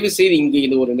தயவு செய்து இங்கு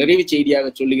இது ஒரு நிறைவு செய்தியாக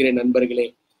சொல்லுகிறேன் நண்பர்களே.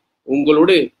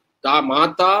 உங்களோடு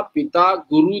மாதா பிதா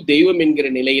குரு தெய்வம் என்கிற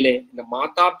நிலையிலே இந்த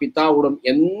மாதா பிதாவுடன்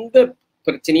எந்த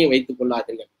பிரச்சனையும் வைத்துக்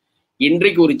கொள்ளாதீர்கள்.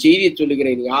 இன்றைக்கு ஒரு செய்தியை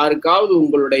சொல்லுகிறேன். யாருக்காவது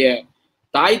உங்களுடைய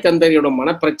தாய் தந்தையோட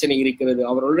மனப்பிரச்சனை இருக்கிறது,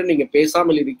 அவரோட நீங்க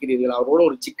பேசாமல் இருக்கிறீர்கள், அவரோட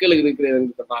ஒரு சிக்கல் இருக்கிறது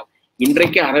என்று சொன்னால்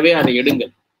இன்றைக்கு அறவே அதை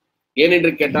எடுங்கள்.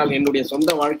 ஏனென்று கேட்டால் என்னுடைய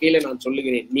சொந்த வாழ்க்கையில நான்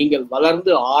சொல்லுகிறேன், நீங்கள்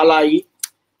வளர்ந்து ஆளாகி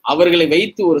அவர்களை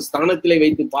வைத்து ஒரு ஸ்தானத்திலே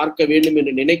வைத்து பார்க்க வேண்டும்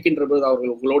என்று நினைக்கின்ற போது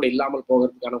அவர்கள் உங்களோடு இல்லாமல்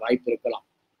போகிறதுக்கான வாய்ப்பு இருக்கலாம்.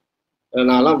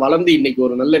 நான்லாம் வளர்ந்து இன்னைக்கு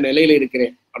ஒரு நல்ல நிலையில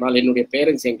இருக்கிறேன், ஆனால் என்னுடைய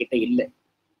பேரண்ட்ஸ் என்கிட்ட இல்லை.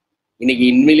 இன்னைக்கு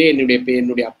உண்மையிலே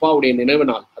என்னுடைய அப்பாவுடைய நினைவு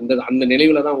நாள். அந்த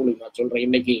நினைவுல தான் உங்களுக்கு நான் சொல்றேன்.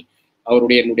 இன்னைக்கு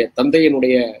என்னுடைய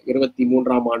தந்தையினுடைய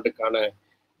 23ஆம் ஆண்டுக்கான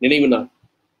நினைவு நாள்.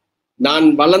 நான்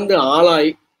வளர்ந்து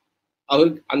ஆளாய்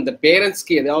அவருக்கு அந்த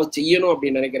பேரண்ட்ஸ்க்கு ஏதாவது செய்யணும்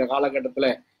அப்படின்னு நினைக்கிற காலகட்டத்துல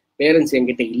பேரண்ட்ஸ்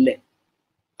என்கிட்ட இல்லை.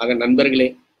 ஆக நண்பர்களே,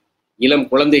 இளம்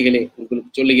குழந்தைகளே,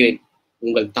 உங்களுக்கு சொல்லுகிறேன்,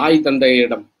 உங்கள் தாய்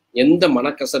தந்தையிடம் எந்த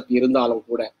மனக்கசப்பு இருந்தாலும்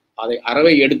கூட அதை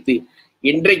அறவை எடுத்து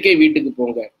இன்றைக்கே வீட்டுக்கு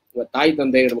போங்க. உங்க தாய்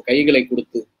தந்தையிடம் கைகளை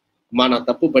கொடுத்து, அம்மா நான்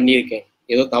தப்பு பண்ணியிருக்கேன்,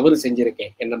 ஏதோ தவறு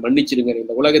செஞ்சிருக்கேன், என்னை மன்னிச்சிடுங்க.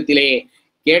 இந்த உலகத்திலேயே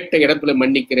கேட்ட இடத்துல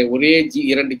மன்னிக்கிற ஒரே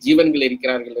 2 ஜீவன்கள்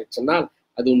இருக்கிறார்கள் சொன்னால்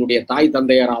அது உன்னுடைய தாய்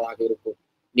தந்தையராக இருக்கும்.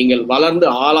 நீங்கள் வளர்ந்து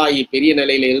ஆளாகி பெரிய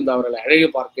நிலையில இருந்து அவர்களை அழகு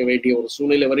பார்க்க வேண்டிய ஒரு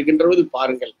சூழ்நிலை வருகின்ற பொழுது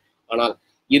பாருங்கள். ஆனால்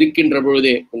இருக்கின்ற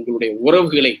பொழுதே உங்களுடைய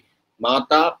உறவுகளை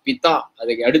மாதா பிதா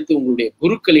அதை அடுத்து உங்களுடைய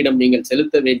குருக்களிடம் நீங்கள்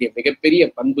செலுத்த வேண்டிய மிகப்பெரிய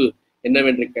பண்பு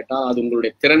என்னவென்று கேட்டால் அது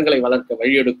உங்களுடைய திறன்களை வளர்க்க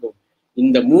வழியெடுக்கும்.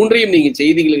 இந்த 3ஐயும் நீங்க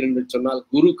செய்தீர்கள் என்று சொன்னால்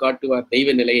குரு காட்டுவார்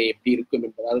தெய்வ நிலையை எப்படி இருக்கும்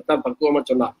என்பது. அதுதான் பக்குவமா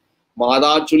சொன்னார்.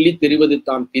 மாதா சொல்லி தெரிவது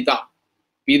தான் பிதா,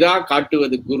 பிதா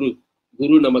காட்டுவது குரு,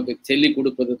 குரு நமக்கு சொல்லி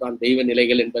கொடுப்பது தான் தெய்வ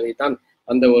நிலைகள் என்பதைத்தான்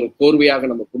அந்த ஒரு கோர்வையாக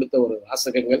நம்ம கொடுத்த ஒரு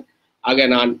வாசகங்கள். ஆக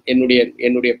நான்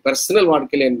என்னுடைய பர்சனல்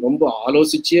வாழ்க்கையில ரொம்ப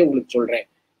ஆலோசிச்சே உங்களுக்கு சொல்றேன்.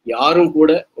 யாரும்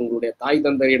கூட உங்களுடைய தாய்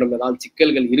தந்தையிடம் ஏதாவது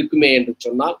சிக்கல்கள் இருக்குமே என்று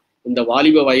சொன்னால் இந்த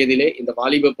வாலிப வயதிலே, இந்த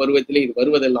வாலிப பருவத்திலே இது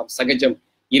வருவதெல்லாம் சகஜம்.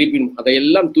 இருப்பினும்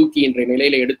அதையெல்லாம் தூக்கி இன்றைய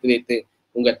நிலையில எடுத்து வைத்து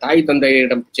உங்க தாய்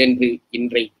தந்தையிடம் சென்று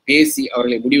இன்றை பேசி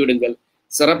அவர்களை முடிவிடுங்கள்.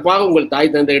 சிறப்பாக உங்கள்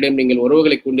தாய் தந்தையிடம் நீங்கள்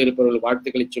உறவுகளை கொண்டிருப்பவர்கள்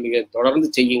வாழ்த்துக்களை சொல்லுங்கள். தொடர்ந்து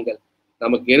செய்யுங்கள்.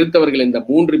 நமக்கு எடுத்தவர்கள் இந்த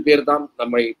 3 பேர் தான்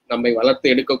நம்மை வளர்த்து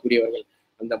எடுக்கக்கூடியவர்கள்.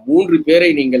 அந்த 3 பேரை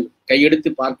நீங்கள்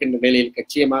கையெடுத்து பார்க்கின்ற நிலையில்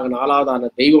கட்சியமாக 4வதான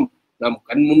தெய்வம் நாம்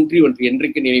கண்முன்றி ஒன்று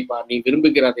என்றைக்கு நினைப்பார். நீ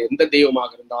விரும்புகிற எந்த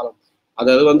தெய்வமாக இருந்தாலும்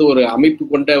அதாவது ஒரு அமைப்பு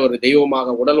கொண்ட ஒரு தெய்வமாக,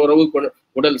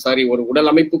 ஒரு உடல்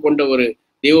அமைப்பு கொண்ட ஒரு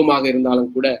தெய்வமாக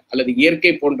இருந்தாலும் கூட, அல்லது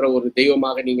இயற்கை போன்ற ஒரு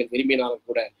தெய்வமாக நீங்கள் விரும்பினாலும்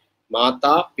கூட,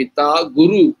 மாதா பிதா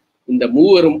குரு இந்த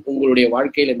 3வரும் உங்களுடைய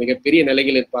வாழ்க்கையில மிகப்பெரிய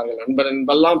நிலையில் இருப்பார்கள்.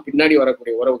 நண்பெல்லாம் பின்னாடி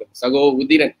வரக்கூடிய உறவுகள். சகோ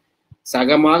உதிரன்,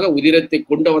 சகமாக உதிரத்தை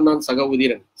கொண்டவன் தான் சக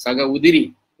உதிரன். சக உதிரி,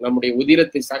 நம்முடைய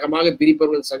உதிரத்தை சகமாக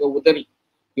பிரிப்பவர்கள் சக உதறி.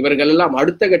 இவர்கள் எல்லாம்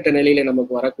அடுத்த கட்ட நிலையில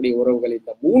நமக்கு வரக்கூடிய உறவுகள்.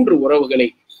 இந்த 3 உறவுகளை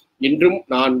இன்றும்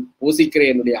நான் பூசிக்கிற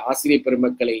என்னுடைய ஆசிரியர்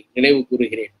பெருமக்களை நினைவு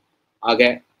கூறுகிறேன்.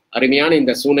 ஆக அருமையான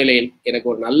இந்த சூழ்நிலையில் எனக்கு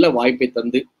ஒரு நல்ல வாய்ப்பை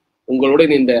தந்து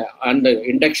உங்களுடன் இந்த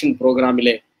இண்டக்ஷன்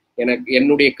ப்ரோக்ராமிலே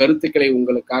என்னுடைய கருத்துக்களை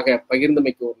உங்களுக்காக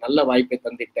பகிர்ந்தமைக்கு ஒரு நல்ல வாய்ப்பை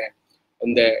தந்திட்ட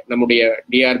இந்த நம்முடைய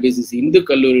DRBCCC இந்து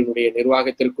கல்லூரியினுடைய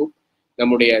நிர்வாகத்திற்கும்,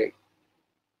 நம்முடைய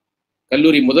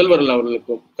கல்லூரி முதல்வர்கள்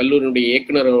அவர்களுக்கும், கல்லூரியினுடைய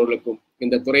இயக்குனர் அவர்களுக்கும்,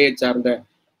 இந்த துறையை சார்ந்த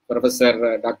ப்ரொஃபசர்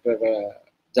டாக்டர்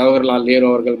ஜவஹர்லால் நேரு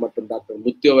அவர்கள் மற்றும் டாக்டர்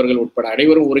முத்து அவர்கள் உட்பட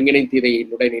அனைவரும் ஒருங்கிணைந்து இதை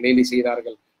என்னுடன் இணைந்து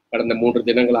செய்தார்கள் கடந்த 3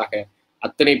 தினங்களாக.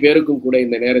 அத்தனை பேருக்கும் கூட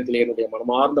இந்த நேரத்தில் என்னுடைய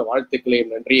மனமார்ந்த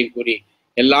வாழ்த்துக்களையும் நன்றியும் கூறி,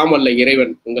 எல்லாம் வல்ல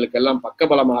இறைவன் உங்களுக்கெல்லாம்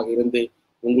பக்கபலமாக இருந்து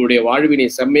உங்களுடைய வாழ்வினை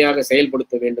செம்மையாக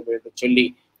செயல்படுத்த வேண்டும் என்று சொல்லி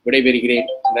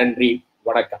விடைபெறுகிறேன். நன்றி,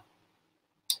 வணக்கம்.